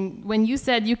amazing. When you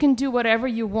said you can do whatever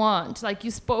you want, you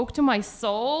spoke to my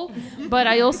soul, but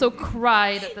I also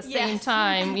cried at the same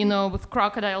time, with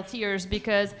crocodile tears,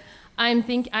 because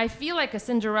I feel like a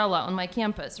Cinderella on my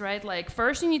campus, right?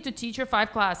 First you need to teach your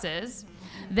 5 classes,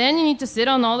 then you need to sit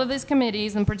on all of these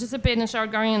committees and participate in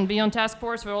Shargari and be on task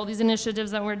force for all these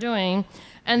initiatives that we're doing.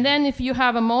 And then if you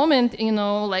have a moment,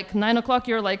 9 o'clock,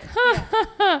 you're like,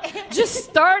 just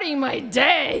starting my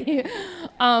day,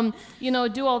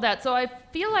 do all that. So I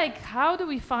feel like, how do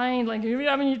we find, do you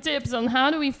have any tips on how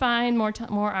do we find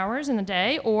more hours in a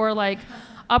day, or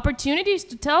opportunities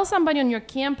to tell somebody on your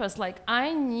campus,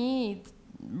 I need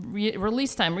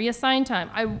release time, reassign time.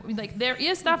 There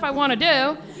is stuff I want to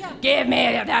do. Give me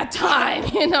that time,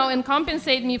 and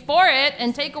compensate me for it,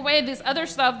 and take away this other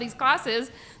stuff, these classes,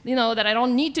 that I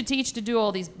don't need to teach to do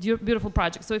all these beautiful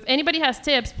projects. So if anybody has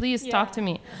tips, please talk to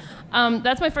me.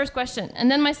 That's my first question. And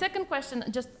then my second question,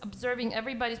 just observing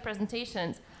everybody's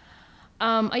presentations.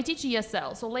 I teach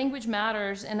ESL, so language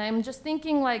matters, and I'm just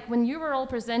thinking, when you were all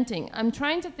presenting, I'm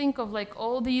trying to think of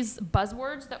all these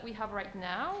buzzwords that we have right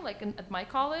now, at my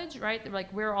college, right?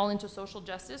 We're all into social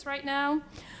justice right now.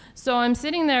 So I'm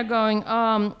sitting there going,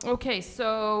 okay,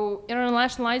 so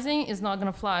internationalizing is not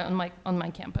gonna fly on my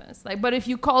campus. But if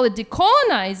you call it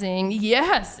decolonizing,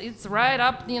 yes, it's right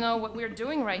up, what we're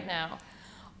doing right now.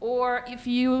 Or if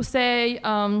you say,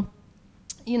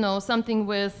 something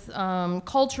with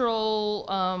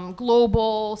cultural,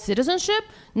 global citizenship.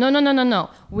 No.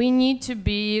 We need to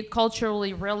be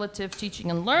culturally relative teaching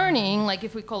and learning.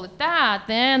 If we call it that,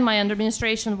 then my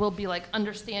administration will be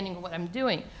understanding what I'm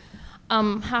doing.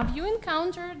 Have you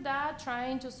encountered that,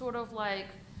 trying to sort of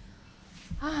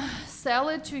sell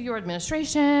it to your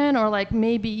administration, or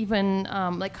maybe even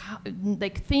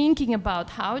thinking about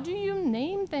how do you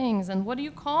name things and what do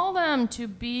you call them to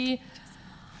be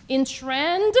in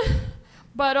trend,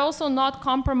 but also not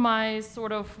compromise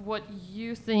sort of what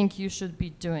you think you should be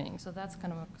doing? So that's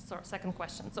kind of a second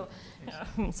question. So,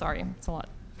 sorry, it's a lot.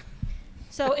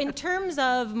 So in terms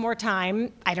of more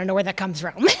time, I don't know where that comes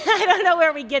from. I don't know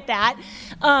where we get that.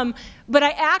 But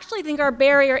I actually think our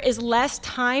barrier is less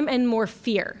time and more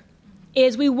fear.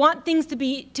 Is we want things to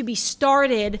be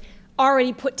started,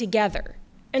 already put together.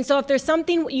 And so if there's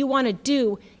something you want to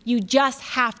do, you just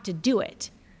have to do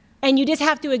it. And you just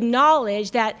have to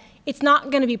acknowledge that it's not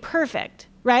going to be perfect,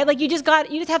 right? You just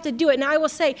have to do it. Now I will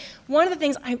say, one of the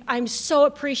things I'm so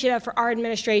appreciative for our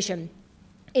administration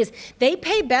is they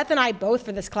pay Beth and I both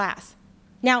for this class.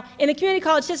 Now, in the community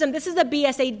college system, this is a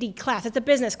BSAD class. It's a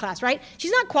business class, right?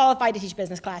 She's not qualified to teach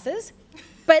business classes.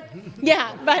 But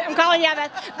I'm calling you out,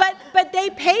 Beth. But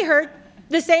they pay her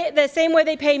the same way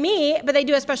they pay me, but they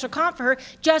do a special comp for her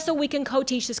just so we can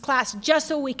co-teach this class, just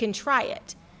so we can try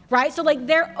it. Right? So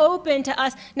they're open to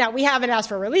us. Now, we haven't asked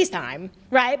for release time,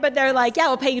 right? But they're yeah,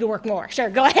 we'll pay you to work more. Sure,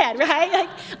 go ahead, right?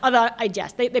 Although I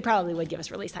jest, they probably would give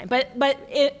us release time. But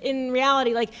in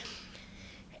reality,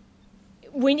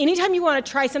 anytime you want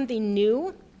to try something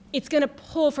new, it's going to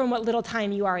pull from what little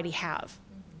time you already have.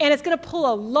 And it's going to pull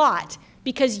a lot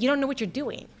because you don't know what you're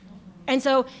doing. And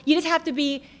so you just have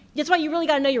to that's why you really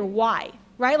got to know your why,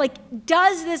 right?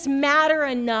 Does this matter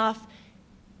enough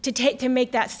to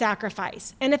make that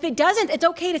sacrifice? And if it doesn't, it's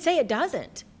okay to say it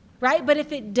doesn't, right? But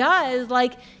if it does,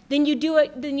 then you do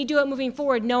it moving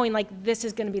forward, knowing this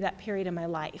is going to be that period of my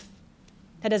life.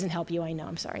 That doesn't help you, I know,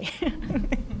 I'm sorry.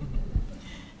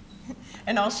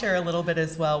 And I'll share a little bit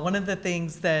as well. One of the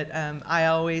things that I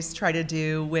always try to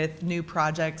do with new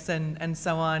projects and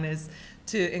so on is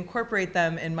to incorporate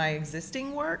them in my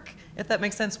existing work, if that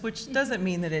makes sense, which doesn't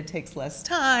mean that it takes less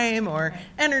time or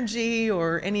energy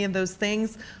or any of those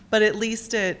things, but at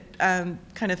least it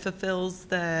kind of fulfills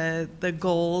the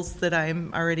goals that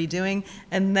I'm already doing,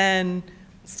 and then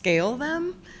scale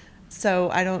them. So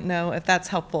I don't know if that's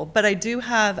helpful, but I do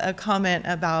have a comment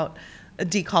about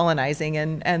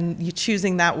decolonizing and you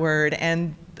choosing that word.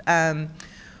 And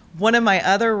one of my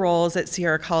other roles at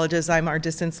Sierra College is I'm our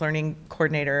distance learning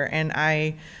coordinator, and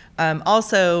I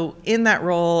also in that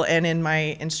role and in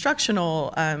my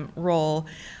instructional role,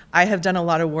 I have done a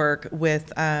lot of work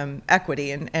with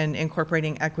equity and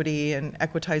incorporating equity and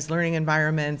equitized learning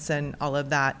environments and all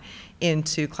of that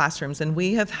into classrooms. And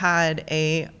we have had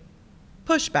a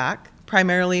pushback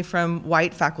primarily from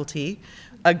white faculty,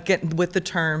 again, with the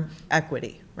term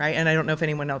equity, right? And I don't know if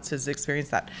anyone else has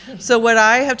experienced that. So what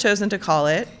I have chosen to call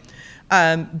it,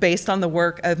 based on the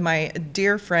work of my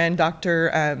dear friend,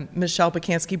 Dr. Michelle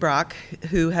Pacansky-Brock,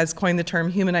 who has coined the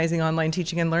term humanizing online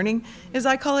teaching and learning, is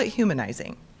I call it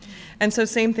humanizing. And so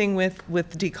same thing with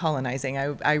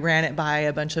decolonizing. I ran it by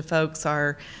a bunch of folks.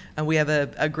 We have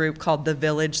a group called The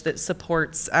Village that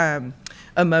supports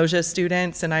Umoja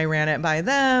students, and I ran it by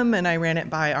them, and I ran it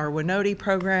by our Winoti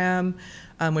program,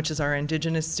 which is our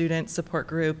Indigenous student support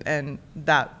group, and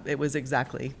that it was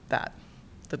exactly that,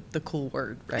 the cool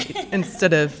word, right?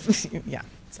 Instead of, yeah,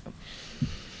 so.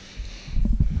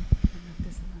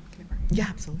 Yeah,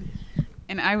 absolutely.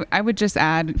 And I would just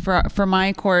add, for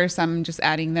my course, I'm just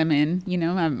adding them in, you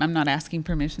know, I'm not asking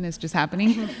permission, it's just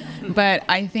happening. But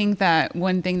I think that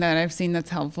one thing that I've seen that's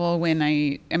helpful when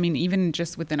I mean, even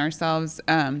just within ourselves,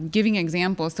 giving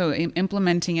examples, so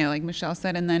implementing it, like Michelle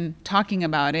said, and then talking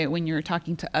about it when you're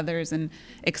talking to others and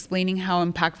explaining how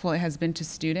impactful it has been to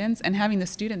students, and having the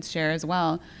students share as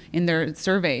well in their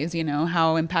surveys, you know,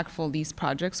 how impactful these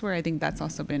projects were. I think that's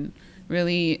also been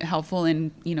really helpful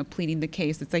in, you know, pleading the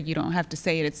case. It's like you don't have to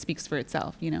say it, it speaks for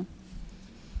itself, you know?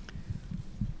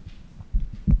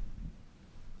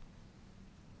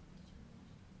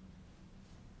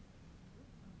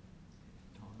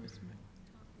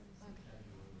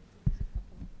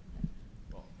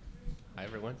 Hi,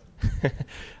 everyone.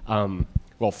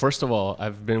 Well, first of all,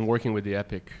 I've been working with the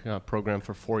EPIC program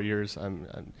for 4 years.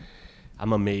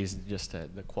 I'm amazed just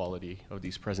at the quality of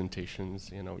these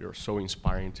presentations. You know, you're so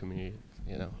inspiring to me.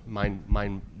 You know,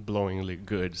 mind-blowingly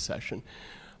good session.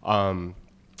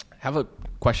 Have a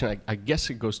question. I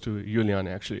guess it goes to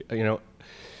Yuliana, actually. You know,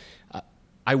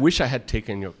 I wish I had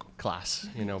taken your class,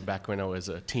 you know, back when I was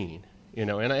a teen. You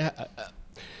know, and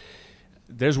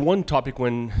there's one topic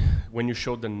when you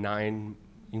showed the 9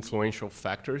 influential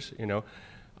factors. You know.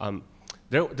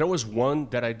 There was one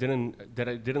that I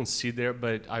didn't see there,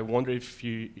 but I wonder if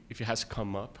it has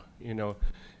come up, you know,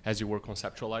 as you were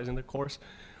conceptualizing the course,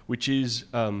 which is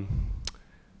like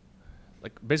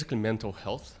basically mental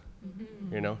health.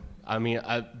 Mm-hmm. You know, I mean,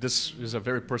 this is a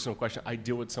very personal question. I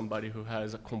deal with somebody who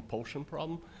has a compulsion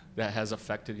problem that has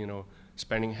affected, you know,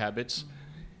 spending habits,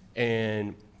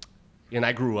 mm-hmm. and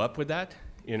I grew up with that.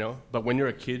 You know, but when you're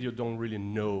a kid, you don't really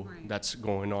know that's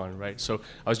going on, right? So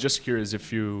I was just curious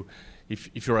if you're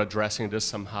addressing this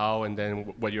somehow, and then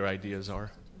what your ideas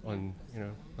are on, you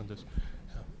know, on this.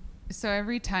 Yeah. So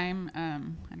every time, I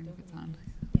don't know if it's on.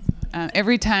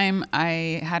 Every time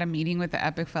I had a meeting with the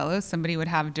EPIC Fellows, somebody would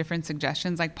have different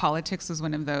suggestions, like politics was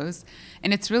one of those.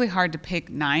 And it's really hard to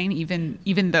pick 9,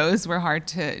 even those were hard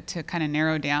to kind of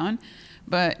narrow down.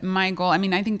 But my goal, I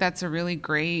mean, I think that's a really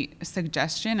great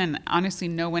suggestion, and honestly,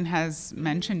 no one has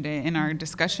mentioned it in our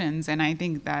discussions, and I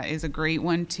think that is a great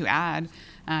one to add.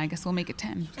 I guess we'll make it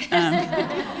 10.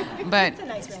 But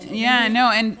yeah, no,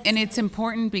 and it's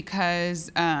important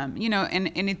because, you know,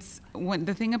 and it's,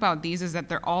 the thing about these is that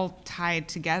they're all tied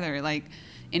together. Like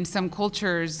in some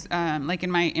cultures, like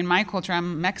in my culture,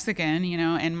 I'm Mexican, you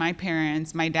know, and my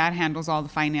dad handles all the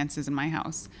finances in my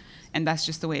house. And that's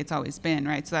just the way it's always been,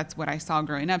 right? So that's what I saw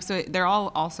growing up. So they're all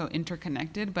also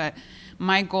interconnected, but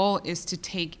my goal is to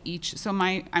take each,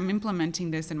 I'm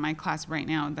implementing this in my class right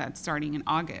now that's starting in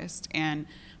August, and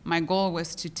my goal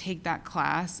was to take that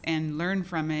class and learn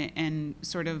from it and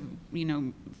sort of, you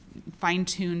know,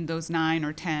 fine-tune those 9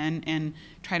 or 10 and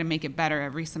try to make it better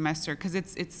every semester, because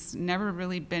it's never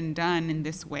really been done in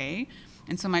this way.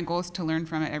 And so my goal is to learn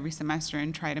from it every semester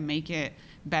and try to make it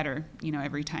better, you know,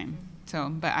 every time. So,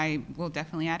 but I will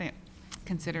definitely add it,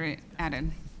 consider it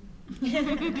added.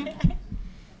 I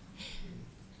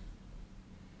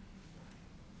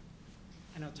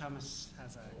know Thomas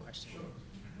has a question.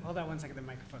 Hold on one second, the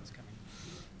microphone's coming.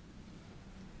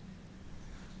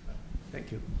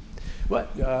 Thank you. Well,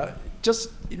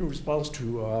 just in response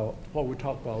to what we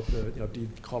talked about, you know,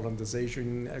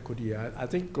 decolonization, equity, I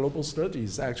think global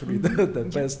studies is actually the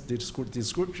best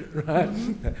description, right?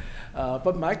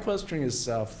 But my question is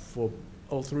for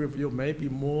all 3 of you, maybe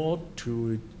more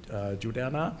to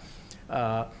Yuliana.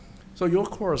 So your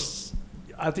course,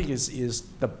 I think, is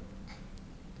the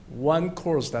one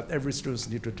course that every student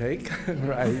needs to take,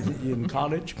 right, in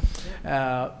college.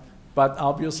 But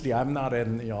obviously, I'm not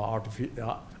an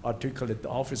articulate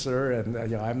officer, and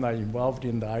I'm not involved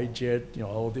in the IJET,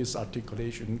 all these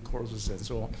articulation courses and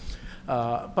so on.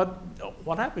 But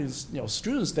what happens,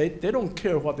 students, they don't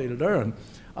care what they learn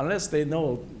unless they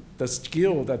know the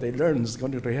skill that they learn is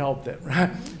going to help them, right?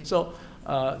 So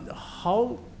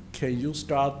how can you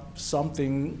start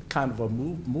something kind of a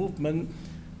movement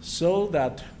so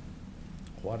that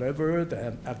whatever,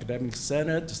 the academic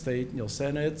senate, state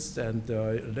senates, and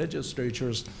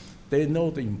legislatures, they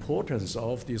know the importance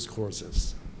of these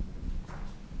courses.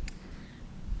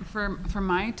 For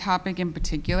my topic in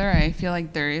particular, I feel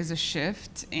like there is a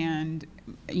shift, and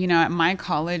at my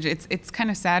college, it's kind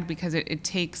of sad because it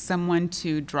takes someone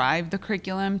to drive the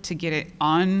curriculum to get it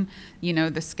on,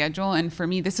 the schedule. And for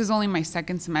me, this is only my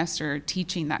second semester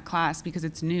teaching that class because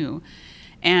it's new,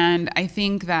 and I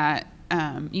think that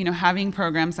having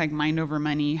programs like Mind Over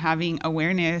Money, having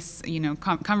awareness,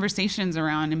 conversations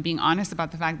around and being honest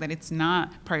about the fact that it's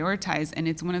not prioritized, and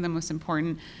it's one of the most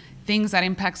important things that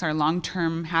impacts our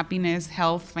long-term happiness,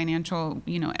 health, financial,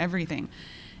 everything.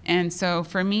 And so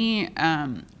for me,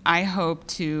 I hope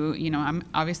to, I'm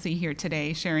obviously here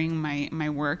today sharing my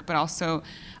work, but also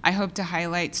I hope to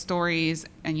highlight stories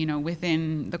and,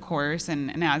 within the course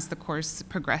and as the course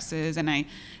progresses. And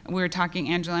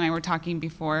Angela and I were talking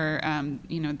before,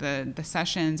 the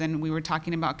sessions, and we were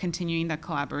talking about continuing the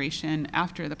collaboration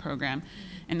after the program.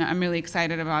 And I'm really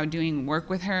excited about doing work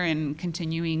with her and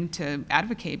continuing to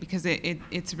advocate, because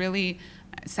it's really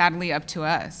sadly up to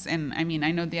us. And I mean,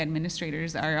 I know the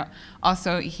administrators are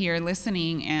also here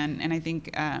listening, and I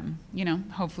think,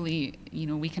 hopefully,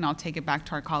 we can all take it back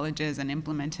to our colleges and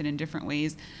implement it in different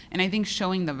ways. And I think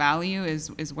showing the value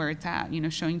is where it's at,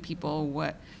 showing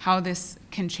people how this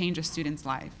can change a student's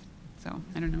life. So,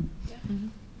 I don't know. Yeah. Mm-hmm.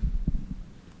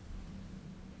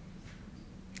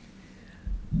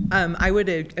 I would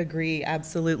agree,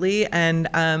 absolutely. And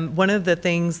one of the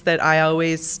things that I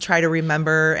always try to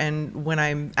remember, and when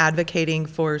I'm advocating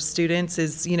for students,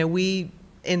 is, we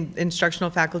in instructional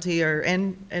faculty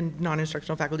and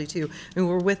non-instructional faculty too, and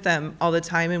we're with them all the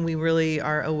time, and we really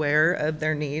are aware of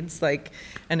their needs.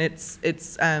 And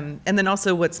and then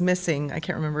also what's missing. I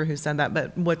can't remember who said that,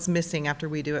 but what's missing after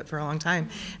we do it for a long time.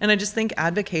 And I just think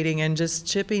advocating and just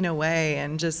chipping away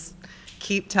and just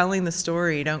keep telling the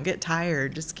story. Don't get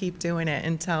tired. Just keep doing it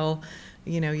until,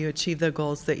 you achieve the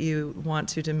goals that you want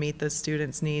to meet the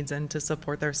students' needs and to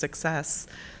support their success.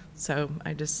 So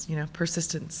I just,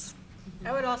 persistence.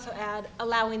 I would also add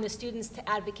allowing the students to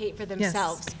advocate for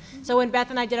themselves. Yes. So when Beth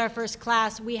and I did our first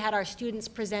class, we had our students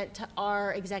present to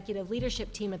our executive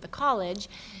leadership team at the college,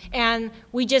 and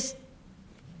we just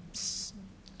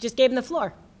gave them the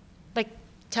floor.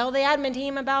 Tell the admin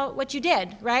team about what you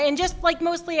did, right? And just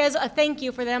mostly as a thank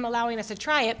you for them allowing us to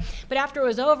try it. But after it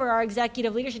was over, our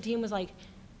executive leadership team was like,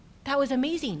 that was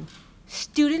amazing.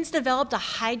 Students developed a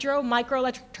hydro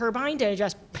microelectric turbine to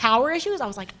address power issues. I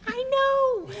was like, I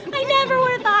know, I never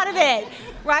would have thought of it,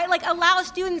 right? Allow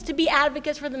students to be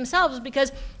advocates for themselves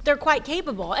because they're quite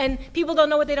capable, and people don't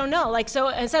know what they don't know. So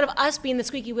instead of us being the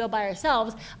squeaky wheel by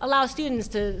ourselves, allow students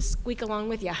to squeak along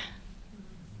with you.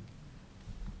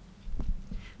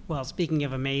 Well, speaking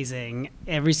of amazing,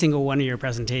 every single one of your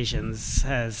presentations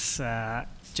has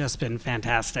just been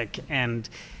fantastic. And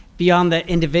beyond the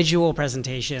individual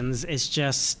presentations, it's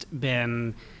just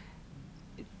been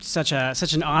such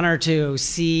an honor to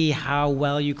see how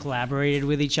well you collaborated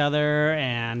with each other,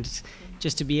 and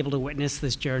just to be able to witness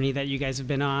this journey that you guys have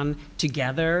been on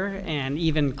together, and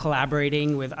even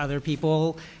collaborating with other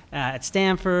people at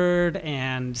Stanford.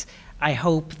 And I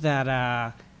hope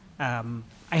that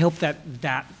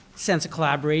that sense of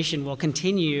collaboration will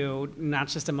continue, not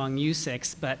just among you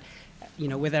six, but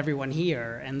with everyone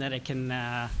here, and that it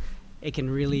can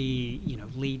really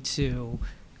lead to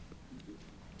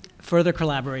further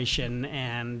collaboration.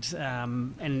 And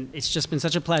it's just been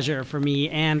such a pleasure for me,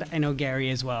 and I know Gary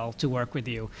as well, to work with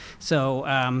you.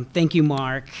 So thank you,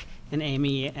 Mark and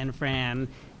Amy and Fran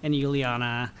and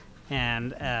Yuliana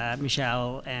and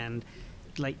Michelle and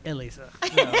Elisa.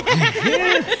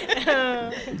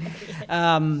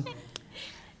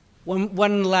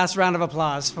 One last round of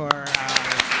applause for